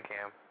the fan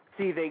cam.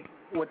 See,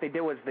 what they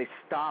did was they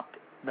stopped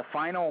the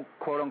final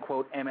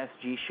quote-unquote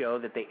MSG show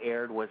that they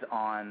aired was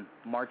on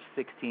March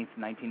 16th,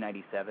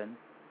 1997.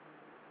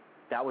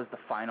 That was the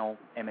final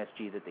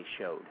MSG that they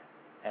showed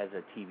as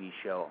a TV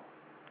show.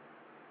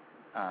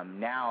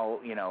 Now,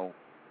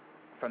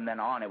 from then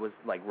on, it was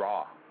like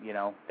Raw.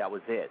 That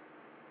was it.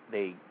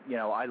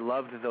 I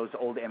loved those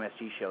old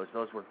MSG shows.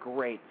 Those were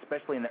great,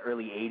 especially in the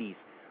early 80s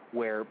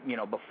where,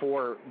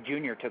 before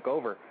Junior took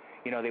over,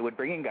 they would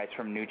bring in guys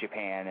from New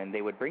Japan and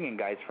they would bring in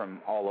guys from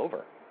all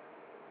over.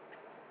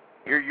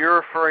 You're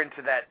referring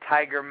to that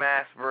Tiger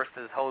Mask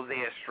versus Jose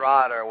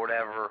Estrada or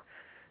whatever,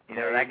 You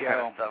know, that kind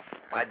of stuff.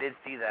 I did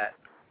see that.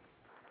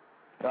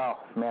 Oh,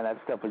 man, that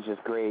stuff was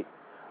just great.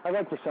 I'd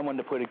like for someone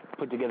to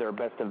put together a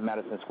best of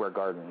Madison Square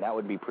Garden. That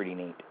would be pretty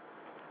neat.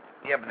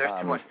 Yeah, but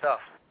there's too much stuff.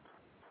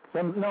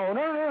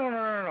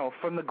 No.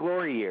 From the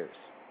glory years.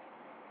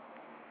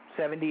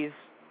 70s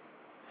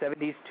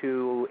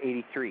to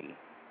 83.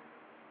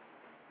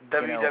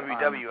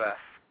 WWF.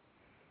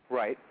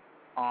 Right.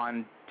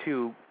 On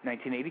to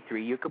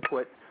 1983, you could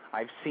put,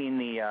 I've seen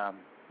the,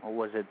 what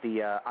was it,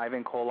 the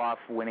Ivan Koloff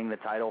winning the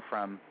title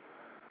from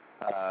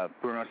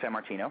Bruno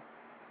Sammartino.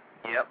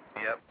 Yep.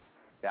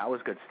 That was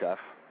good stuff.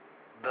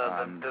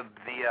 The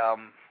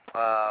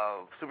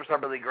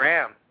Superstar Billy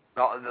Graham,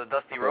 the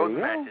Dusty Rhodes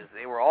matches,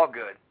 they were all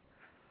good.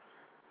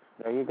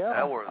 There you go.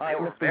 They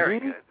were very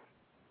good.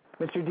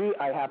 Mr. D,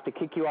 I have to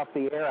kick you off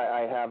the air.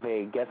 I have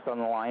a guest on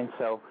the line,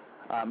 so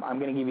I'm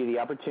going to give you the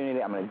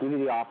opportunity. I'm going to give you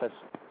the office.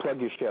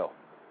 Plug your show.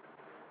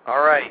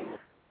 All right.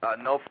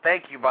 No,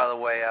 thank you, by the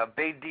way.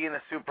 Big D and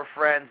the Super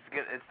Friends.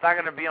 It's not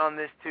going to be on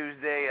this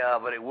Tuesday,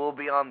 but it will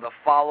be on the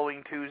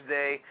following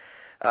Tuesday,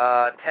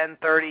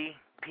 10:30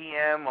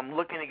 p.m. I'm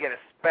looking to get a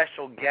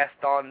special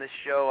guest on this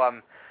show.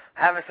 I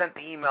haven't sent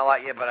the email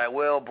out yet, but I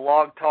will.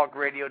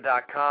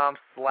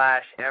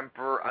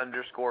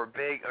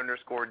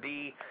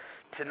 blogtalkradio.com/emperor_big_D.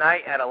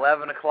 Tonight at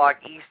 11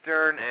 o'clock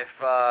Eastern. If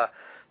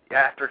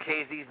after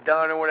KZ's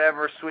done or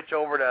whatever, switch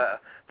over to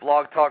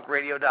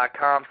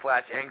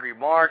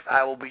blogtalkradio.com/angrymarks.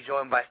 I will be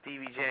joined by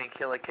Stevie J and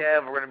Killer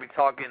Kev. We're going to be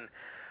talking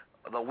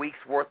the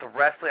week's worth of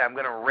wrestling. I'm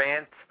going to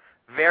rant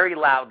very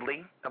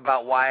loudly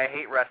about why I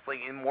hate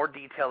wrestling in more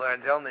detail than I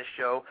did on this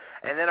show.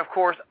 And then, of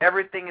course,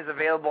 everything is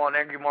available on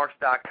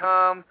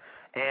angrymarks.com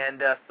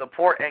and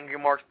support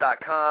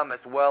angrymarks.com as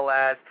well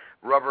as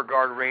Rubber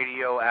Guard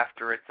Radio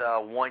after its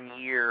 1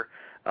 year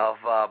of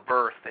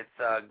birth. It's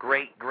a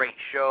great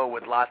show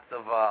with lots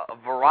of a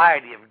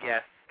variety of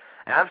guests.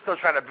 And I'm still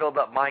trying to build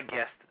up my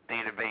guest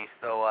database.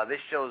 So this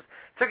show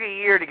took a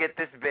year to get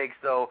this big.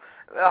 So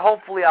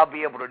hopefully I'll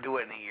be able to do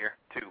it in a year,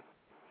 too.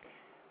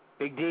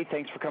 Big D,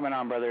 thanks for coming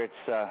on, brother.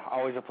 It's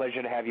always a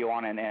pleasure to have you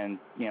on and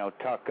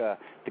talk the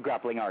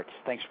grappling arts.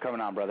 Thanks for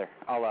coming on, brother.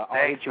 I'll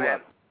hit you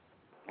up.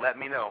 Let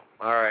me know.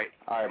 All right.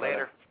 Later.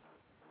 Brother.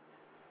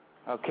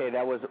 Okay,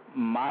 that was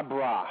my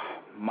bra,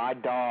 my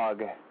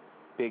dog,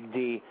 Big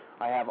D.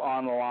 I have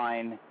on the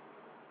line,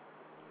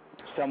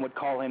 some would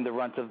call him the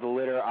runt of the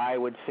litter. I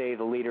would say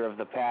the leader of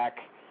the pack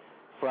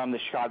from the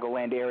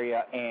Chicagoland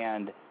area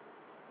and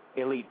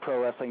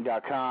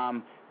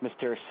EliteProWrestling.com,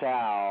 Mr.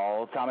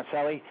 Sal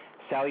Tomaselli.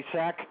 Sally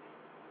Sack,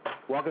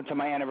 welcome to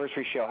my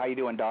anniversary show. How you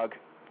doing, dog?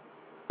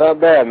 Not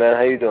bad, man.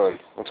 How you doing?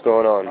 What's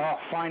going on? Oh,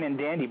 fine and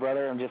dandy,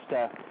 brother. I'm just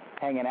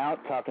hanging out,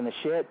 talking the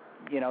shit,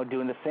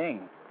 doing the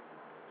thing.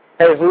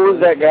 Hey, who was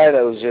that guy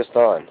that was just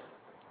on?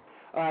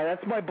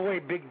 That's my boy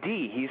Big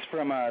D. He's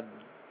from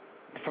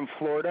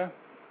Florida,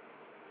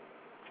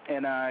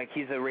 and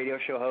he's a radio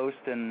show host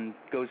and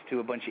goes to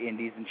a bunch of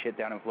indies and shit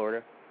down in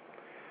Florida.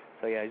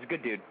 So yeah, he's a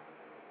good dude.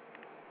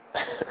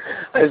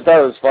 I just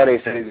thought it was funny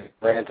he said he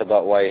rant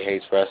about why he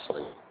hates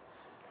wrestling.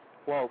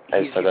 Well,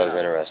 I just thought that was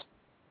interesting.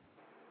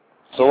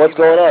 So what's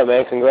going on,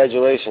 man?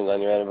 Congratulations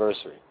on your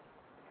anniversary.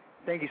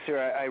 Thank you,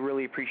 sir. I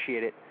really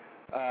appreciate it.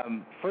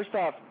 First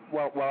off,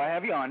 while I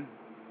have you on,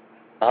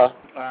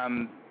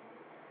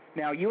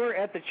 now you were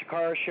at the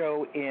Chikara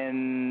show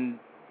in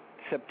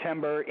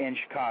September in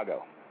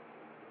Chicago.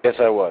 Yes,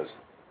 I was.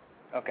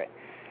 Okay.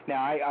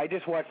 Now, I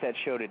just watched that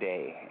show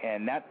today,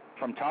 and that,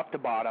 from top to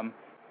bottom,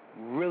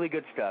 really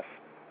good stuff.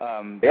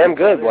 Damn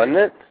good, wasn't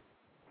it?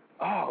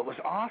 Oh, it was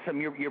awesome.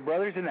 Your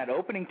brothers in that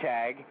opening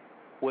tag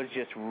was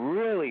just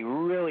really,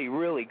 really,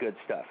 really good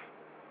stuff.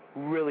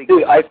 Really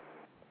good.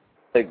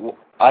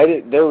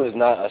 Dude, there was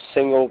not a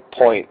single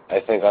point, I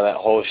think, on that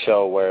whole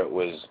show where it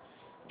was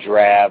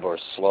drab or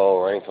slow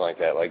or anything like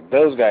that. Like,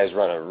 those guys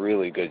run a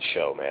really good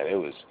show, man. It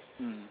was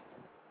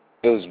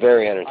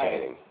very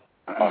entertaining.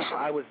 Awesome.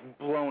 I was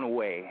blown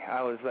away.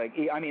 I was like,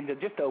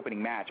 just the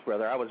opening match,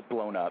 brother, I was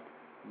blown up.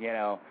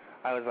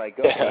 I was like,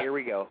 okay, here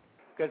we go.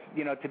 Because,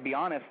 to be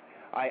honest,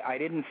 I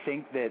didn't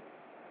think that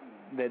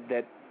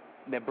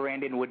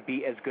Brandon would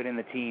be as good in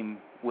the team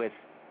with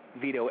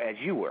Vito as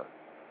you were.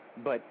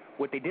 But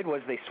what they did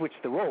was they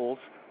switched the roles,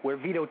 where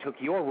Vito took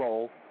your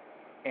role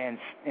and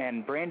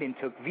Brandon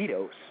took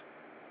Vito's,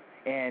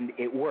 and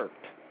it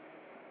worked.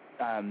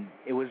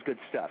 It was good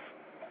stuff.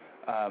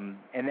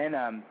 And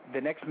then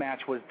the next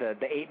match was the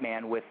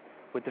 8-man with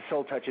the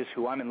Soul Touches,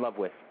 who I'm in love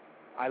with.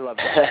 I love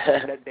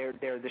them.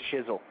 They're the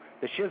shizzle.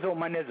 The shizzle,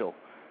 my nizzle.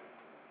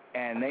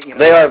 And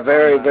they are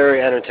very,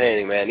 very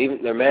entertaining, man.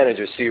 Even their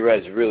manager, C.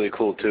 Red's really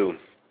cool too.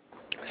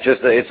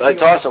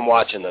 It's awesome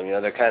watching them.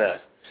 They're kind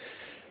of,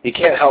 you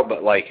can't help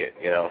but like it.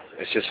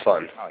 It's just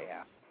fun. Oh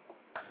yeah.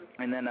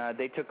 And then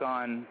they took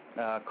on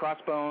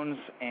Crossbones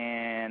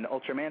and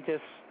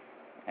Ultramantis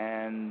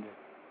and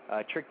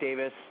Trick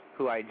Davis,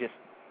 who I just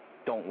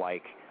don't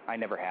like. I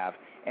never have.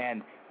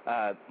 And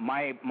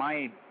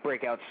my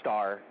breakout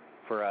star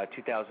for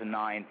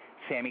 2009,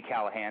 Sammy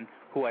Callahan,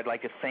 who I'd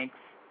like to thank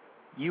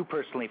you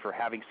personally for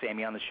having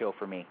Sammy on the show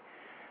for me.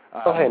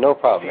 Hey, no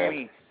problem,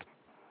 man.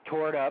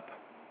 tore it up.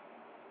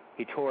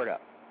 He tore it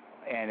up,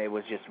 and it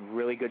was just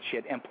really good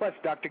shit. And plus,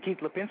 Dr. Keith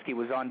Lipinski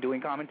was on doing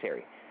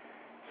commentary,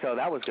 so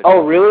that was good.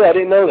 Oh, really? I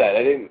didn't know that.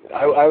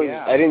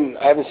 Yeah.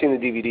 I haven't seen the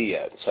DVD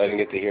yet, so I didn't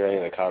get to hear any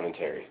of the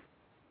commentary.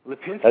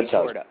 Lipinski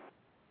tore it up.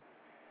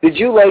 Did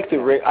you like the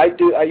ring?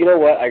 You know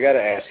what? I got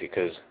to ask you,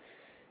 because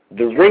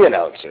the ring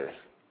announcer,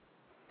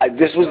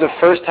 this was the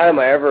first time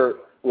I ever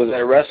was at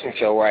a wrestling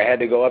show where I had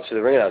to go up to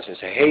the ring announcer and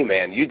say, hey,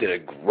 man, you did a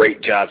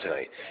great job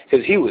tonight,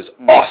 because he was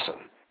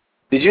awesome.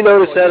 Did you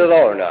notice that at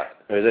all or not?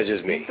 Or is that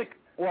just me?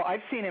 Well,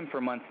 I've seen him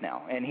for months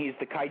now, and he's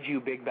the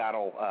Kaiju Big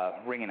Battle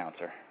ring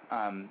announcer.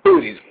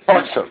 Dude, he's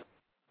awesome.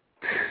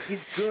 He's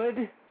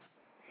good.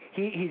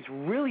 He's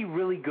really,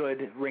 really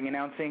good ring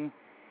announcing,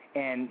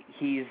 and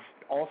he's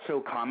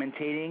also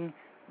commentating,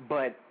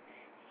 but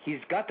he's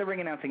got the ring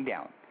announcing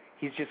down.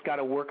 He's just got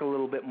to work a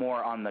little bit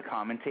more on the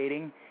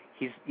commentating.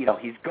 He's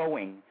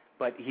going,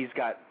 but he's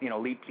got,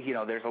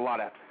 there's a lot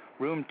of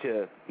room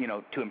to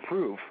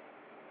improve.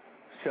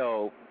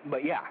 So,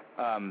 but yeah,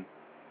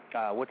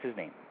 what's his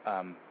name?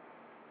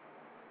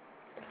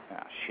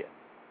 Shit.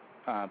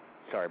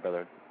 Sorry,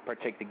 brother.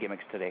 Partake the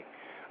gimmicks today.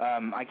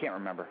 I can't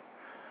remember.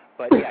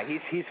 But yeah,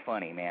 he's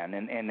funny, man,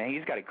 and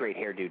he's got a great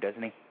hairdo,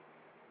 doesn't he?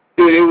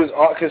 Dude, it was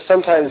because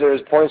sometimes there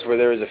was points where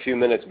there was a few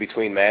minutes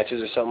between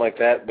matches or something like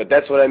that. But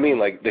that's what I mean.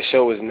 Like, the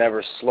show was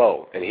never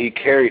slow, and he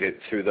carried it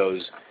through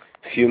those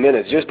few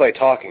minutes just by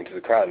talking to the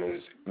crowd. And it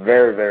was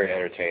very, very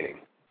entertaining.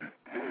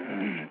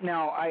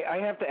 Now, I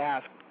have to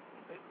ask.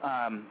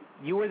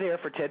 You were there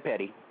for Ted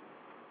Petty.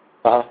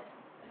 Uh-huh.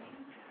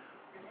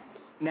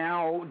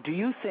 Now, do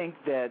you think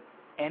that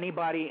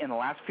anybody in the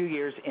last few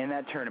years in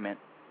that tournament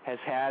has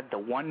had the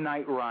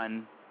one-night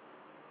run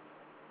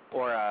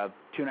or a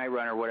two-night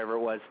run or whatever it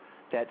was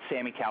that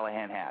Sami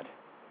Callihan had?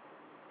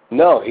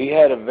 No, he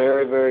had a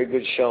very, very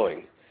good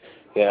showing.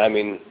 Yeah, I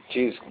mean,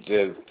 geez,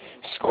 the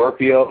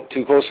Scorpio,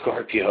 Too Cold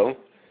Scorpio,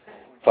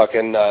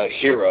 fucking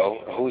Hero.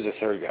 Who was the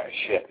third guy?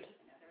 Shit.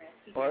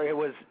 Or it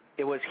was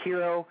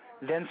Hero,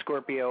 then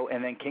Scorpio,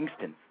 and then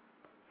Kingston.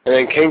 And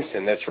then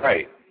Kingston, that's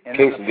right. And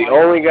Kingston, the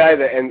only guy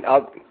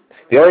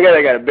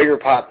that got a bigger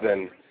pop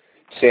than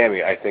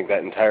Sami, I think,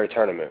 that entire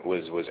tournament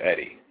was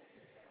Eddie.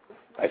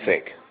 I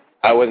think.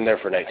 I wasn't there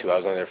for night 2. I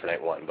was only there for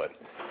night 1, but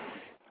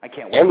I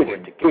can't wait for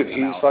it to dude,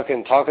 he's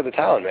fucking talk of the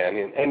town,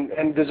 man,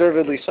 and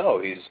deservedly so.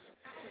 He's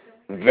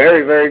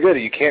very, very good.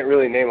 You can't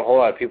really name a whole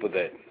lot of people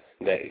that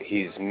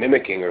he's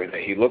mimicking or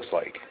that he looks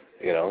like,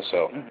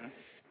 so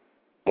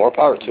more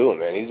power to him,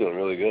 man. He's doing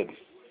really good.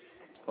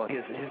 Well,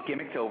 his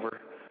gimmick's over.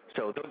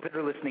 So those that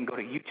are listening, go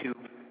to YouTube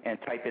and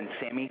type in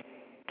Sami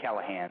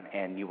Callihan,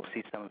 and you will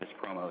see some of his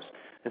promos.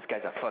 This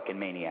guy's a fucking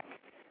maniac.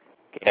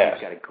 Okay? Yeah.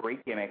 He's got a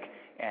great gimmick,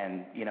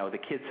 and, the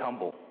kid's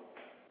humble.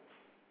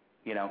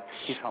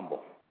 He's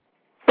humble.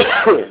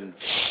 And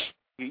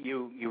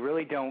you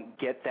really don't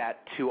get that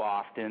too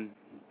often,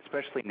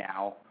 especially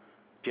now,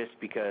 just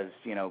because,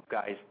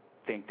 guys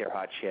think they're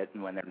hot shit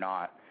and when they're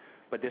not.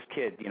 But this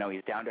kid,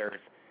 he's down to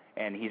earth,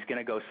 and he's going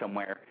to go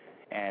somewhere,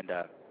 and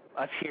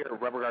us here at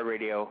Rubber Guard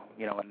Radio,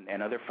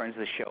 and other friends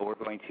of the show, we're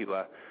going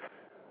to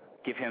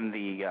give him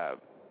the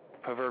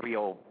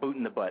proverbial boot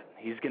in the butt.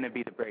 He's going to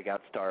be the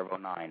breakout star of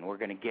 09. We're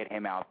going to get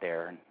him out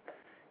there and,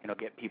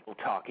 get people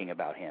talking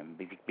about him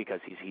because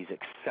he's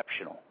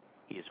exceptional.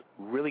 He is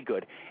really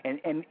good. And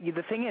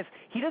the thing is,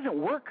 he doesn't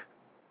work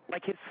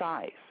like his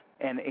size,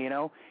 and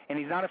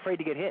he's not afraid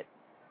to get hit.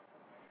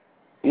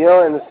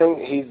 And the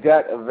thing, he's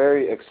got a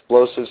very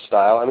explosive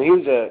style. I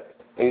mean,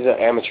 he's an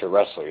amateur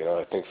wrestler,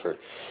 I think, for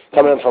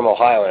coming in from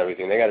Ohio and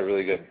everything. They got a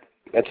really good,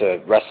 that's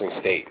a wrestling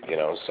state,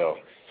 so,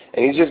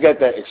 and he's just got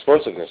that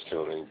explosiveness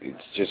to him.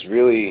 It's just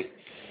really,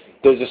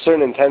 there's a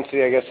certain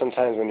intensity, I guess,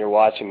 sometimes when you're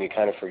watching, you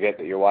kind of forget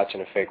that you're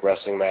watching a fake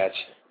wrestling match,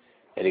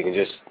 and you can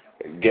just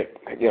get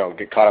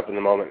caught up in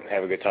the moment and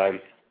have a good time.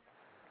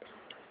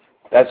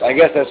 I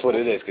guess that's what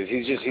it is, because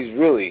he's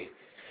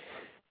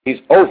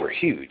over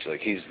huge. Like,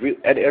 he's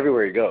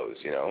everywhere he goes,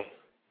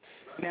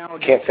 Now,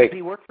 Can't fake. Does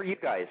he work for you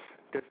guys?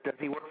 Does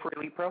he work for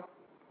Elite Pro?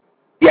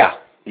 Yeah.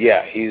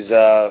 He's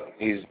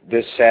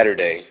this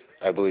Saturday,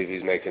 I believe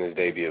he's making his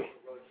debut.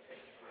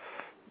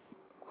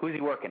 Who's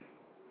he working?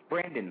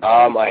 Brandon.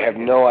 I have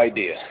no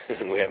idea.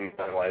 We haven't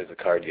finalized the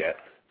card yet.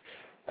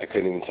 I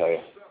couldn't even tell you.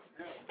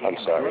 I'm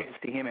sorry. I'd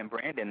love to see him and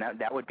Brandon.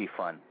 That would be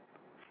fun.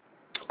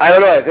 I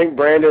don't know. I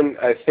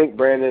think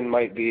Brandon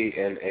might be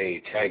in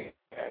a tag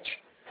match.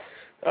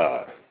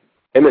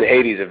 Him and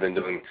Hades have been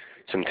doing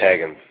some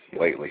tagging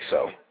lately,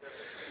 so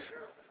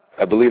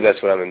I believe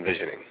that's what I'm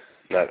envisioning.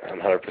 I'm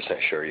 100%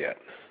 sure yet.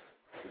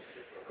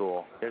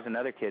 Cool. There's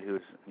another kid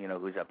who's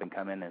up and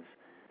coming is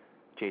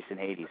Jason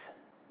Hades.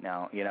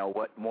 Now,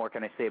 what more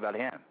can I say about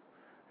him?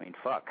 I mean,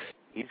 fuck,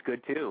 he's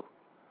good too.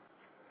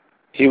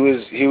 He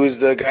was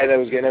the guy that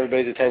was getting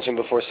everybody's attention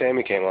before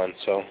Sami came on.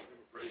 So,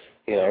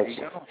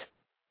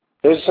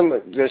 there's some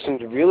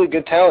really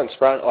good talent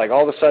sprouting, like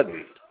all of a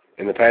sudden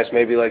in the past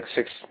maybe like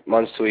 6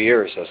 months to a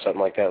year or so,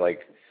 something like that.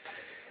 Like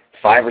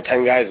 5 or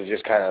 10 guys have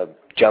just kind of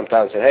jumped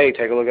out and said, "Hey,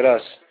 take a look at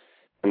us,"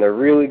 and they're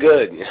really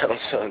good,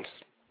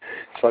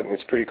 So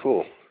it's pretty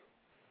cool.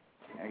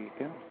 There you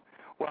go.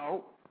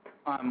 Well,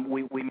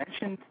 we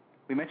mentioned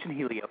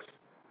Helios.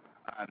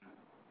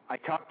 I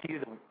talked to you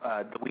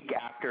the week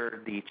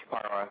after the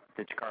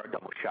Chikara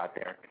double shot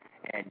there,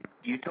 and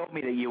you told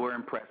me that you were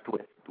impressed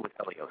with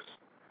Helios.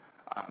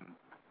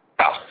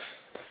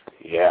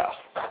 Yeah.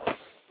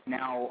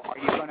 Now,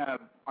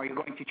 are you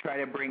going to try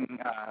to bring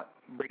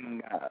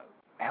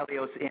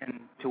Helios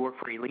in to work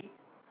for Elite?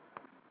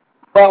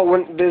 Well,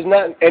 when there's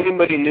not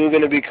anybody new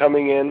going to be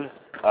coming in,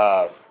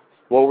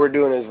 what we're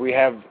doing is we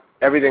have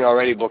everything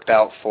already booked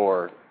out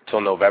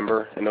till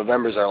November, and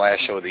November's our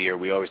last show of the year.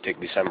 We always take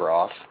December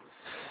off.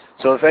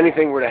 So if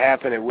anything were to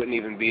happen, it wouldn't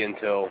even be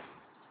until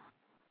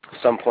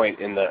some point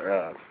in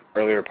the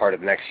earlier part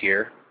of next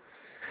year.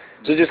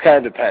 So it just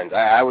kind of depends.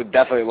 I would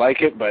definitely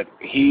like it, but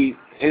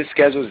his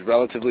schedule is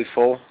relatively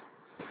full,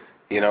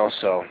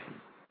 so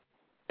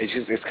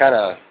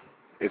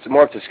it's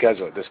more up to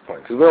schedule at this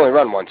point, because we only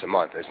run once a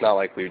month. It's not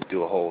like we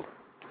do a whole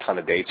ton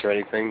of dates or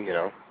anything,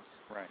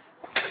 Right.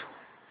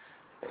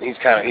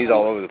 And he's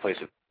all over the place.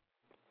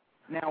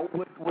 Now,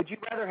 would you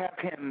rather have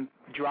him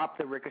drop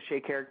the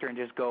Ricochet character and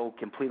just go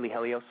completely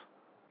Helios?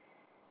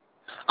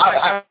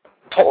 I'm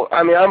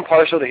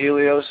partial to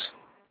Helios.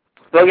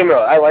 Don't get me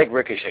wrong, I like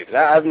Ricochet, because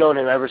I've known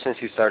him ever since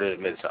he started at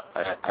Mid-South.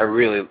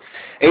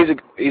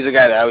 He's a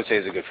guy that I would say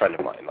is a good friend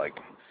of mine,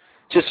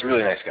 just a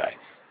really nice guy.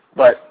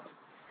 But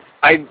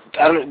I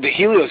don't know, the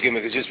Helios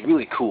gimmick is just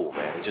really cool,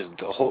 man. Just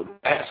the whole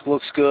mask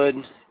looks good.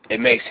 It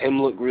makes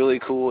him look really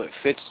cool. It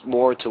fits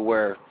more to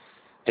where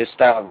his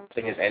style of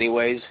thing is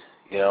anyways,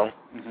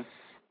 Mm-hmm.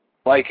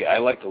 I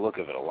like the look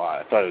of it a lot.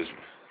 I thought it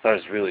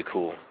was really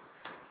cool.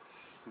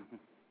 Mm-hmm.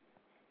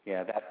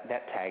 Yeah,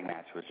 that tag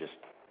match was just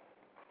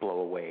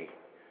blow away.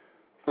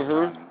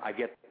 Mm-hmm. I've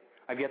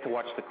yet to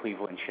watch the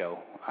Cleveland show.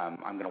 I'm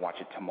going to watch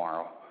it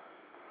tomorrow.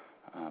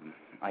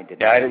 I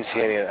haven't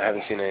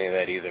seen any of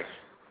that either.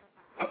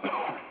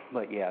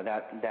 But yeah,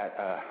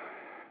 that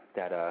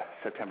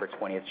September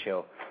 20th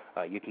show,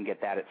 you can get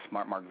that at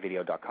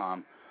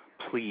smartmarkvideo.com.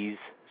 Please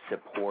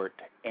support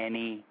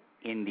any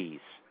indies.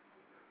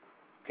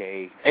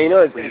 Okay. And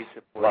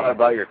it's a lot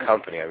about your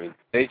company. I mean,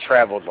 they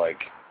traveled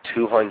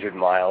 200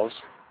 miles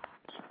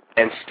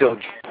and still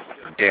get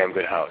a damn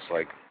good house.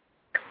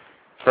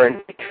 For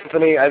a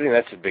company, I think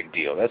that's a big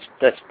deal.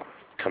 That's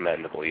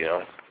commendable,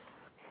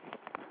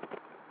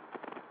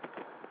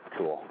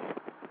 Cool.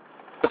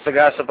 What's the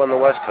gossip on the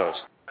West Coast?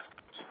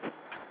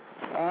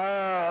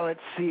 Let's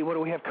see. What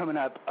do we have coming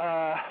up?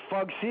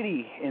 Fog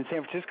City in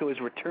San Francisco is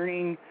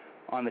returning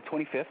on the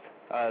 25th.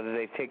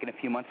 They've taken a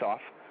few months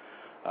off.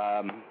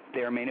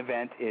 Their main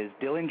event is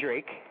Dylan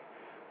Drake,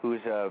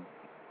 who's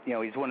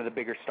he's one of the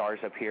bigger stars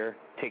up here,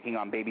 taking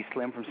on Baby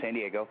Slim from San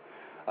Diego.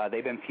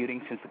 They've been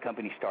feuding since the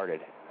company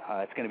started.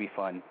 It's going to be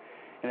fun.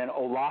 And then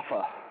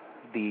Olafa,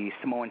 the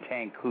Samoan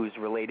tank, who's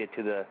related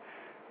to the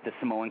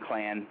Samoan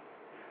clan,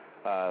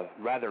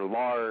 rather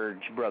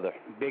large brother,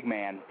 big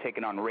man,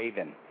 taking on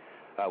Raven,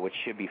 which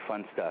should be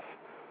fun stuff.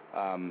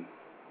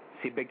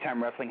 Big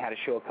Time Wrestling had a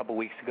show a couple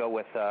weeks ago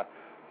with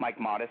Mike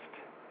Modest.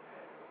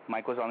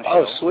 Mike was on the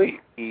show. Oh, sweet.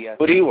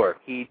 Who did he work?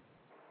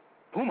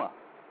 Puma.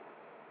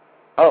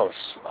 Oh,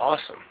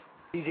 awesome.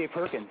 CJ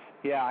Perkins.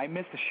 Yeah, I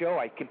missed the show.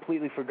 I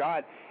completely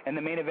forgot. And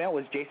the main event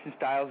was Jason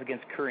Styles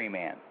against Curry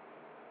Man.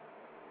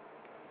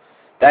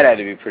 That had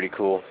to be pretty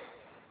cool.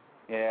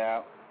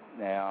 Yeah,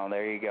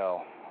 there you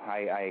go.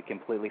 I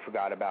completely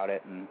forgot about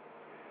it, and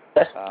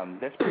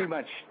that's pretty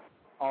much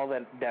all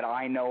that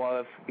I know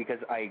of, because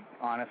I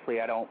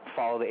don't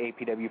follow the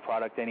APW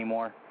product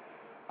anymore.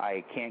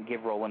 I can't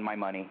give Roland my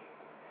money.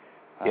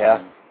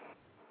 Yeah.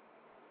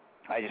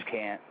 I just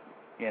can't.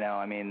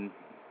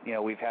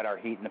 We've had our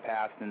heat in the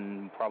past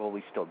and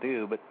probably still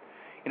do, but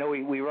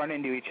we run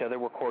into each other.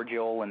 We're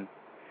cordial and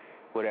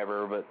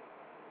whatever, but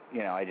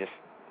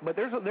but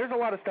there's a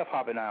lot of stuff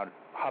hopping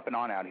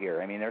on out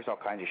here. I mean, there's all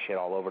kinds of shit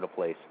all over the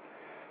place.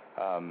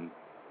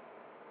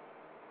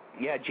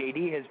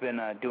 JD has been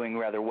doing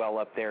rather well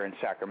up there in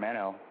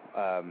Sacramento.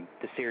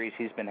 The series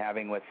he's been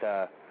having with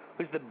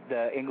who's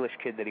the English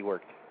kid that he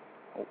worked?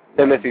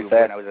 Timothy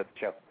when I was at the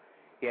show.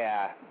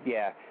 Yeah.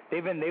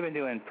 They've been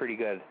doing pretty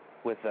good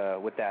with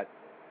that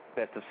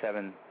best of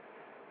 7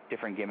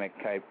 different gimmick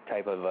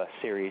type of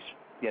series.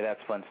 Yeah,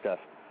 that's fun stuff.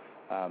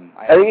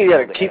 I think you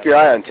got to keep your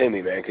eye on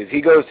Timmy, man, because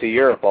he goes to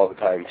Europe all the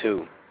time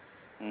too.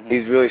 Mm-hmm.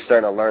 He's really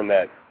starting to learn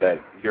that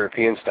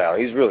European style.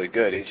 He's really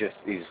good.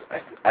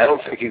 I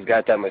don't think he's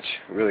got that much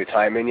really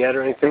time in yet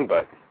or anything,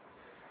 but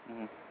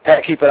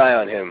keep an eye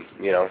on him.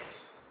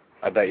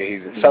 I bet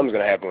you something's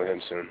going to happen with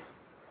him soon.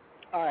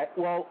 All right.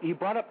 Well, you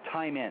brought up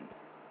time in.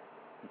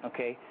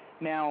 Okay.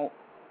 Now,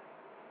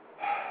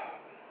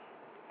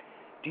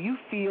 do you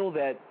feel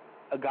that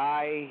a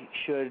guy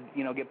should,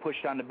 get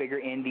pushed on to bigger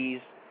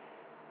indies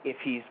if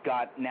he's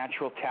got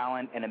natural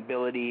talent and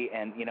ability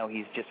and,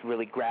 he's just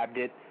really grabbed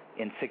it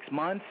in 6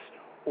 months,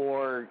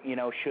 or,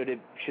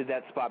 should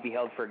that spot be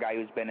held for a guy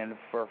who's been in it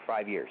for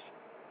 5 years?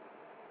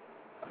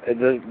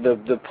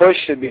 The push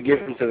should be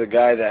given to the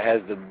guy that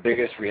has the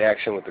biggest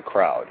reaction with the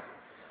crowd,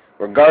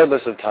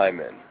 regardless of time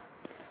in.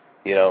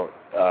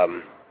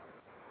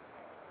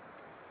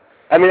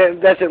 I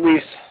mean, that's at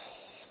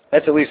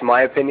least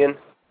my opinion.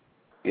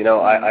 You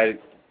know, I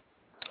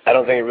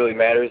don't think it really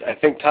matters. I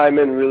think time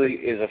in really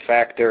is a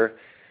factor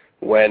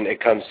when it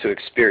comes to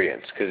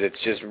experience, because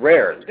it's just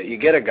rare that you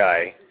get a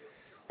guy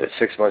that's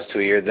 6 months to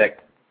a year that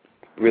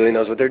really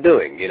knows what they're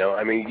doing. You know,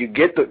 I mean, you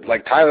get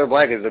like Tyler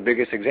Black is the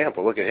biggest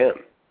example. Look at him.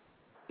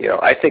 You know,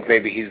 I think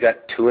maybe he's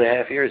got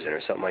 2.5 years in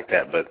or something like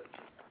that, but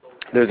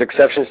there's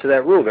exceptions to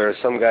that rule. There are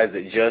some guys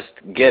that just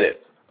get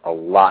it a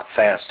lot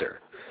faster.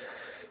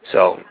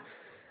 So,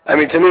 I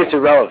mean, to me, it's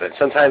irrelevant.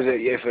 Sometimes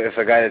if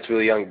a guy that's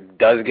really young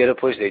does get a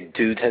push, they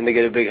do tend to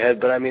get a big head,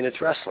 but I mean, it's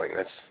wrestling.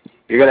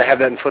 You're going to have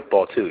that in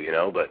football too, you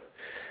know, but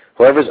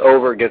whoever's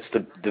over gets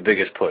the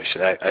biggest push,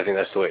 and I think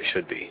that's the way it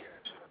should be.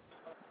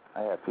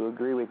 I have to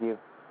agree with you.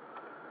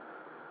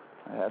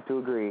 I have to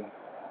agree.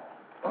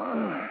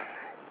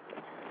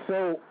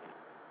 So,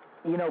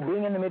 you know,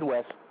 being in the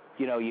Midwest,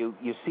 you know, you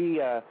see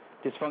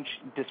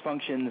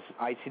Dysfunction's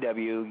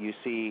ICW, you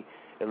see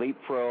Elite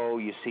Pro,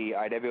 you see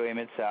IWA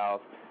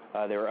Mid-South.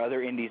 There are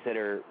other indies that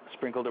are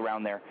sprinkled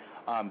around there.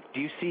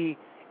 Do you see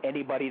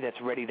anybody that's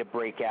ready to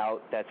break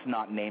out that's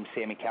not named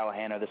Sami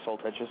Callihan or the Soul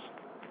Touchers?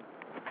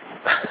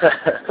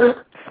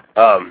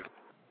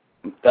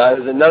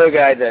 There's another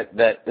guy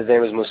that his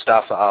name is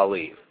Mustafa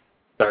Ali.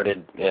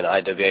 Started in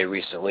IWA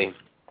recently.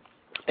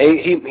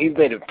 He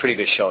made a pretty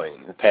good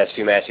showing. In the past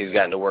few matches, he's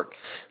gotten to work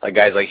like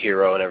guys like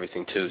Hero and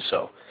everything too.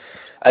 So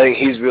I think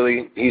he's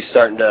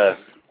starting to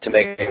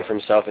make a name for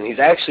himself. And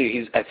I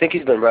think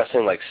he's been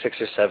wrestling like 6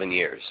 or 7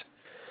 years,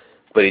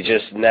 but he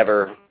just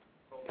never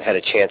had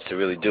a chance to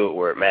really do it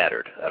where it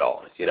mattered at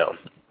all. You know,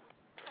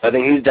 I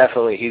think he's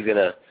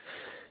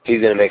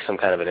gonna make some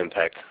kind of an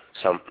impact,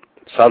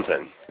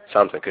 something,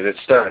 because it's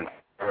starting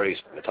already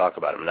to talk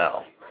about him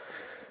now.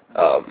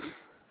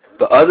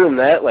 But other than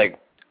that, like,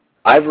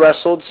 I've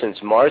wrestled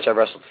since March. I've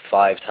wrestled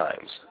 5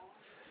 times.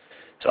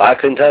 So I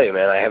couldn't tell you,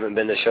 man. I haven't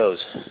been to shows.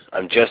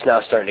 I'm just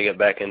now starting to get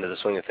back into the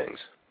swing of things.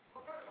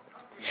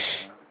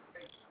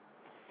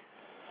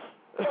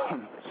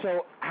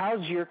 So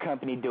how's your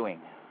company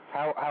doing?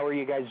 How are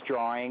you guys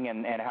drawing,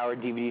 and how are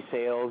DVD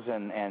sales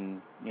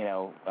and you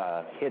know,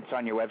 hits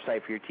on your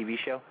website for your TV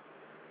show?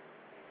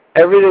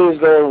 Everything is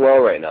going well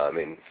right now. I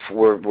mean,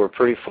 we're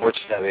pretty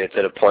fortunate. I mean, it's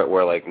at a point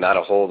where, like, not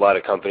a whole lot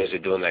of companies are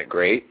doing that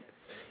great.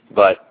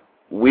 But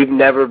we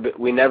never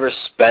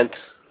spent,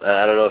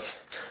 I don't know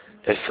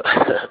if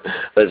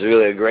that's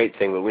really a great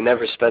thing, but we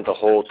never spent a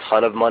whole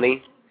ton of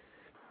money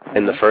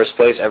in the first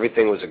place.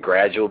 Everything was a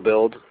gradual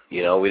build.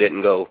 You know, we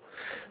didn't go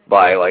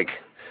buy, like,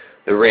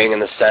 the ring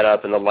and the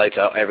setup and the lights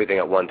out, everything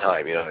at one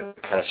time. You know,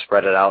 kind of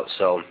spread it out.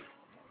 So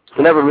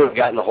we never really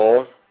got in the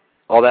hole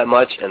all that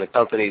much, and the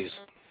companies,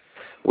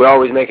 we're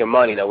always making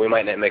money. Now, we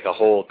might not make a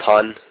whole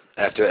ton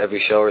after every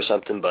show or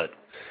something, but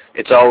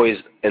it's always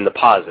in the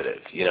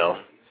positive, you know.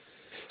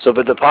 So,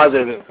 but the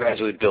positive is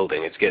gradually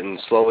building. It's getting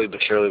slowly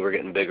but surely, we're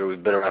getting bigger.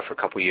 We've been around for a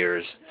couple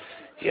years,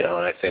 you know,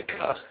 and I think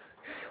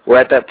we're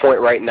at that point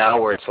right now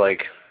where it's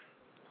like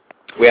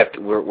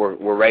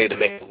we're ready to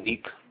make a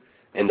leap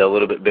into a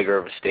little bit bigger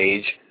of a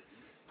stage,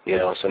 you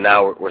know. So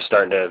now we're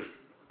starting to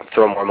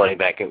throw more money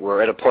back in.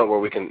 We're at a point where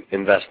we can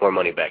invest more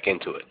money back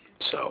into it.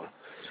 So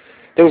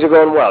things are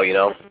going well, you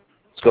know.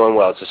 It's going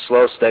well. It's a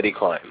slow, steady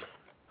climb.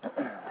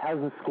 How's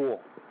the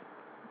school?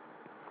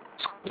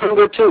 It's doing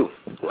good too.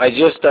 I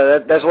just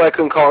that's why I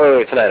couldn't call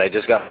earlier tonight. I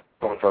just got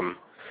home from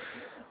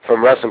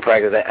wrestling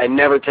practice. I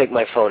never take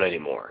my phone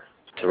anymore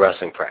to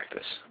wrestling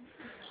practice.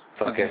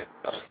 Fucking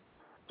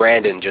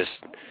Brandon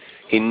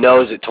he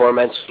knows it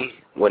torments me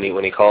when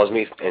he calls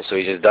me, and so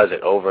he just does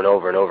it over and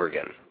over and over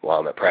again while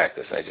I'm at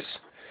practice. I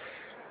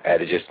had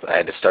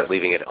to start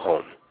leaving it at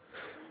home.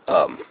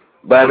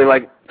 But I mean,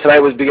 like, tonight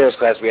was beginner's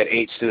class. We had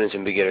 8 students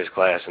in beginner's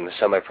class, and the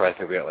semi-pro, I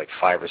think we got like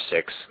 5 or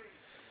 6,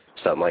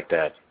 something like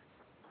that.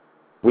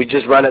 We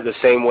just run it the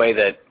same way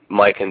that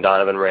Mike and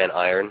Donovan ran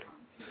Iron.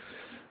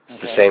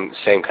 It's the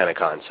same kind of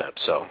concept.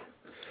 So,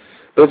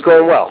 but it's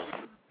going well.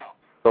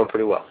 Going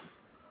pretty well.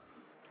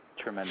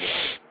 Tremendous.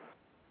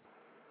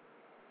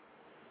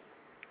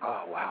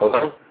 Oh, wow.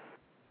 Hello?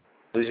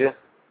 Lose you?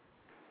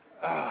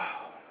 Oh,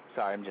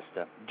 sorry, I'm just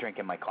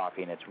drinking my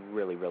coffee, and it's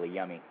really, really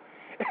yummy.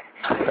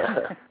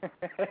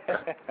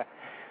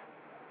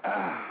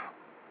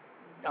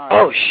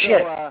 Oh,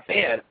 shit.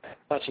 Man,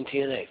 watching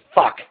TNA.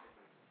 Fuck.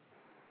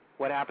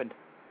 What happened?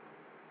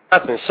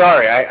 Nothing.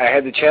 Sorry, I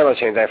had the channel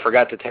change. I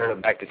forgot to turn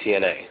it back to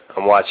TNA.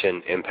 I'm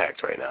watching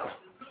Impact right now.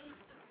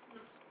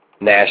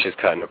 Nash is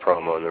cutting a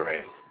promo in the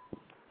ring.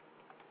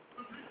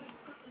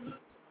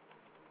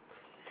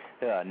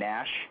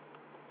 Nash?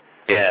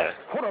 Yeah.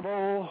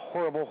 Horrible,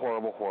 horrible,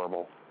 horrible,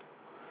 horrible.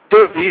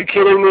 Dude, are you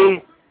kidding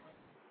me?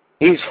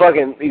 He's got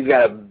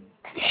a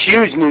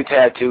huge new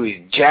tattoo.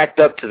 He's jacked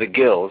up to the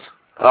gills.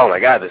 Oh my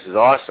God, this is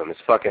awesome. It's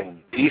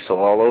fucking Diesel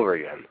all over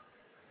again.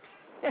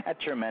 Yeah,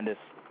 tremendous.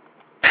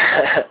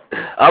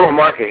 I'm a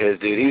mark of his,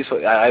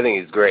 dude. I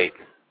think he's great.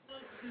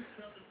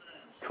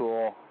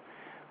 Cool.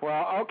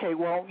 Well, okay.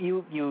 Well,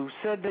 you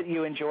said that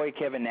you enjoy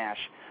Kevin Nash.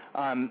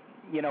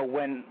 You know,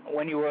 when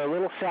you were a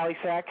little Sally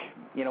sack,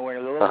 you know, when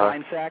you were a little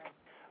line sack,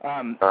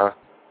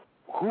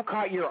 Who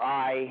caught your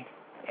eye,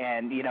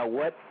 and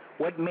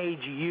what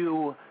made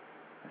you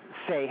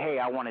say, "Hey,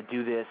 I want to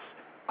do this.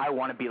 I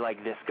want to be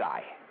like this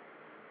guy"?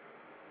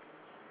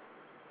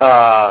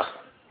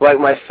 Like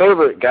my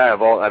favorite guy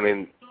of all. I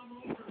mean,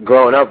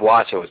 growing up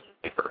watching was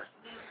Piper.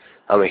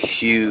 I'm a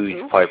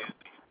huge Piper.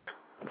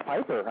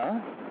 Piper,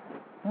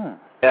 huh?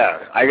 Yeah,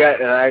 I got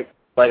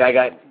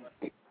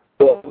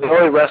the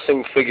only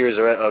wrestling figures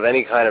of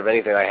any kind of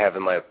anything I have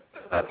in my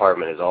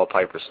apartment is all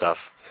Piper stuff.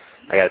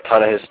 I got a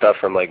ton of his stuff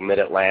from like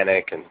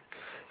Mid-Atlantic and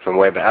from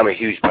way back. I'm a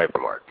huge Piper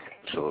mark,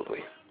 absolutely.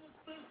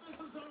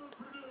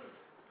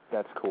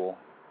 That's cool.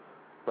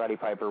 Roddy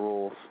Piper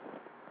rules.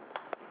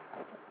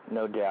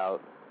 No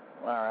doubt.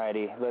 All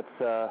righty, let's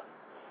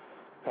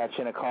patch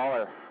in a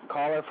caller.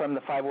 Caller from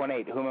the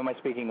 518. Whom am I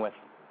speaking with?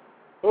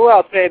 Who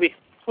else, baby?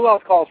 Who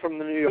else calls from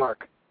New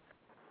York?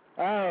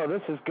 Oh,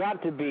 this has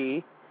got to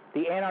be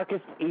the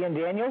anarchist Ian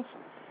Daniels.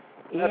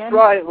 Ian, that's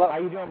right. How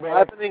you doing,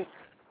 brother?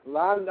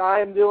 I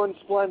am doing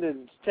splendid.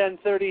 It's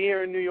 10:30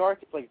 here in New York.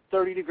 It's like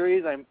 30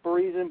 degrees. I'm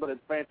freezing, but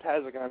it's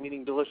fantastic. I'm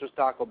eating delicious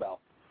Taco Bell.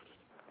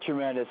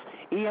 Tremendous.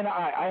 Ian,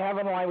 I have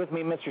on the line with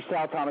me Mr.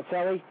 Sal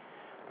Tomaselli.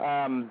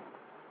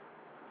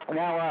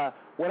 Now,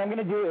 what I'm going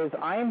to do is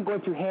I am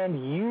going to hand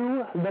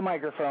you the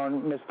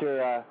microphone,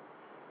 Mr.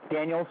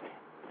 Daniels,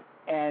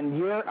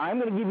 and I'm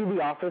going to give you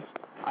the office.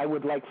 I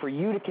would like for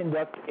you to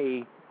conduct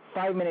a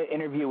 5-minute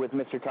interview with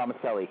Mr.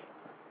 Tomaselli.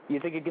 You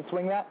think you can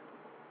swing that?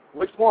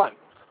 Which one?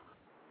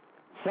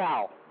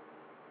 Sal.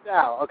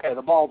 Sal, okay,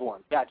 the bald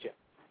one. Gotcha.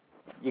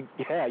 You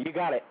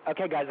got it.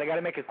 Okay, guys, I got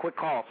to make a quick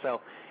call.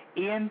 So,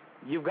 Ian,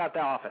 you've got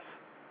the office.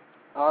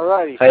 All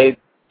righty. Hey,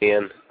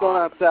 Ian. What's going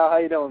on, Sal? How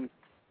you doing?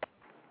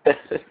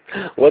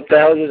 What the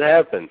hell just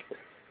happened?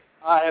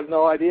 I have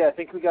no idea. I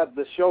think we got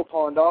the show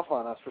pawned off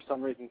on us for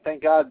some reason.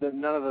 Thank God that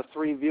none of the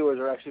 3 viewers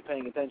are actually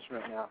paying attention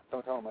right now.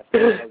 Don't tell them I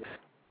said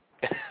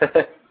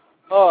that.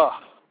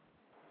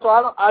 So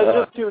I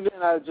just tuned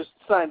in. I just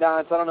signed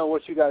on, so I don't know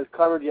what you guys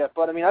covered yet.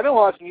 But, I mean, I've been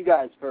watching you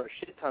guys for a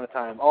shit ton of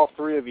time, all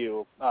 3 of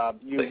you,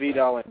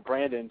 Vito, and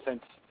Brandon,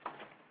 since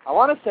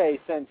what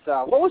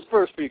was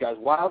first for you guys,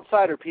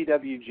 Wildside or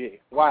PWG?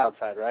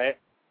 Wildside, right?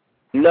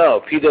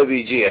 No,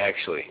 PWG,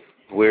 actually.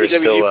 We're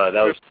PWG still,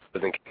 that was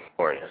in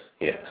California,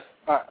 yeah.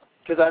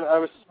 Because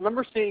I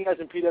remember seeing you guys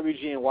in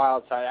PWG and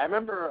Wildside. I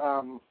remember,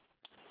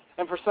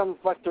 and for some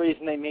fucked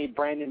reason, they made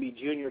Brandon be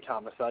Junior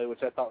Tomaselli,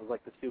 which I thought was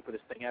like the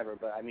stupidest thing ever.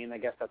 But I mean, I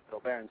guess that's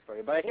Bill Barron's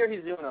story. But I hear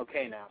he's doing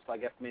okay now, so I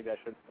guess maybe I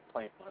shouldn't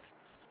complain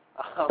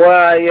much.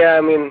 Well, yeah,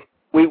 I mean,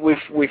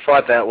 we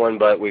fought that one,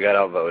 but we got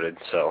outvoted,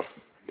 so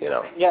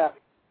Yeah.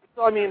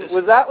 So I mean,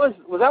 was that when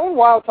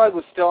Wildside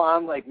was still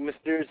on, like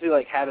mysteriously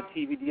like had a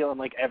TV deal in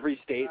like every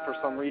state for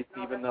some reason,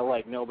 even though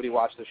like nobody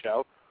watched the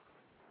show?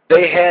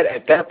 They had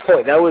at that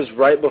point. That was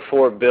right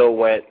before Bill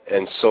went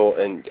and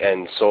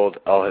sold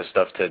all his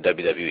stuff to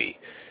WWE.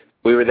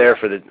 We were there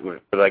for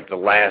like the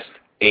last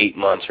 8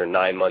 months or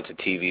 9 months of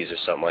TVs or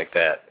something like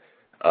that.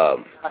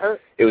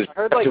 It was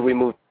after we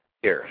moved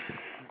here.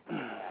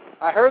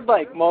 I heard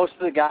like most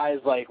of the guys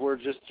like were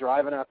just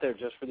driving out there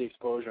just for the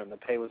exposure, and the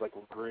pay was like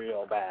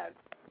real bad.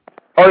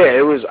 Oh yeah,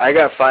 it was. I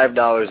got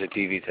 $5 a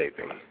TV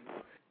taping,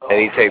 and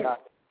he taped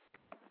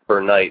per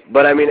night.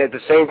 But I mean, at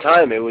the same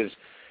time, it was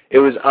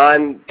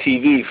on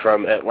TV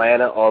from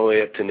Atlanta all the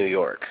way up to New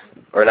York,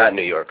 or not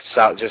New York,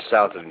 just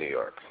south of New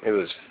York. It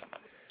was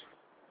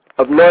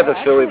up north of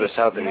Philly, but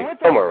south of New York,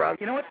 somewhere around.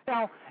 You know what,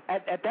 Sal?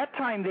 At that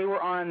time, they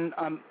were on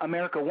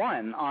America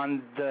One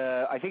on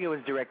I think it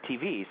was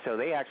DirecTV, so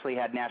they actually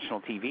had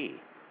national TV.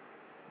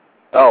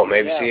 Oh,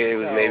 maybe it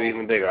was maybe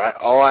even bigger.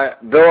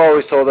 Bill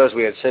always told us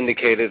we had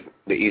syndicated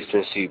the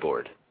Eastern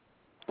Seaboard,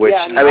 which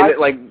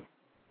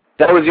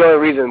that was the only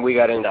reason we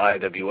got into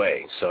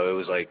IWA. So it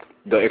was like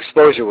the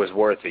exposure was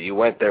worth it. You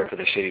went there for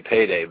the shitty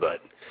payday,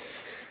 but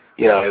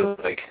it was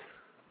like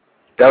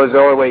that was the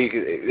only way you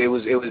could. It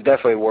was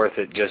definitely worth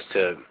it just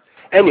to,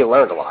 and you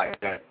learned a lot.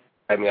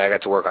 I mean, I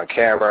got to work on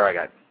camera. I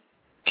got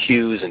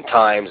cues and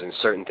times and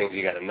certain things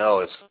you got to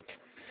know.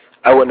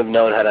 I wouldn't have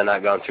known had I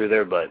not gone through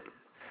there, but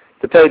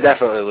the pay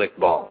definitely licked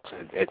balls.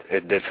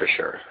 It did for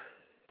sure.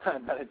 I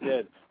bet it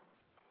did.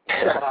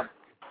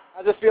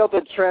 I just feel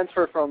the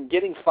transfer from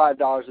getting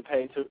 $5 a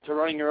pay to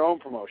running your own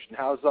promotion.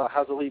 How's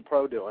Elite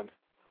Pro doing?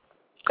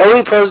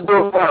 Elite Pro's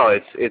doing well.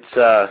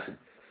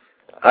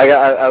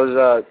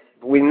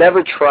 We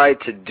never tried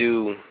to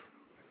do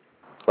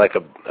like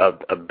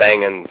a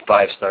banging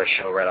 5-star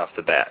show right off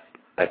the bat.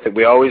 I think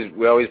we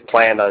always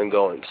planned on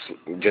going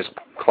just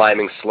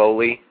climbing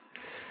slowly.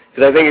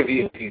 Because I think if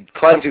you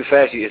climb too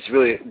fast, it's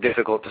really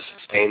difficult to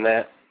sustain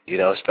that,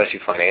 especially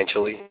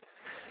financially.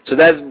 So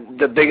that's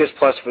the biggest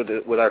plus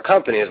with our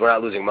company is we're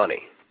not losing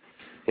money.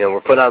 We're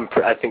putting on,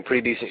 I think,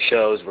 pretty decent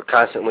shows. We're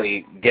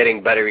constantly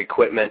getting better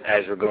equipment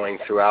as we're going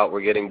throughout.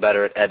 We're getting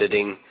better at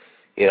editing.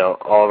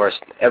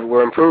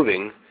 We're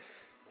improving.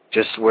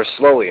 We're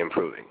slowly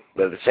improving.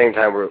 But at the same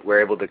time,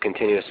 we're able to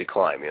continuously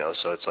climb.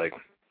 So it's like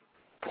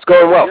It's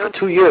going well. For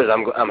 2 years,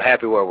 I'm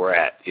happy where we're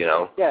at, you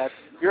know? Yeah,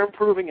 you're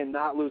improving and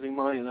not losing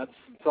money, and it's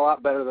a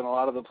lot better than a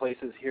lot of the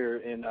places here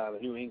in the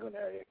New England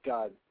area.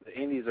 God, the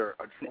Indies are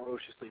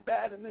atrociously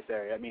bad in this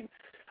area. I mean,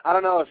 I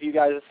don't know if you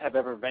guys have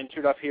ever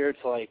ventured up here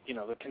to, like, you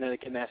know, the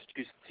Connecticut,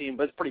 Massachusetts team,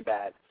 but it's pretty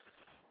bad.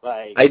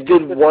 Like, I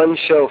did one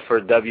show for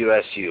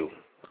WSU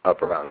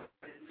up around.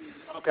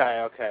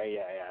 Okay,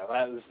 yeah.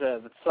 That was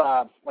it's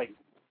like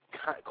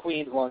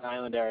Queens, Long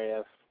Island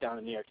area down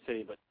in New York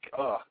City. But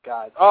oh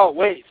god. Oh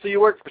wait, so you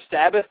worked for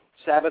Sabbath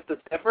the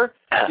Stiffer?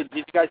 Did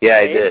you guys?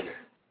 Yeah, get paid? I did.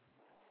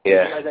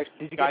 Yeah.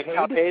 Did you guys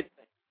get paid?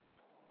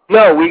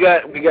 No, we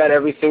got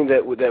everything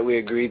that we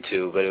agreed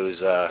to, but it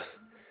was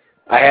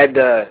I had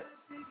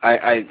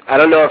I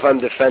don't know if I'm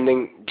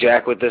defending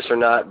Jack with this or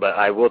not, but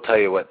I will tell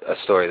you a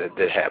story that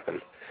did happen.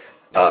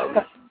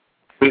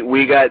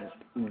 We got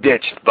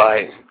ditched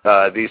by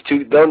these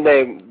two. They'll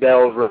remain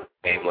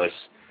nameless.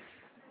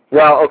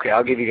 Well, okay,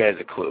 I'll give you guys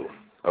a clue.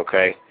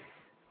 Okay,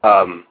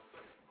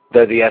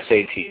 they're the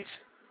SATs.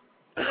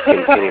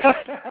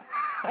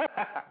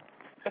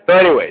 But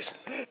anyways,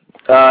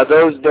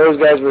 those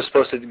guys were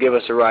supposed to give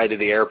us a ride to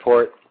the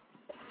airport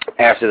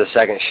after the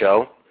second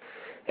show,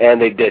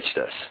 and they ditched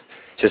us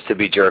just to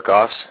be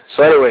jerk-offs.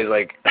 So anyways,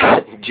 like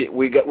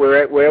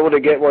we're able to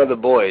get one of the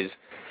boys.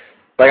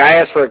 Like I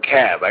asked for a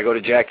cab. I go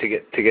to Jack to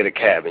get a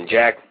cab, and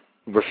Jack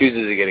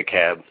refuses to get a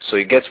cab. So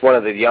he gets one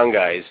of the young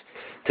guys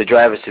to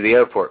drive us to the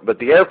airport. But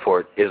the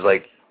airport is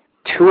like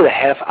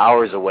 2.5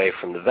 hours away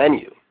from the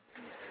venue.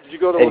 Did you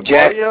go to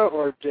LaGuardia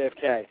or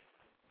JFK?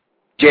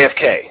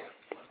 JFK.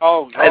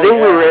 Oh, I think we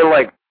were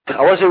in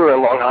I want to say we were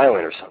in Long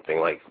Island or something.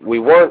 Like we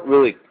weren't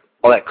really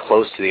all that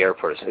close to the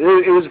airport.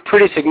 It was a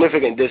pretty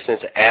significant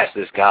distance to ask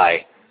this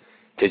guy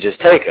to just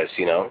take us,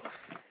 you know.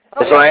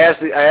 And so I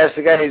asked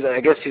the guy.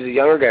 I guess he's a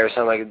younger guy or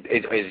something. Like,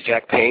 is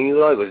Jack paying you?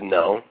 He goes,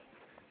 no.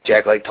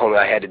 Jack told me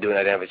I had to do it.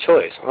 I didn't have a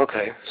choice.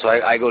 Okay, so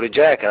I go to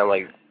Jack and I'm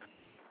like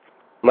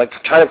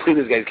trying to plead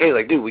this guy's case.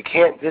 Like, dude, we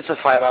can't. This is a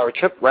 5-hour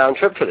round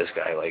trip for this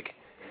guy. Like,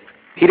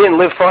 he didn't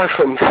live far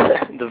from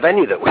the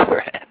venue that we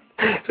were at,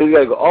 so he's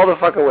got to go all the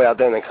fucking way out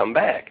there and then come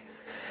back.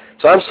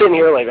 So I'm sitting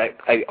here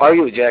I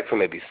argue with Jack for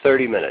maybe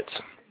 30 minutes.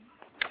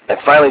 And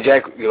finally,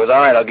 Jack goes,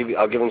 all right,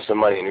 I'll give him some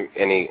money.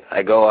 And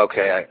I go,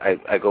 okay.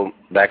 I go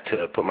back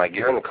to put my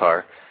gear in the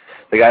car.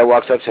 The guy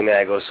walks up to me.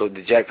 I go, so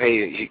did Jack pay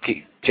you?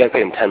 Jack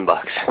paid him $10.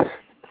 $10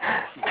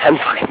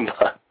 fucking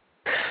bucks.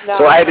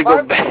 So I had to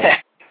go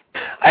back.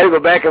 I had to go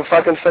back and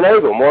fucking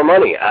finagle more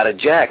money out of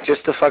Jack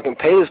just to fucking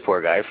pay this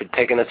poor guy for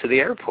taking us to the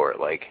airport.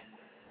 Like,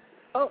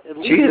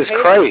 Jesus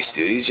Christ,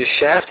 dude, he's just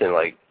shafting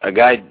like a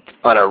guy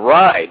on a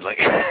ride. Like,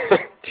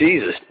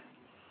 Jesus.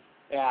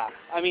 Yeah,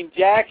 I mean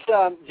Jack's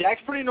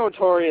pretty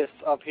notorious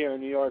up here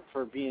in New York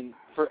for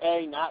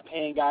not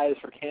paying guys,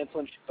 for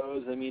canceling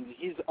shows. I mean,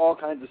 he's all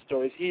kinds of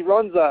stories. He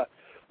runs a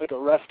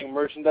wrestling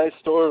merchandise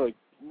store like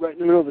right in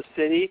the middle of the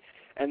city,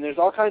 and there's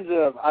all kinds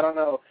of, I don't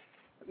know.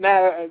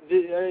 Matt,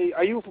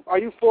 are you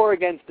for or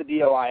against the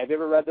DOI? Have you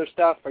ever read their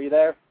stuff? Are you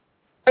there?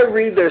 I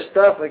read their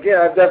stuff. Like,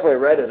 yeah, I've definitely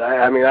read it.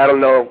 I mean, I don't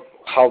know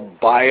how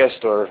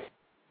biased or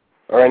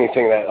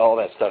anything that all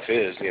that stuff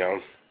is. You know,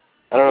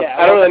 I don't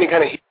know any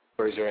kind of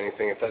stories or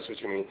anything, if that's what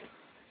you mean.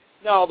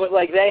 No, but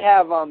like they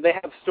have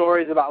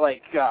stories about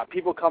like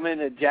people coming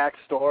to Jack's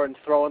store and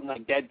throwing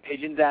like dead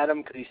pigeons at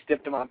him because he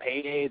stiffed them on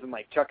paydays, and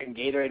like chucking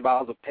Gatorade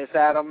bottles of piss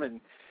at him, and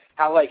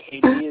how like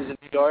hazy he is in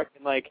New York,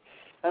 and like,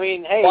 I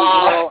mean, hey,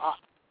 wow.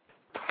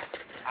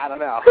 I don't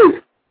know.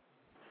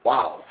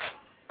 Wow.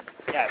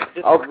 Yeah,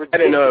 I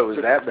didn't know it was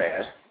that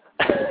bad.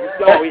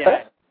 Oh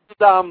yeah.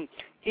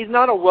 He's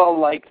not a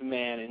well-liked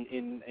man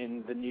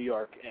in the New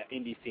York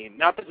indie scene.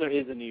 Not that there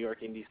is a New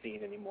York indie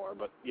scene anymore,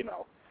 but, you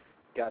know,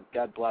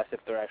 God bless if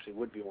there actually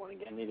would be one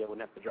again. Maybe I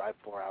wouldn't have to drive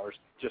 4 hours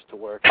just to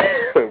work.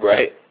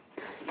 Right.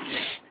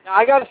 Now,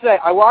 I got to say,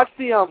 I watched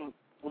the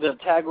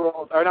Tag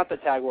World, or not the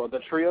Tag World, the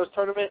Trios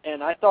tournament,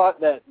 and I thought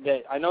that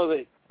I know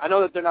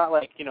that they're not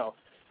like, you know,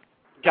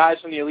 guys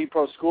from the Elite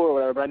Pro School or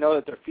whatever, but I know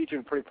that they're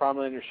featured pretty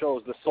prominently in your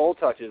shows. The Soul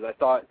Touches, I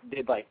thought,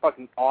 did like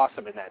fucking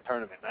awesome in that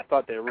tournament. I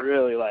thought they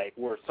really like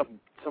were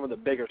some of the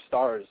bigger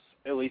stars,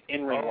 at least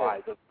in ring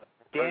wise.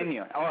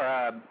 Daniel,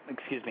 or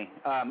excuse me,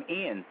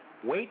 Ian.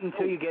 Wait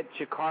until you get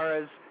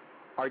Chikara's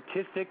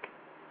artistic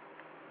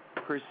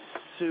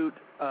pursuit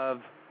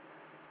of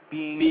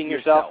being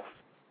yourself.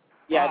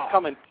 Yeah, it's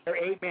coming. Their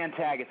 8-man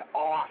tag is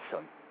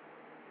awesome.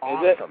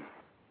 Is it?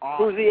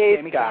 Awesome. Who's the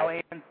 8th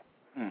guy?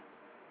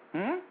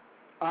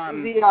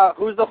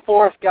 Who's the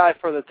 4th guy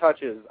for the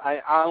touches?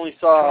 I only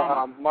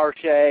saw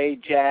Marche,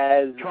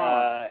 Jazz,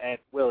 and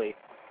Willie.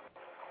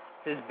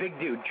 This big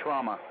dude,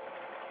 Trauma.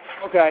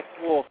 Okay,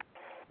 cool.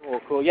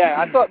 Yeah,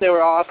 I thought they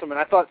were awesome, and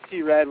I thought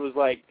C-Red was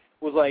like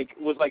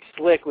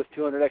slick with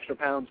 200 extra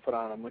pounds put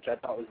on him, which I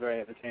thought was very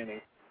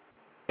entertaining.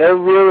 They're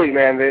really,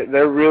 man.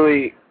 They're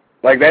really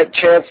like that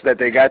chance that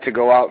they got to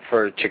go out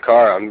for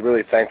Chikara. I'm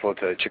really thankful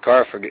to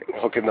Chikara for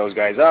hooking those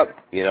guys up.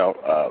 You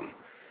know.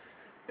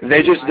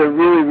 They're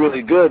really,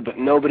 really good, but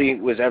nobody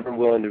was ever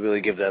willing to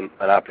really give them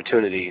an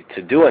opportunity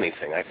to do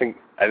anything. I think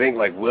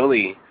like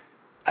Willie,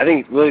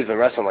 Willie's been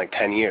wrestling like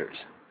 10 years,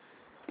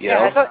 You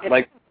know, I thought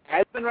like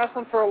Jazz been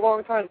wrestling for a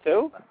long time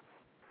too.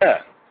 yeah.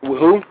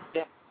 Who?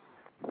 Yeah.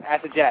 As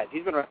a Jazz,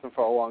 he's been wrestling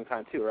for a long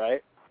time too,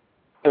 right?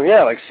 Oh,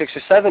 yeah, like 6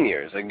 or 7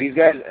 years. Like these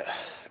guys,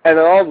 and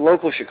they're all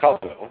local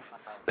Chicago.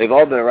 They've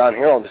all been around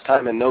here all this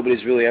time, and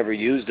nobody's really ever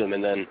used them.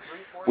 And then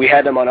we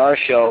had them on our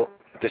show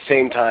at the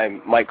same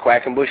time Mike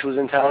Quackenbush was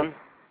in town,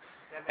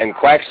 and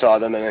Quack saw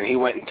them, and then he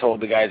went and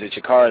told the guys at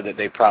Chikara that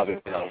they probably,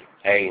 you know,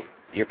 hey,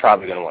 you're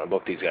probably going to want to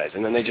book these guys.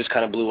 And then they just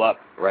kind of blew up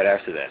right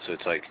after that. So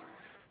it's like,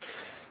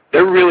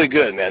 they're really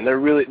good, man.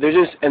 They're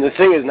just, and the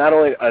thing is, not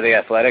only are they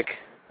athletic,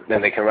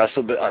 and they can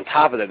wrestle, but on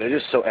top of that, they're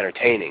just so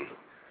entertaining.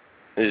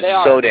 They're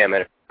just so damn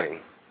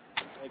entertaining.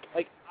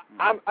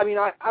 I'm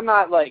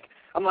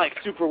not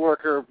super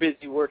worker,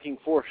 busy working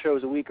 4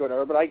 shows a week or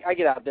whatever, but I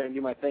get out there and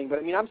do my thing. But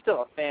I mean, I'm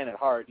still a fan at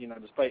heart, you know,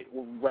 despite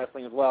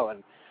wrestling as well.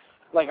 And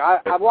like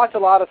I've watched a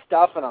lot of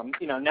stuff, and I'm,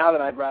 you know, now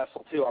that I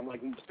wrestle too, I'm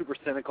like super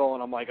cynical,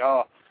 and I'm like,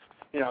 oh,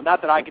 you know,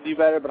 not that I could do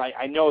better, but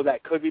I know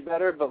that could be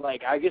better. But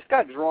like I just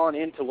got drawn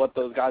into what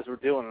those guys were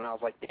doing, and I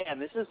was like, damn,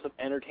 this is some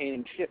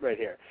entertaining shit right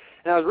here.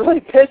 And I was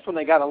really pissed when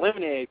they got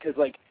eliminated because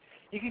like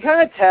you can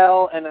kind of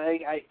tell, and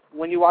I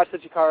when you watch the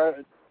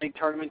Chikara big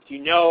tournaments,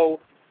 you know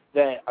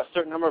that a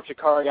certain number of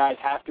Chikara guys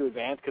have to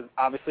advance because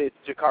obviously it's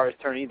Chikara's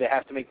tourney. They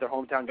have to make their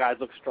hometown guys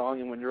look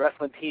strong, and when you're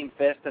wrestling Team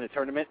Fist in a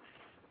tournament,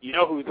 you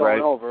know who's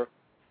going over.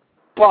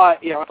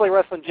 But, you know, I play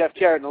wrestling Jeff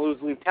Jarrett in a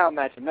lose-leave town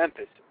match in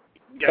Memphis.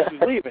 Guess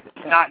who's leaving?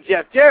 It's not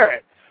Jeff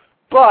Jarrett.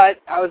 But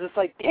I was just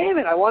like, damn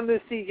it, I wanted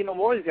to see, you know,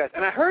 more of these guys.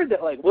 And I heard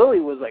that, like,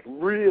 Willie was, like,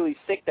 really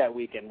sick that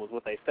weekend was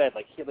what they said.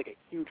 Like, he had, like, a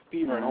huge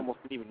fever and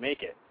almost didn't even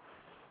make it.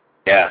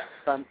 Yeah.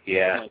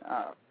 Yeah.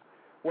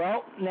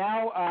 Well,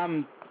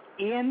 now,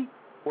 Ian,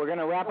 we're going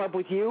to wrap up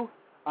with you.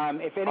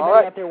 If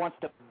anybody out there wants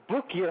to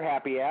book your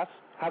happy ass,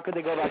 how could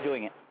they go about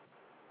doing it?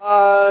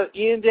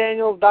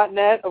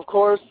 IanDaniels.net, of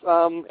course.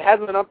 It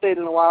hasn't been updated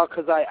in a while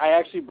because I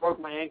actually broke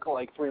my ankle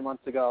like 3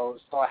 months ago,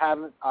 so I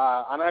haven't.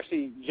 I'm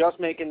actually just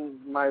making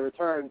my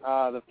return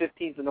the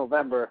 15th of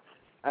November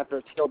after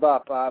it's healed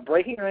up.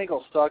 Breaking your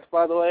ankle sucks,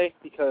 by the way,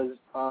 because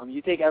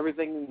you take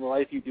everything in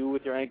life you do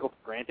with your ankle for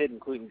granted,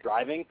 including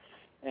driving,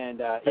 and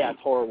yeah, it's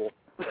horrible.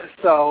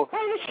 So,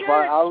 buy the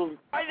shirt.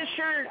 Buy the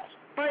shirt.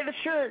 Buy the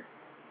shirt.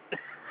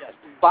 Yes,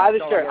 buy the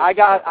shirt. I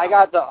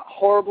got the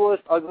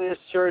horriblest,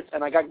 ugliest shirts,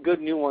 and I got good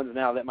new ones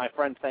now that my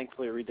friend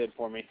thankfully redid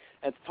for me.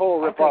 And it's a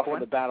total rip-off of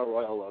the Battle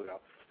Royal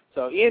logo.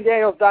 So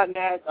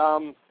IanDaniels.net,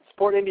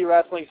 support indie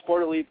wrestling,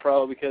 support Elite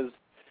Pro, because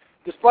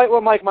despite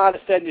what Mike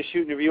Mata said in his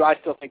shoot interview, I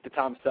still think the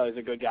Tom Selly's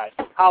a good guy.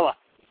 Holla.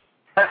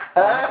 All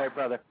right,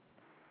 brother.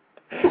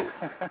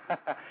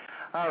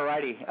 All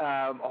righty.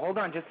 Hold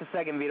on just a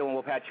second, Vito, and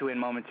we'll patch you in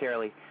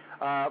momentarily.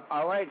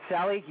 All right,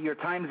 Sally, your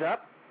time's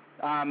up.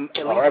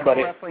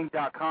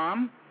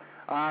 EliteProWrestling.com.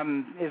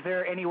 Is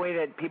there any way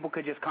that people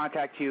could just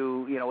contact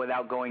you, you know,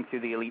 without going through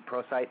the Elite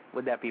Pro site?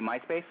 Would that be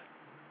MySpace?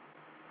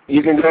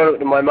 You can go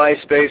to my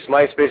MySpace.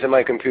 MySpace and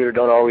my computer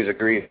don't always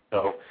agree,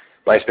 so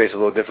MySpace is a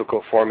little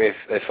difficult for me.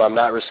 If I'm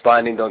not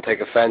responding, don't take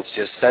offense.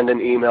 Just send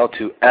an email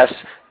to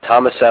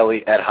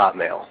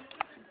stomaselli@hotmail.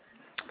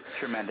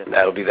 Tremendous. And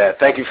that'll be that.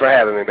 Thank you for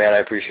having me, man. I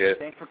appreciate it.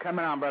 Thanks for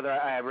coming on, brother.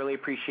 I really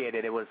appreciate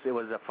it. It was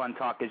a fun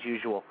talk as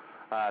usual.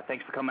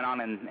 Thanks for coming on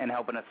and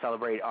helping us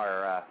celebrate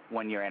our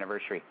 1-year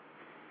anniversary.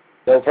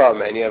 No problem,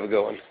 man. You have a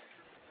good one.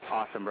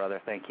 Awesome, brother.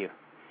 Thank you.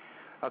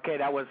 Okay,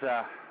 that was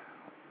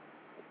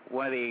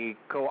one of the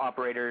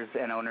co-operators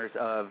and owners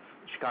of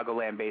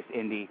Chicagoland-based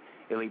indie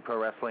Elite Pro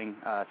Wrestling,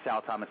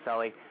 Sal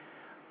Tomaselli.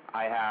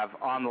 I have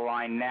on the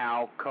line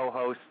now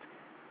co-host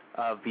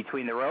of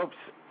Between the Ropes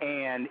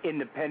and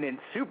independent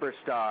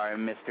superstar,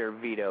 Mr.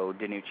 Vito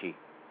DiNucci.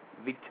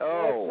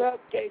 Vito. What's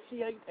up,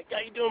 Casey? How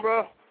you doing,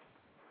 bro?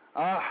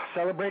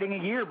 Celebrating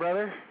a year,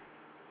 brother.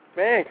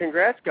 Man,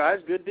 congrats, guys.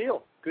 Good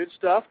deal. Good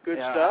stuff. Good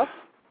stuff.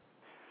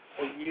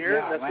 A year.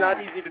 Yeah, that's man.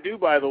 not easy to do,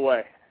 by the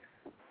way.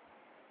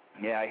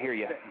 Yeah, I hear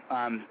you.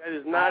 That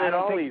is not at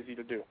all easy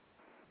to do.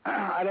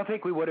 I don't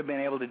think we would have been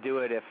able to do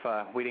it if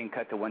we didn't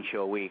cut to 1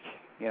 show a week.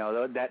 You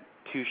know, that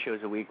 2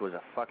 shows a week was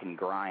a fucking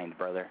grind,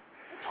 brother.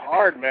 It's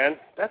hard, man.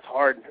 That's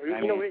hard. I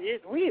you know, mean,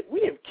 we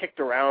have kicked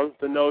around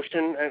the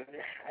notion, and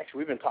actually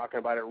we've been talking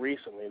about it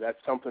recently.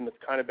 That's something that's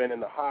kind of been in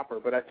the hopper.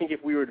 But I think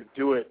if we were to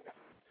do it,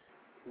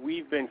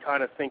 we've been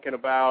kind of thinking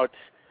about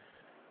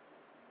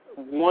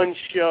 1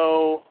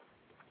 show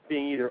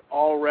being either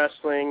all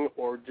wrestling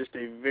or just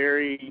a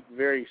very,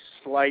 very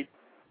slight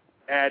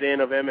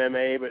add-in of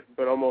MMA,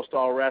 but almost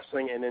all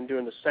wrestling, and then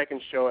doing the second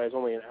show as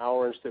only an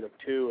hour instead of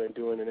 2 and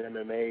doing an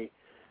MMA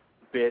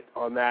bit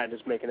on that and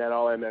just making that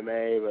all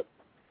MMA. But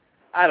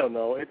I don't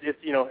know.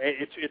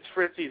 It's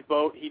Fritzy's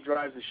boat. He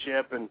drives the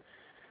ship, and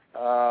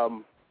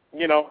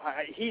you know,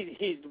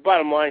 he's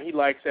bottom line. He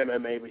likes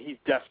MMA, but he's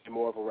definitely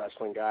more of a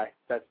wrestling guy.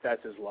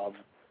 That's his love.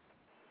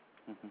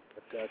 Mm-hmm.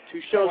 But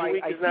 2 shows a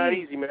week is not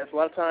easy, man. It's a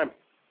lot of time.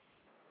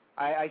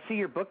 I see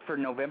you're booked for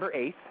November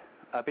 8th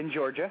up in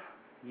Georgia.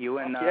 You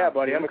and yeah,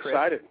 buddy, I'm Chris.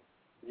 excited.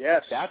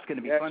 Yes, that's going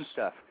to be fun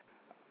stuff.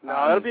 No,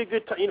 that'll be a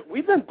good time. You know,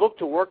 we've been booked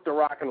to work the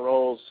Rock and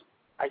Rolls,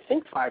 I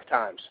think 5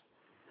 times.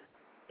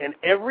 And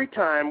every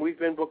time we've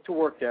been booked to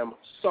work them,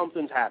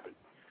 something's happened.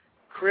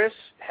 Chris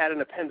had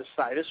an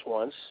appendicitis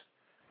once.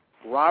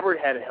 Robert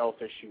had a health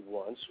issue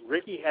once.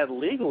 Ricky had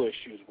legal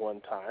issues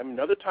one time.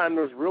 Another time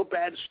there was real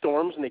bad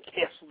storms and they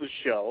canceled the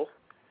show.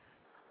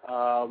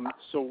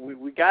 So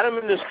we got him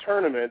in this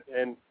tournament,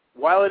 and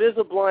while it is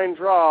a blind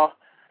draw,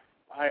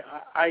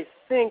 I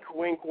think,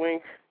 wink,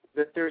 wink,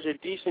 that there's a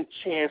decent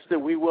chance that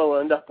we will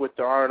end up with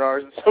the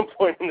R&Rs at some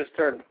point in this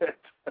tournament.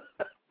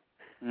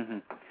 Mm-hmm.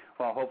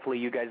 Well, hopefully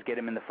you guys get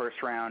him in the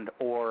first round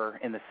or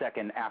in the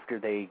second after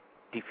they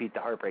defeat the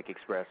Heartbreak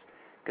Express,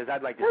 because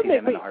I'd like to see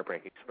them in the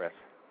Heartbreak Express.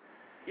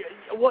 Yeah,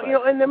 well, you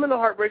know, and them and the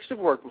Heartbreaks have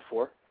worked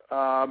before,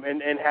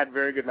 and had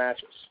very good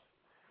matches.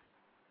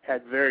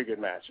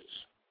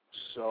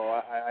 So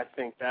I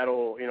think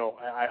that'll, you know,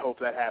 I hope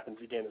that happens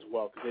again as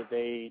well, because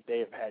they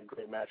have had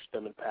great matches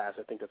with them in the past.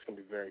 I think that's going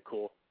to be very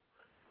cool.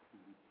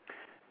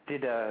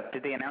 Did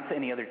they announce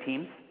any other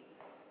teams?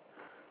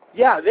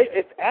 Yeah,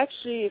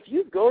 if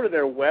you go to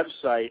their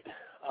website,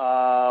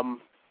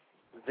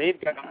 they've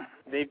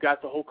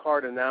got the whole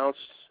card announced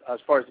as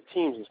far as the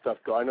teams and stuff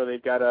go. I know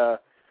they've got a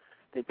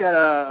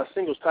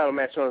singles title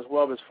match on as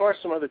well, but as far as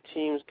some other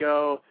teams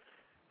go,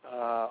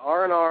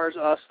 R&Rs,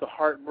 us, the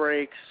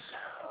Heartbreaks,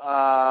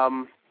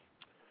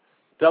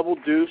 Double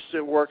Deuce,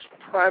 it works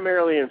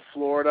primarily in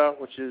Florida,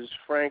 which is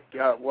I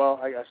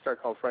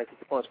started calling Frank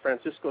Capone,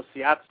 Francisco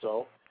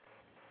Ciazzo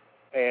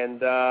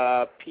and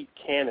Pete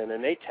Cannon,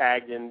 and they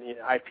tagged in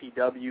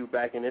IPW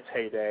back in its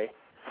heyday.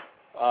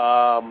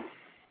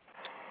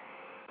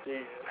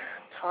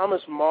 Tommy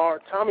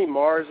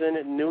Marzin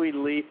and Nui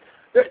Lee.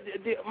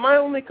 My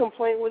only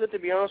complaint with it, to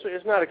be honest with you,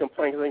 it's not a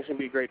complaint because I think it's going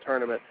to be a great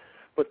tournament,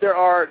 but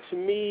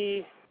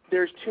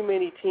there's too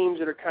many teams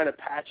that are kind of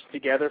patched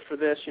together for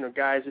this, you know,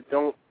 guys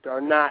that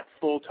are not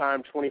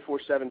full-time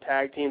 24/7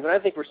 tag teams, and I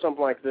think for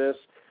something like this,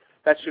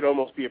 that should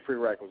almost be a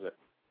prerequisite.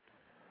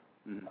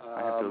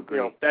 I have to agree.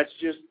 You know, that's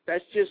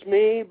just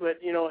me, but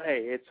you know,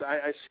 hey,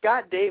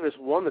 Scott Davis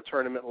won the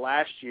tournament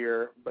last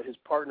year, but his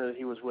partner that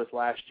he was with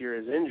last year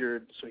is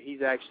injured, so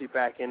he's actually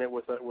back in it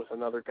with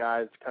another guy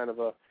that's kind of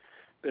a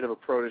bit of a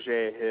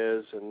protege of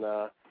his, and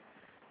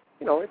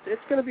you know,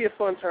 it's going to be a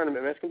fun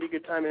tournament, man. It's going to be a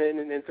good time,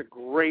 and it's a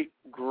great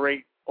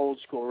old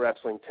school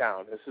wrestling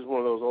town. This is one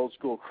of those old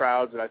school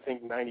crowds that I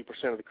think 90%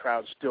 of the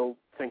crowd still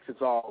thinks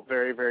it's all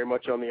very, very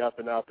much on the up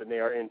and up, and they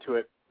are into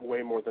it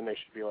way more than they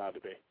should be allowed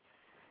to be.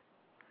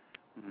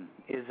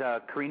 Is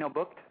Carino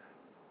booked?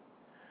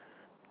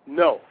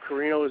 No,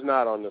 Carino is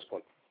not on this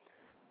one.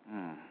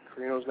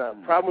 Carino's not.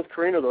 The problem with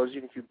Carino, though, is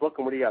if you book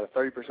him, what do you got, a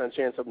 30%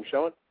 chance of him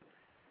showing?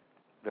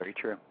 Very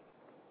true.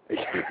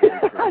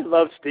 I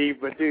love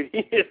Steve, but, dude,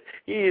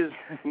 he is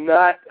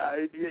not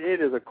it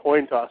is a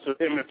coin toss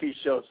with him if he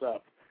shows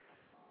up.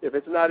 If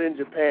it's not in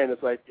Japan,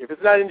 it's like, if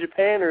it's not in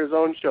Japan or his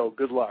own show,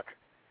 good luck.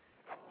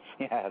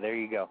 Yeah, there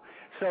you go.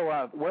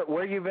 So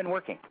where you been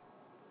working?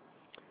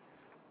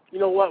 You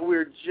know what?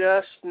 We're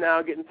just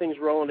now getting things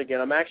rolling again.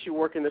 I'm actually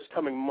working this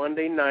coming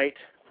Monday night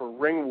for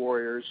Ring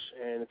Warriors,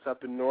 and it's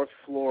up in North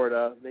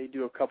Florida. They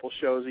do a couple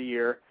shows a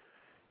year,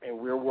 and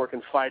we're working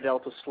Phi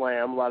Delta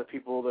Slam. A lot of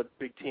people that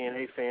big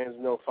TNA fans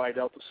know Phi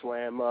Delta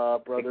Slam.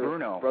 Brother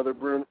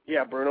Bruno.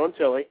 Yeah, Bruno and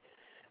Tilly.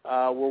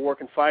 We're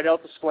working Phi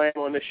Delta Slam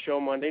on this show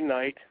Monday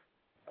night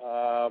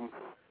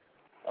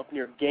up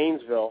near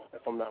Gainesville,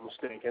 if I'm not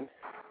mistaken.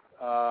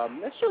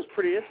 That show's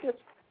pretty. It's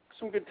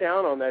some good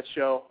talent on that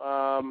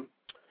show.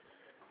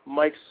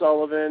 Mike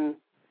Sullivan,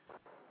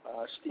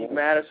 Steve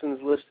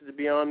Madison's listed to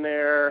be on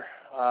there.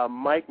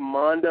 Mike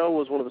Mondo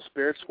was one of the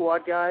Spirit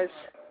Squad guys.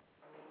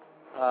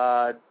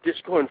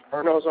 Disco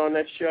Inferno's on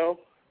that show.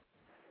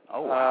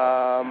 Oh,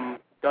 wow.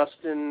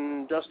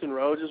 Dustin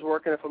Rhodes is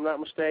working, if I'm not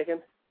mistaken.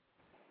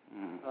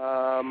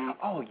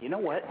 You know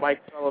what?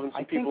 Mike Sullivan,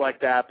 some people like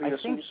that. But,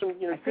 some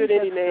good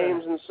indie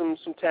names and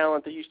some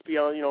talent that used to be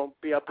on,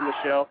 be up in the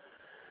show.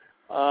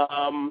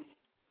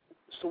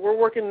 So we're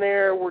working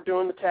there. We're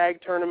doing the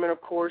tag tournament,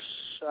 of course,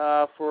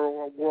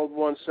 for World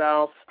 1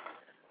 South.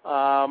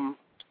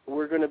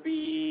 We're going to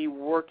be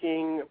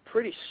working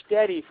pretty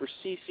steady for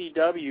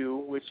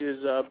CCW, which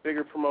is a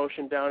bigger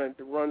promotion that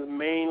runs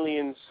mainly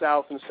in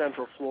South and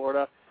Central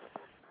Florida.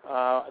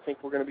 I think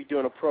we're going to be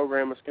doing a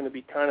program that's going to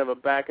be kind of a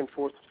back and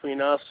forth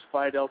between us,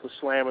 Phi Delta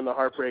Slam, and the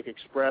Heartbreak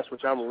Express,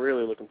 which I'm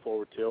really looking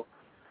forward to.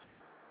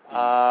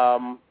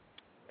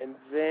 And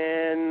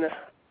then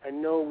I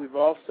know we've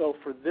also,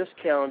 for this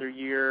calendar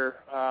year,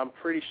 I'm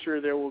pretty sure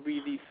there will be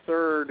the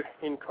third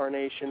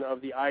incarnation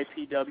of the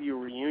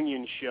IPW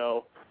reunion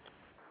show,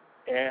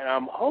 and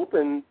I'm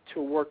hoping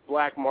to work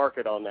Black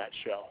Market on that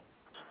show.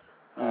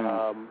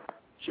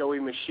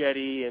 Joey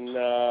Machete and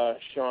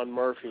Sean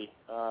Murphy.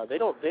 They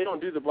don't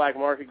do the Black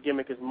Market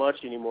gimmick as much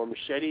anymore.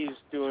 Machete's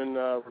doing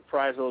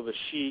Reprisal of the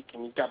Sheik,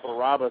 and he's got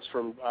Barabbas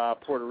from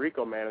Puerto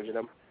Rico managing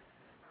him.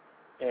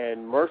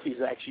 And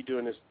Murphy's actually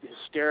doing this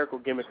hysterical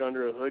gimmick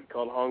under a hood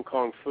called Hong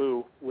Kong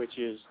Fu, which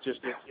is just,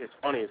 it's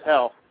funny as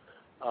hell.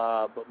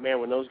 But, man,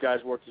 when those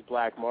guys work as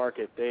Black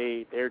Market,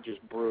 they're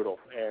just brutal.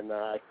 And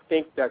I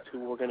think that's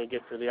who we're going to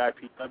get for the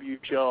IPW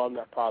show. I'm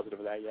not positive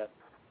of that yet.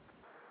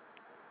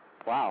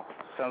 Wow,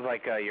 sounds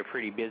like you're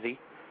pretty busy.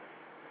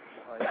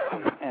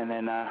 And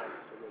then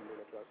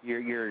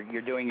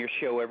you're doing your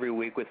show every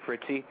week with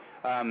Fritzy.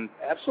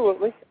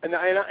 Absolutely, and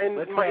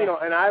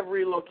I've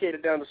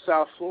relocated down to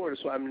South Florida,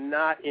 so I'm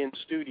not in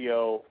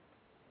studio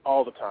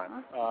all the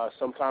time.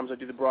 Sometimes I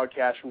do the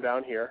broadcast from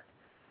down here.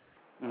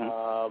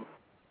 Mm-hmm.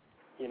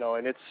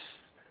 And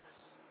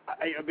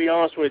I'll be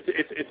honest with you,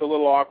 it's a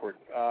little awkward.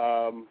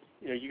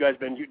 You guys have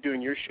been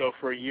doing your show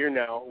for a year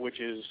now, which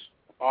is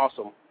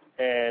awesome,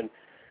 and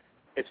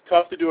it's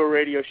tough to do a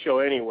radio show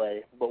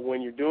anyway, but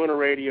when you're doing a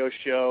radio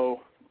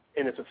show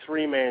and it's a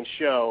three-man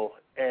show,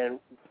 and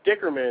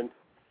Dickerman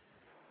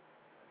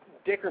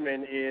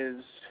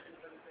Dickerman's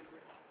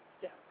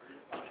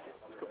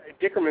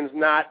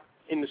not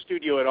in the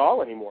studio at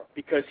all anymore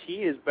because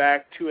he is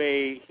back to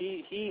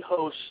he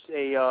hosts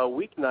a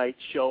weeknight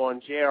show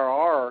on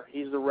JRR.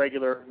 He's the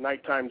regular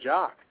nighttime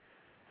jock.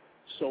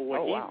 So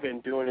what he's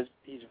been doing is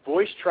he's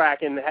voice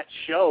tracking that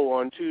show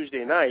on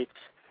Tuesday nights,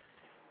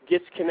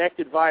 gets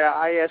connected via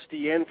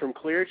ISDN from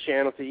Clear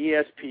Channel to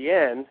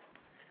ESPN.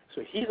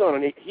 So he's on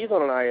an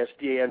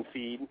ISDN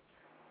feed.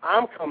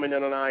 I'm coming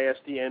in on an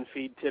ISDN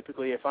feed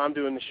typically if I'm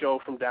doing the show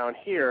from down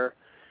here.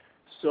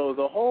 So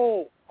the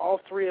whole all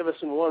three of us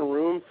in one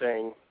room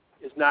thing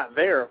is not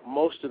there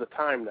most of the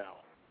time now.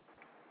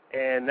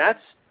 And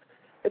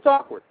it's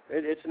awkward.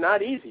 It's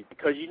not easy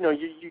because, you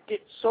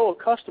get so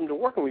accustomed to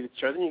working with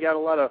each other and you got a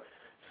lot of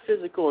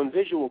physical and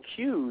visual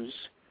cues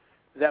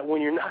that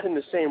when you're not in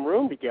the same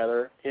room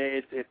together,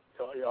 a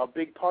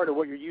big part of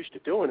what you're used to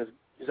doing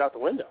is out the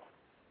window.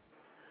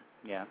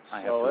 Yeah, I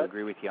have to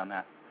agree with you on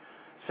that.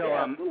 So,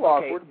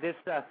 awkward.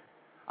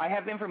 I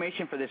have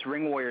information for this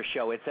Ring Warrior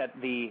show. It's at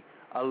the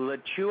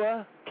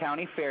Alachua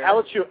County Fair.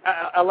 Alachua.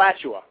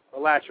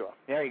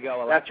 There you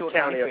go, That's Alachua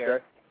County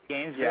Fair,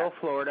 Gainesville,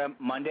 Florida,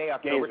 Monday,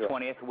 October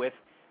 20th, with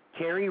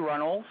Terry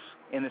Runnels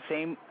in the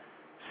same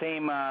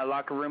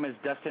locker room as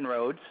Dustin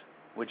Rhodes,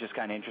 which is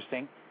kind of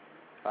interesting.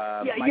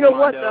 You know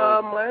what?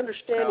 My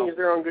understanding is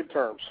they're on good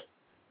terms.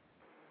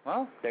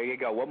 Well, there you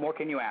go. What more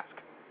can you ask?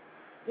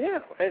 Yeah,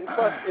 and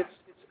plus,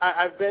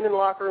 I've been in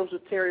locker rooms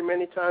with Terry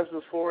many times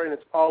before, and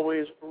it's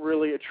always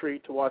really a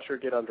treat to watch her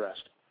get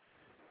undressed.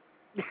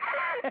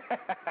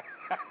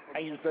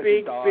 You're such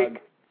a dog.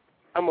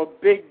 I'm a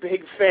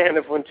big fan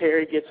of when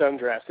Terry gets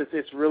undressed.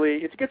 It's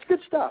good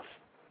stuff.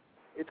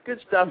 It's good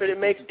stuff, and it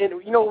makes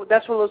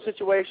that's one of those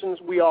situations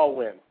we all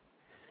win.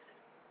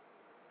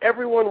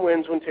 Everyone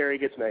wins when Terry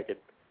gets naked.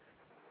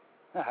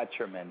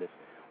 Tremendous.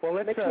 Well,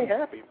 it makes me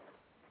happy.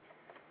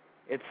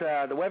 It's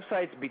the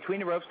website's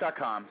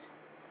BetweenTheRopes.com.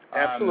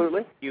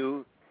 Absolutely.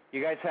 You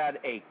guys had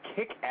a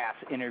kick-ass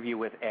interview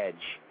with Edge.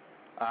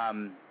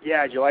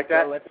 Yeah, did you like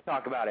that? So let's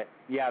talk about it.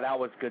 Yeah, that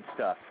was good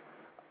stuff.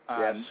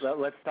 Yes.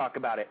 Let's talk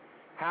about it.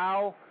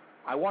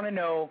 I want to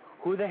know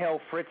who the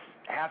hell Fritz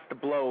has to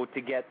blow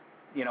to get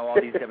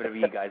all these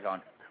WWE guys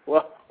on.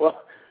 Well,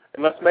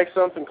 and let's make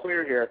something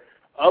clear here.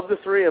 Of the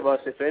three of us,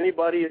 if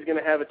anybody is going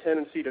to have a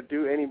tendency to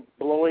do any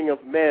blowing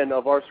of men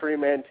of our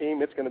three-man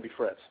team, it's going to be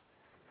Fritz.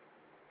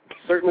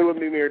 Certainly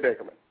wouldn't be me or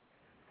Dickerman.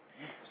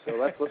 So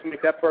let's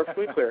make that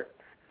perfectly clear.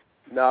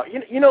 Now,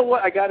 you know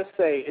what? I got to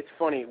say, it's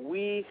funny.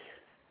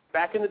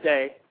 Back in the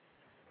day,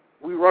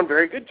 we were on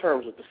very good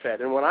terms with the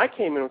Fed. And when I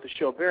came in with the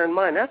show, bear in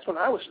mind, that's when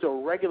I was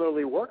still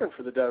regularly working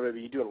for the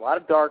WWE, doing a lot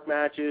of dark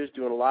matches,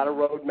 doing a lot of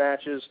road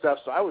matches, stuff.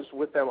 So I was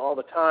with them all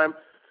the time.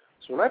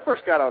 So when I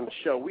first got on the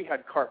show, we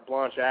had carte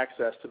blanche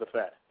access to the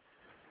Fed.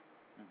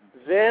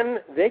 Then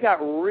they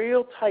got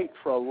real tight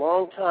for a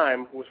long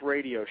time with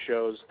radio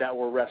shows that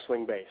were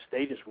wrestling-based.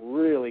 They just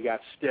really got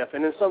stiff.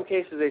 And in some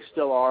cases, they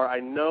still are. I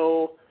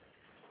know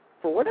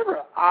for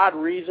whatever odd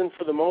reason,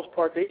 for the most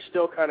part, they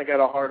still kind of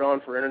got a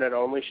hard-on for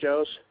Internet-only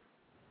shows.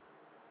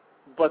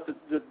 But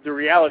the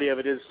reality of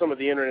it is some of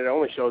the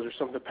Internet-only shows are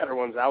some of the better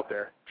ones out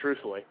there,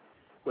 truthfully,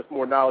 with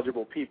more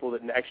knowledgeable people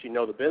that actually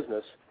know the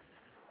business.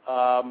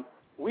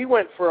 We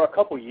went for a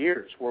couple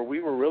years where we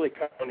were really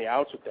cutting on the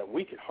outs with them.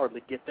 We could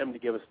hardly get them to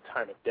give us the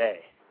time of day.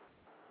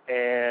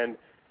 And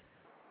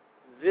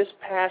this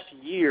past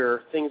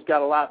year, things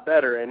got a lot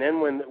better. And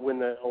then when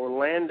the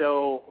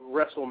Orlando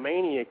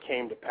WrestleMania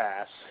came to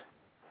pass,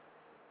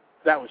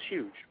 that was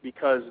huge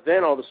because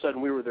then all of a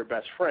sudden we were their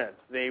best friend.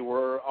 They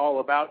were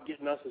all about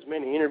getting us as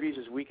many interviews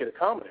as we could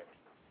accommodate.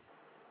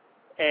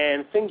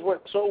 And things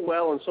went so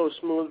well and so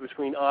smooth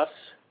between us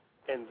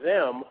and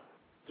them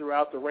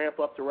throughout the ramp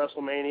up to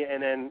WrestleMania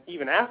and then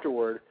even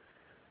afterward,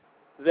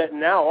 that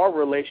now our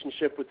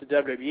relationship with the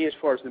WWE as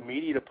far as the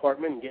media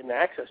department and getting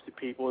access to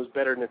people is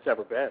better than it's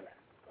ever been,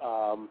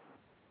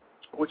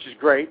 which is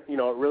great. It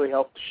really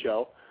helped the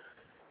show.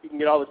 You can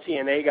get all the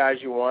TNA guys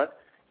you want.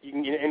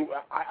 And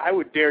I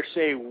would dare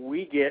say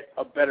we get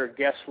a better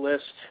guest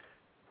list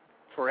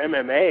for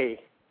MMA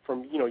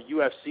from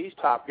UFC's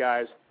top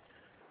guys.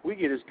 We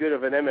get as good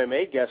of an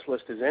MMA guest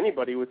list as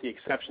anybody, with the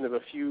exception of a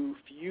few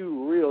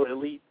real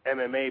elite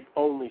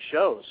MMA-only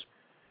shows.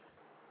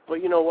 But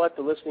you know what?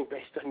 The listening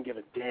base doesn't give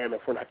a damn if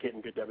we're not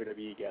getting good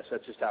WWE guests.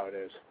 That's just how it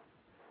is.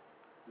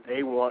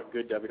 They want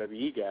good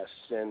WWE guests.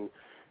 And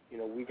You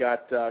know, we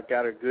got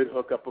a good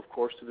hookup, of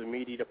course, to the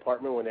media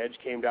department when Edge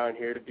came down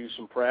here to do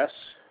some press,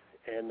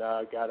 and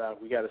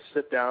we got a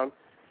sit down.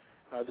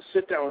 The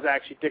sit down was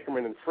actually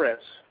Dickerman and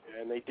Fritz,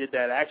 and they did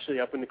that actually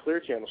up in the Clear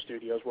Channel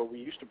studios where we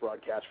used to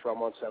broadcast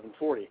from on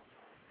 740.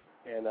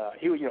 And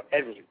he was,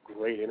 Ed was a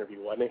great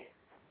interview, wasn't he?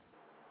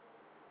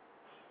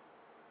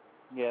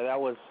 Yeah, that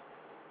was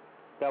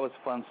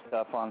fun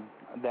stuff. On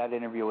that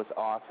interview was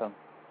awesome.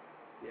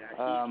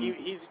 Yeah,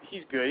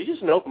 he's good. He's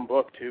just an open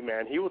book too,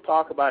 man. He will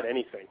talk about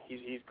anything.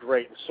 He's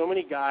great. And so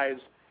many guys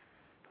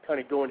kind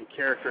of go into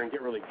character and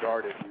get really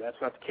guarded, and that's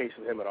not the case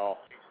with him at all.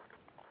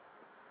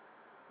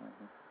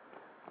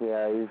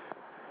 Yeah,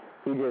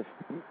 he just,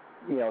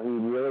 he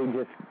really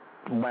just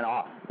went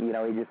off. He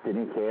just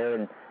didn't care,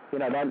 and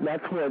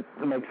that's what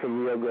makes a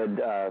real good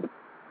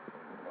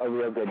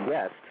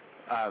guest.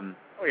 Oh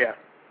yeah.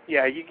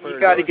 Yeah, you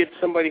got to get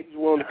somebody who's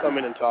willing to come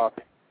in and talk.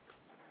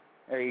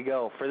 There you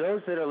go. For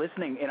those that are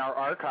listening, in our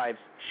archives,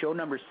 show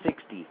number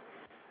 60.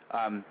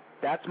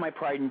 That's my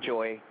pride and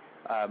joy.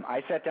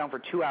 I sat down for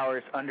 2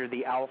 hours under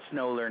the Al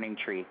Snow learning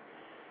tree,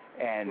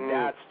 and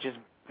that's just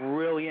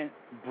brilliant,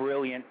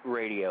 brilliant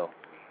radio.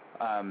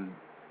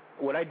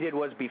 What I did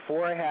was,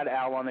 before I had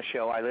Al on the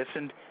show, I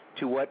listened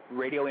to what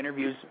radio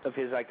interviews of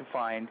his I could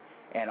find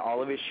and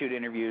all of his shoot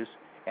interviews,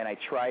 and I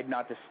tried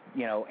not to,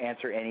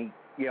 answer any,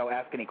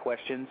 ask any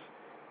questions.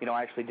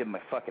 I actually did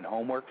my fucking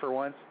homework for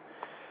once.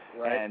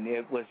 Right. And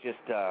it was just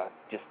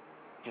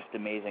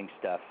amazing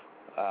stuff.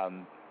 Al's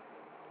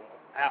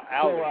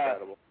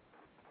incredible.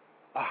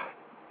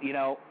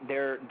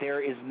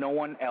 There is no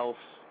one else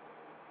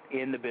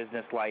in the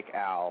business like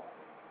Al.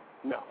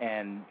 No.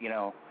 And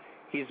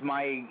he's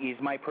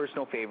my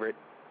personal favorite.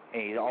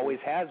 And he always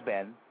has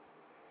been.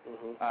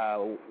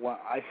 Mm-hmm.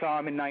 I saw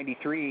him in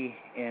 '93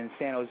 in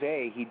San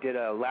Jose. He did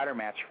a ladder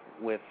match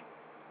with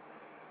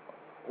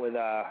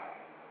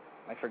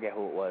I forget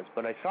who it was,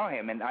 but I saw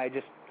him and I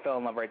just fell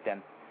in love right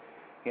then.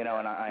 And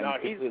I'm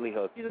completely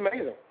hooked. He's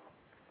amazing.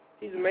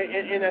 He's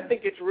amazing, and I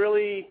think it's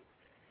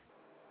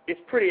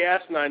pretty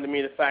asinine to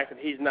me, the fact that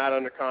he's not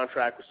under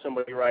contract with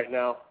somebody right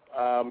now.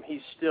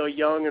 He's still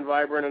young and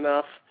vibrant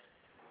enough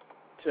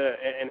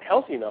and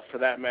healthy enough, for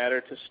that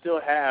matter, to still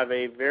have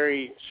a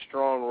very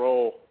strong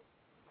role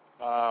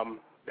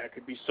that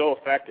could be so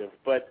effective.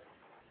 But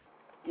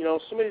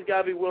somebody's got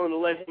to be willing to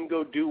let him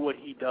go do what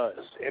he does.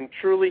 And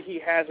truly, he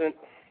hasn't.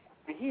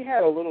 He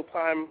had a little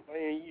time.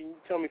 You can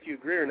tell me if you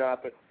agree or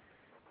not, but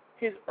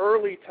his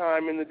early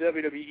time in the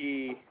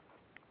WWE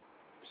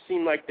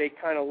seemed like they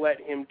kind of let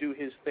him do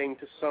his thing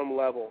to some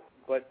level.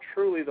 But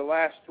truly, the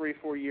last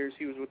 3-4 years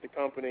he was with the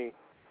company,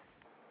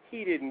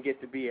 he didn't get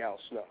to be Al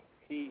Snow.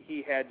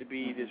 He had to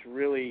be this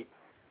really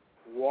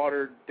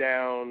watered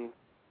down,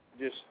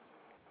 just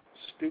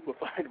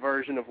stupefied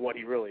version of what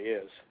he really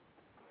is.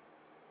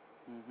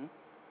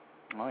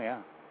 Oh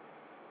yeah.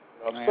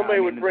 If somebody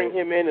would bring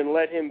him in and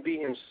let him be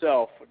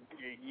himself,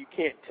 you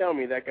can't tell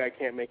me that guy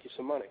can't make you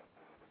some money.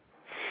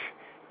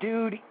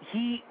 Dude,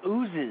 he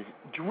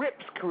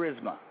drips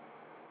charisma.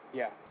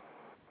 Yeah.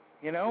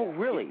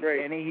 Really. He's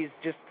great. And he's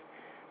just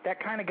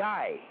that kind of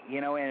guy,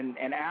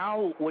 and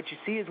Al, what you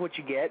see is what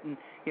you get, and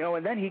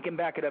and then he can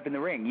back it up in the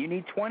ring. You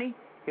need 20,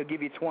 he'll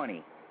give you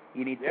 20.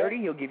 You need 30,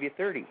 he'll give you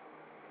 30.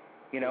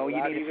 You need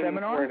a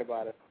seminar? Worried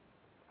about it.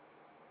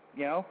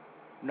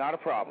 Not a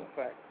problem.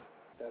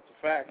 That's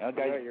a fact.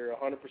 You're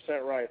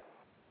 100% right.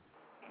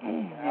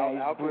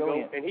 Al can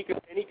brilliant. Go,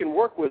 and he can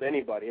work with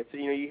anybody. It's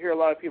you hear a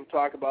lot of people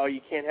talk about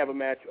you can't have a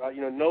match.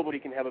 Nobody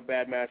can have a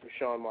bad match with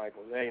Shawn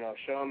Michaels. Hey,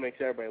 Shawn makes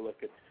everybody look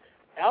good.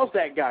 Al's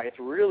that guy. It's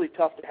really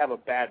tough to have a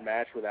bad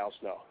match with Al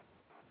Snow.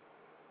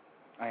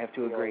 I have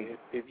to agree.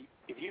 If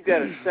you've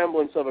got a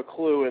semblance of a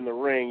clue in the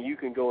ring, you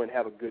can go and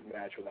have a good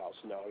match with Al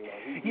Snow.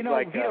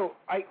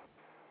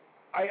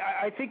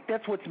 I think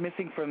that's what's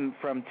missing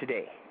from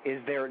today.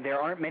 Is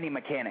there aren't many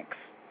mechanics.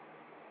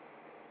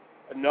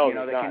 No,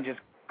 that not. can just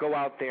go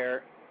out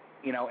there,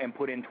 and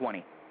put in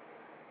 20,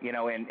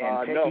 and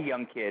take a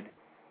young kid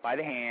by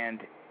the hand,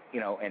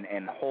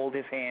 and hold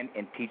his hand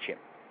and teach him.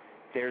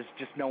 There's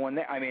just no one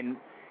there. I mean,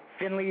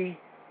 Finley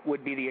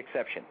would be the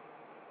exception.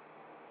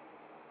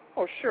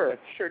 Oh, sure.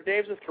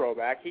 Dave's a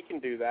throwback. He can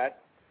do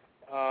that.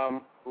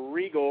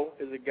 Regal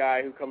is a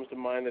guy who comes to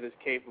mind that is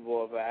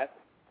capable of that.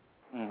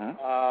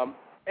 Mm-hmm.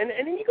 And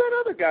then you got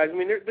other guys. I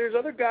mean, there's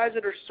other guys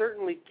that are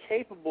certainly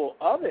capable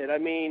of it. I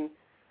mean,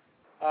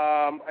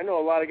 I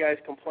know a lot of guys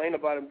complain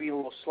about him being a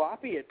little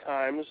sloppy at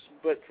times,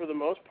 but for the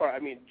most part, I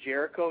mean,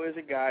 Jericho is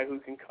a guy who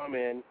can come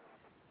in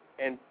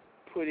and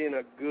put in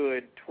a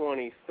good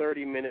 20,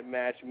 30-minute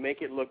match,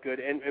 make it look good,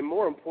 and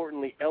more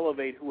importantly,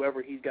 elevate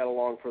whoever he's got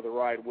along for the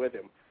ride with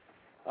him,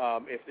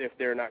 if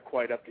they're not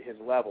quite up to his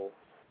level.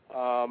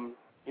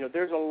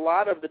 There's a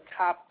lot of the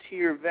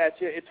top-tier vets.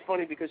 It's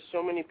funny because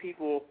so many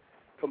people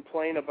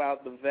complain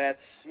about the vets,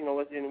 and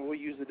we'll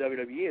use the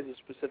WWE as a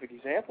specific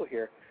example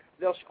here.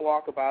 They'll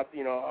squawk about,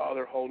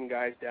 they're holding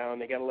guys down.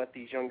 They got to let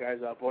these young guys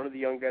up. One of the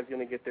young guys going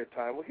to get their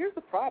time. Well, here's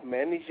the problem,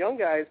 man. These young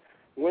guys,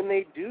 when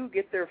they do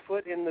get their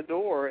foot in the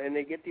door and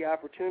they get the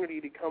opportunity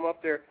to come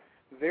up there,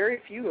 very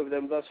few of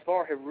them thus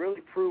far have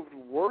really proved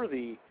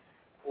worthy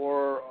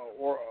or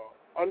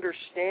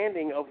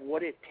understanding of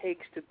what it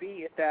takes to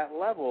be at that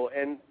level.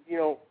 And, you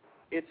know,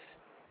 it's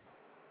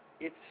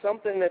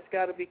something that's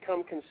got to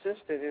become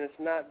consistent, and it's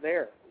not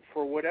there.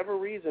 For whatever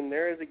reason,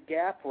 there is a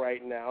gap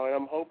right now, and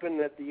I'm hoping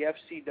that the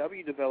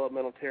FCW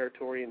developmental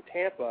territory in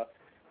Tampa,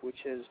 which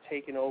has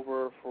taken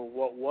over for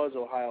what was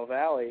Ohio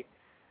Valley,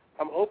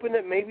 I'm hoping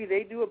that maybe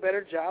they do a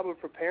better job of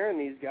preparing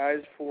these guys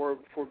for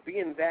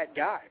being that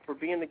guy, for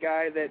being the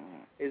guy that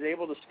is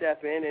able to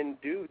step in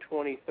and do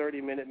 20,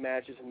 30-minute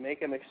matches and make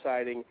them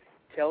exciting,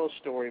 tell a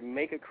story,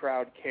 make a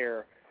crowd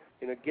care,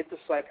 you know, get the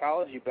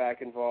psychology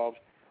back involved.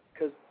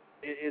 Because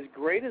as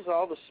great as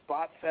all the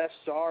spot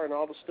fests are and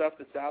all the stuff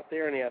that's out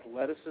there and the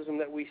athleticism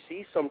that we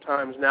see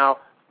sometimes now,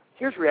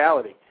 here's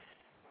reality.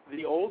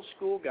 The old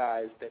school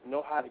guys that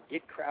know how to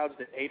get crowds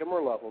that hate them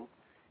or love them,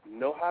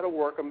 know how to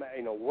work an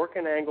angle, work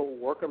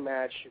a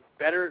match,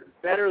 better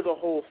the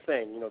whole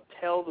thing, you know,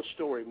 tell the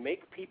story,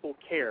 make people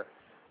care.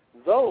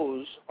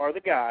 Those are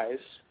the guys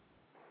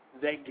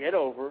that get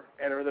over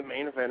and are the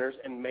main eventers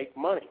and make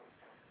money.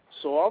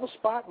 So all the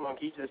spot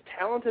monkeys, as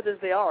talented as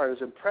they are,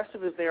 as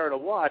impressive as they are to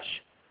watch,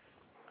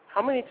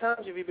 how many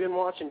times have you been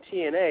watching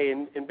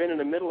TNA and been in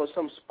the middle of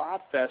some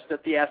spot fest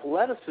that the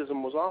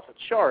athleticism was off the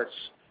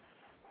charts,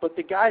 but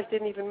the guys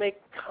didn't even make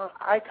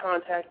eye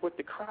contact with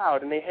the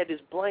crowd, and they had this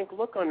blank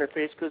look on their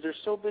face because they're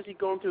so busy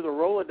going through the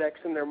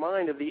Rolodex in their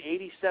mind of the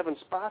 87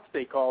 spots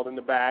they called in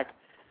the back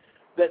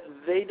that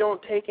they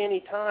don't take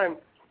any time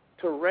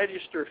to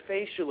register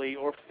facially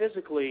or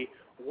physically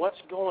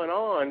what's going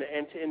on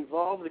and to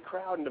involve the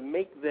crowd and to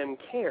make them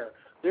care.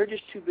 They're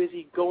just too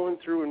busy going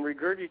through and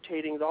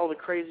regurgitating all the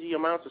crazy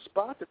amounts of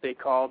spots that they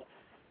called,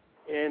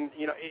 and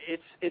you know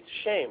it's a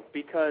shame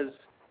because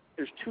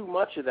there's too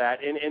much of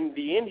that, and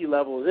the indie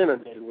level is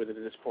inundated with it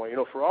at this point. You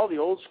know, for all the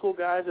old school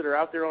guys that are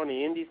out there on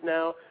the indies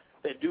now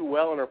that do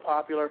well and are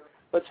popular,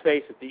 let's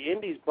face it, the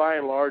indies by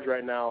and large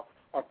right now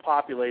are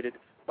populated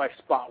by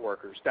spot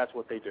workers. That's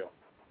what they do.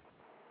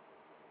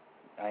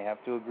 I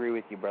have to agree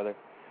with you, brother.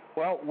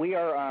 Well, we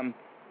are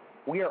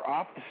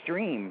off the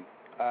stream,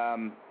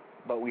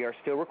 but we are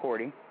still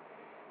recording.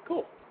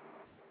 Cool.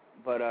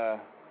 But what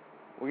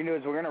we're going to do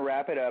is we're going to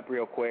wrap it up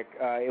real quick.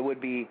 It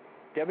would be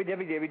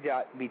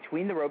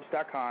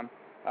www.betweentheropes.com.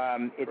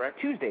 It's Correct.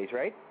 Tuesdays,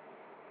 right?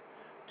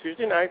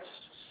 Tuesday nights,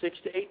 6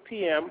 to 8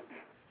 p.m.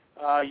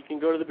 You can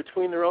go to the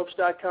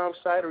BetweenTheRopes.com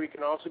site, or you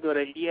can also go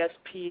to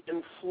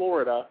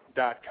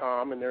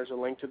ESPNFlorida.com, and there's a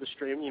link to the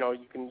stream. You know,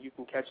 you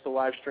can catch the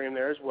live stream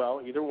there as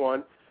well, either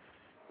one.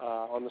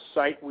 On the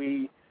site,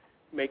 we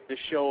make the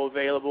show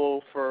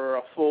available for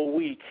a full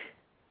week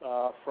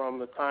from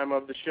the time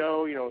of the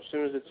show. You know, as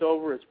soon as it's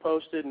over, it's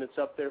posted, and it's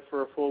up there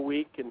for a full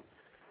week, and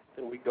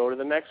then we go to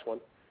the next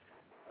one.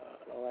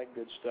 All that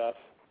good stuff.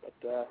 But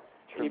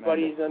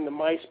anybody's on the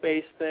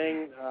MySpace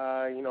thing,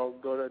 you know,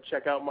 go to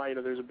check out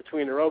there's a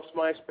Between the Ropes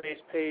MySpace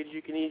page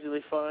you can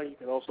easily find. You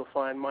can also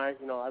find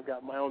I've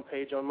got my own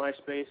page on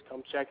MySpace.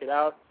 Come check it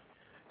out.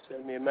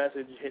 Send me a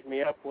message, hit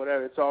me up,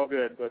 whatever. It's all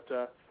good. But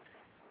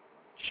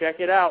check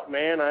it out,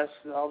 man.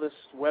 All this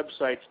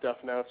website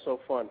stuff now. It's so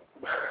fun.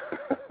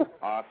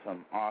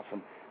 Awesome.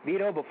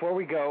 Vito, before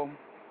we go,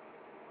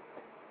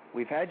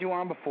 we've had you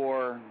on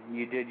before.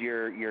 You did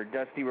your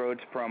Dusty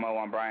Rhodes promo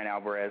on Brian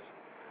Alvarez.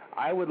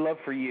 I would love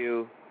for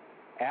you,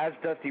 as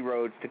Dusty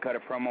Rhodes, to cut a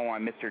promo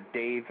on Mr.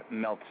 Dave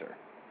Meltzer.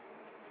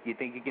 You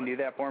think you can do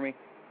that for me?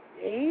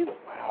 Dave?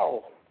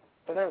 Wow.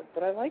 But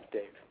I like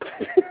Dave.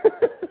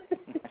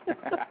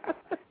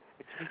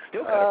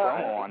 Still cut a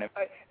promo on him.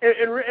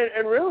 And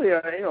really,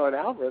 you know, and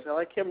Alvarez, I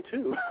like him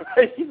too.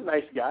 He's a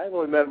nice guy. I've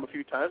only met him a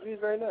few times. He's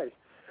very nice.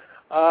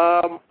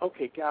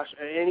 Okay, gosh.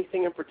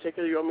 Anything in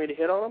particular you want me to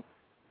hit on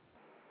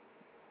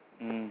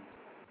him?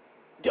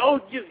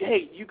 Oh,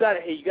 you got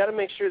to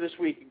make sure this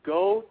week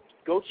go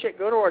to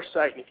our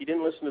site, and if you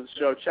didn't listen to the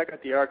show, check out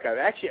the archive.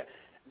 Actually,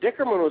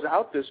 Dickerman was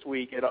out this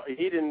week. He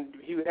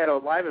had a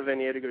live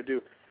event he had to go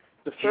do.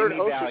 The third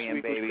Jimmy host Valiant, this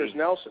week baby. was Chris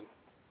Nelson.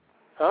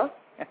 Huh?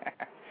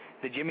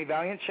 The Jimmy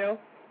Valiant show?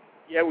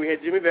 Yeah, we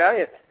had Jimmy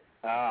Valiant.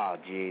 Oh,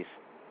 jeez.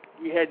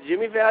 We had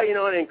Jimmy Valiant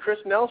on and Chris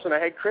Nelson. I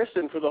had Chris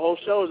in for the whole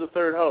show as the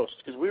third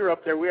host because we were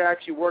up there. We were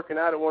actually working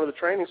out at one of the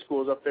training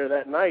schools up there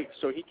that night,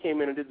 so he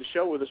came in and did the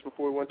show with us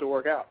before we went to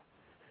work out.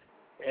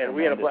 And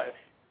we had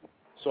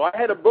so I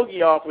had a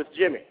boogie off with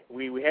Jimmy.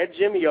 We had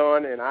Jimmy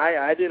on, and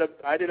I did a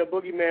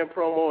Boogeyman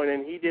promo, and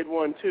then he did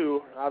one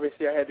too.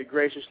 Obviously, I had to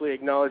graciously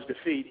acknowledge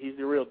defeat. He's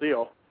the real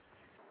deal.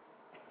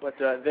 But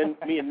then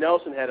me and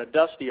Nelson had a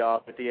Dusty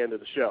off at the end of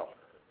the show.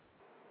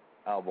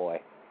 Oh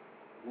boy.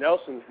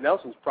 Nelson's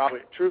probably,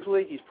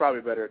 truthfully, he's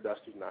probably better at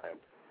Dusty than I am.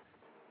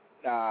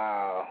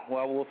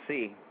 Well, we'll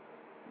see.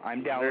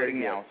 I'm downloading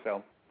now,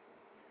 so.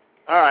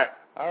 All right.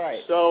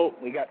 So,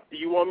 we got. Do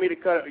you want me to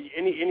cut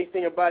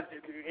anything about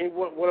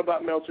what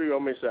about Meltzer? You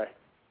want me to say?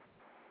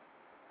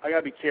 I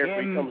gotta be careful.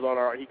 He comes on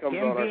our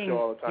show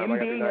all the time.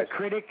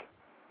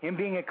 Him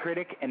being a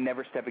critic and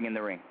never stepping in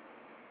the ring.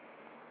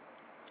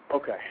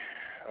 Okay.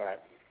 All right.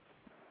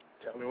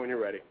 Tell me when you're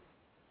ready.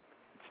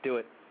 Let's do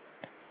it.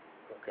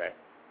 Okay.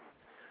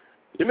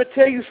 Let me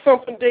tell you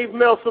something, Dave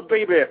Meltzer,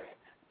 baby.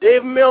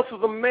 Dave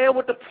Meltzer's a man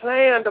with a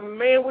plan, the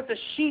man with the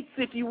sheets,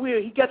 if you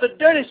will. He got the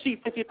dirty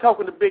sheets if you're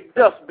talking to Big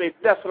Dust, baby.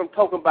 That's what I'm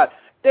talking about.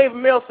 Dave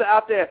Meltzer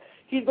out there,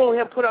 he's going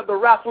to have put out the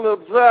Wrestling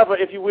Observer,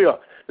 if you will.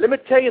 Let me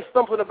tell you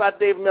something about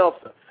Dave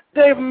Meltzer.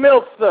 Dave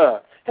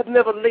Meltzer has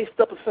never laced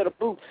up a set of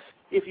boots,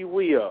 if you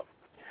will.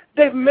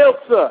 Dave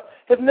Meltzer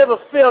has never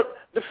felt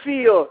the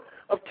feel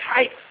of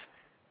tights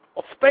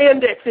or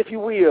spandex, if you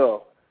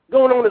will,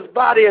 going on his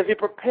body as he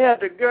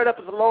prepared to gird up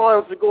his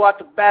loins to go out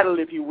to battle,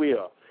 if you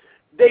will.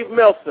 Dave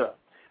Meltzer,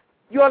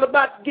 you're all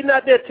about getting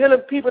out there telling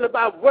people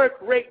about work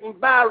rate and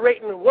buy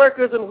rate and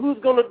workers and who's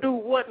going to do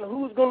what and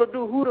who's going to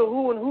do who to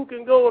who and who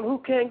can go and who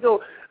can't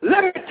go.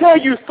 Let me tell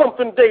you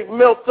something, Dave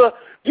Meltzer.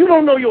 You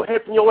don't know your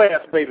head from your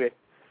ass, baby.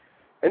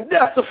 And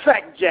that's a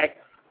fact, Jack.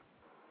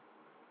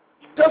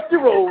 Dusty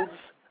Rhodes,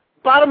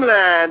 bottom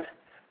line,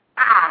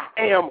 I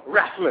am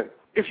wrestling,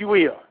 if you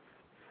will.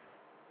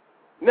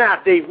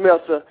 Now, Dave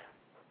Meltzer,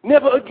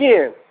 never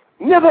again,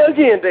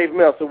 Dave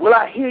Meltzer, will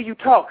I hear you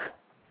talk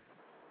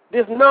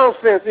this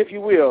nonsense, if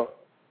you will,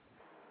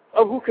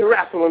 of who can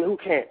wrestle and who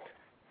can't.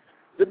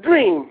 The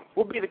dream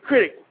will be the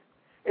critic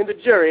and the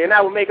jury, and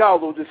I will make all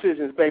those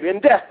decisions, baby.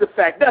 And that's the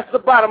fact. That's the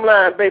bottom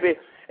line, baby.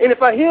 And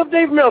if I hear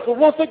Dave Meltzer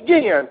once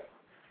again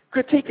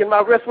critiquing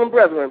my wrestling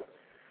brethren,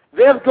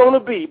 there's going to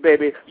be,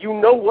 baby, you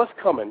know what's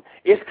coming.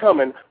 It's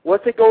coming.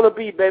 What's it going to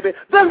be, baby?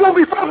 There's going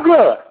to be some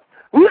blood.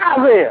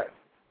 Now then,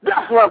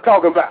 that's what I'm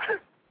talking about.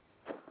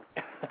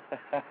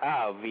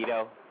 Oh,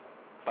 Vito.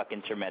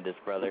 Fucking tremendous,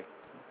 brother.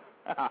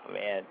 Oh,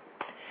 man.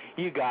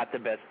 You got the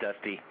best,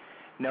 Dusty.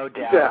 No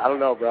doubt. Yeah, I don't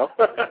know, bro.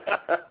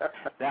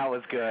 That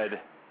was good.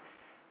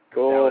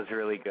 Cool. That was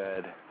really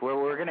good.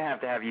 We're going to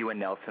have you and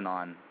Nelson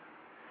on.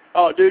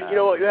 Oh, dude, you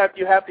know what?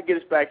 You have to get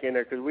us back in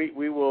there because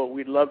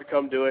we'd love to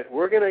come do it.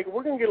 We're gonna get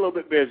a little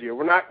bit busier.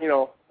 We're not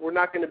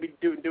going to be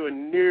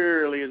doing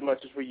nearly as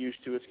much as we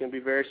used to. It's going to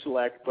be very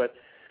select, but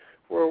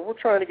we're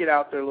trying to get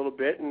out there a little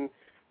bit and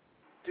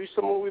do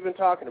some of what we've been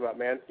talking about,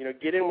 man. You know,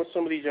 get in with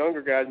some of these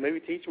younger guys,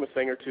 maybe teach them a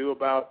thing or two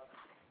about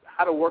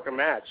how to work a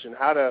match and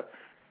how to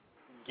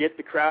get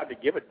the crowd to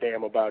give a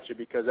damn about you,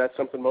 because that's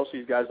something most of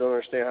these guys don't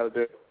understand how to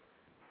do.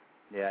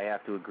 Yeah, I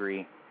have to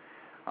agree.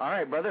 All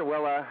right, brother.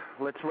 Well,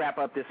 let's wrap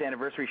up this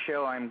anniversary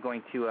show. I'm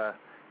going to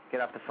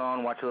get off the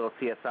phone, watch a little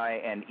CSI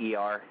and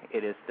ER.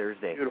 It is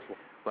Thursday. Beautiful.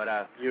 But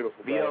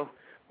beautiful, Vito,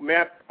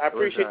 Matt, I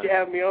appreciate you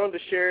having me on to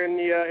share in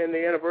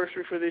the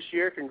anniversary for this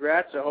year.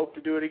 Congrats. I hope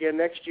to do it again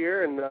next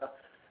year. And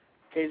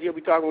KZ will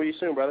be talking with you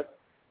soon, brother.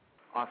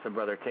 Awesome,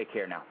 brother. Take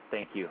care now.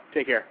 Thank you.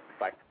 Take care.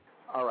 Bye.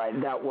 All right,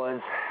 that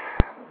was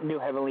new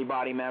Heavenly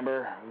Body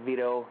member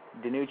Vito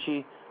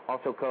DiNucci,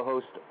 also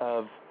co-host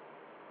of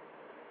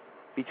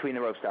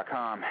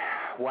BetweenTheRopes.com.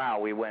 Wow,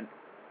 we went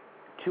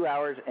 2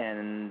 hours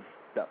and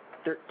about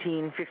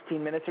 13,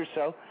 15 minutes or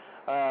so.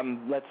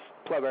 Let's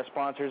plug our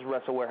sponsors,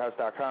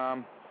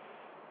 WrestleWarehouse.com,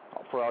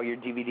 for all your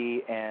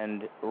DVD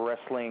and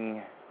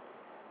wrestling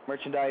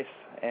merchandise,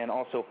 and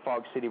also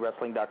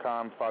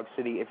FogCityWrestling.com. Fog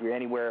City, if you're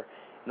anywhere,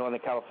 Northern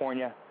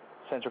California,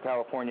 Central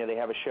California, they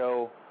have a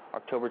show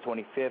October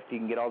 25th. You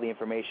can get all the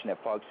information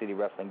at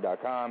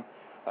FogCityWrestling.com.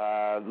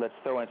 Let's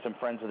throw in some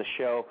friends of the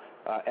show,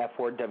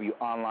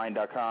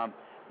 F4WOnline.com.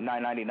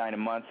 $9.99 a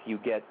month. You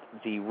get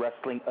the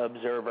Wrestling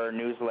Observer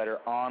newsletter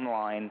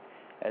online,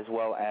 as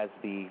well as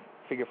the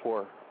Figure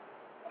 4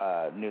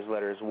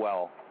 newsletter as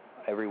well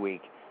every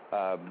week.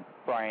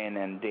 Brian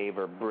and Dave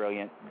are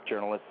brilliant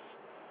journalists.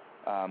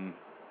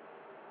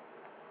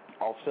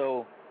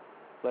 Also,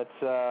 let's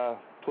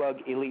plug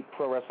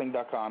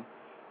EliteProWrestling.com.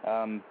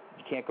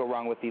 You can't go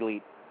wrong with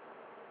Elite.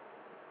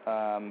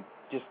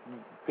 Just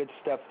good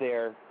stuff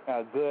there.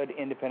 Good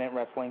independent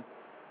wrestling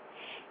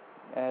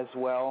as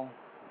well.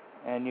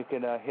 And you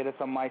can hit us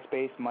on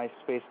MySpace,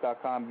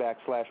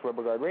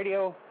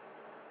 myspace.com/RubberGuardRadio.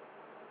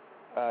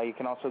 You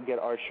can also get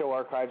our show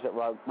archives at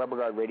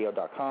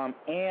rubberguardradio.com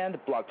and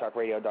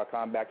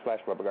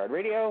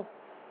blogtalkradio.com/RubberGuardRadio.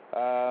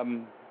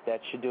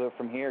 That should do it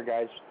from here,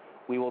 guys.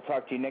 We will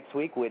talk to you next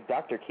week with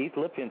Dr. Keith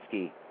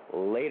Lipinski.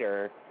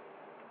 Later.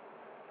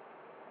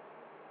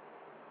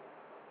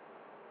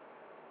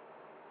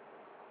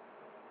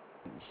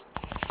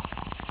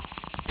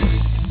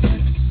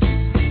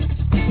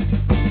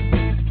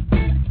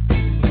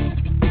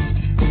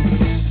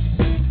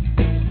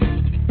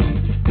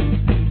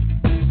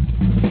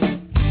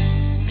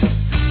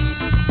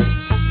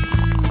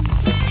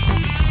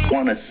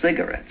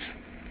 Cigarettes.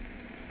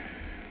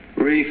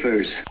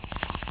 Reefers.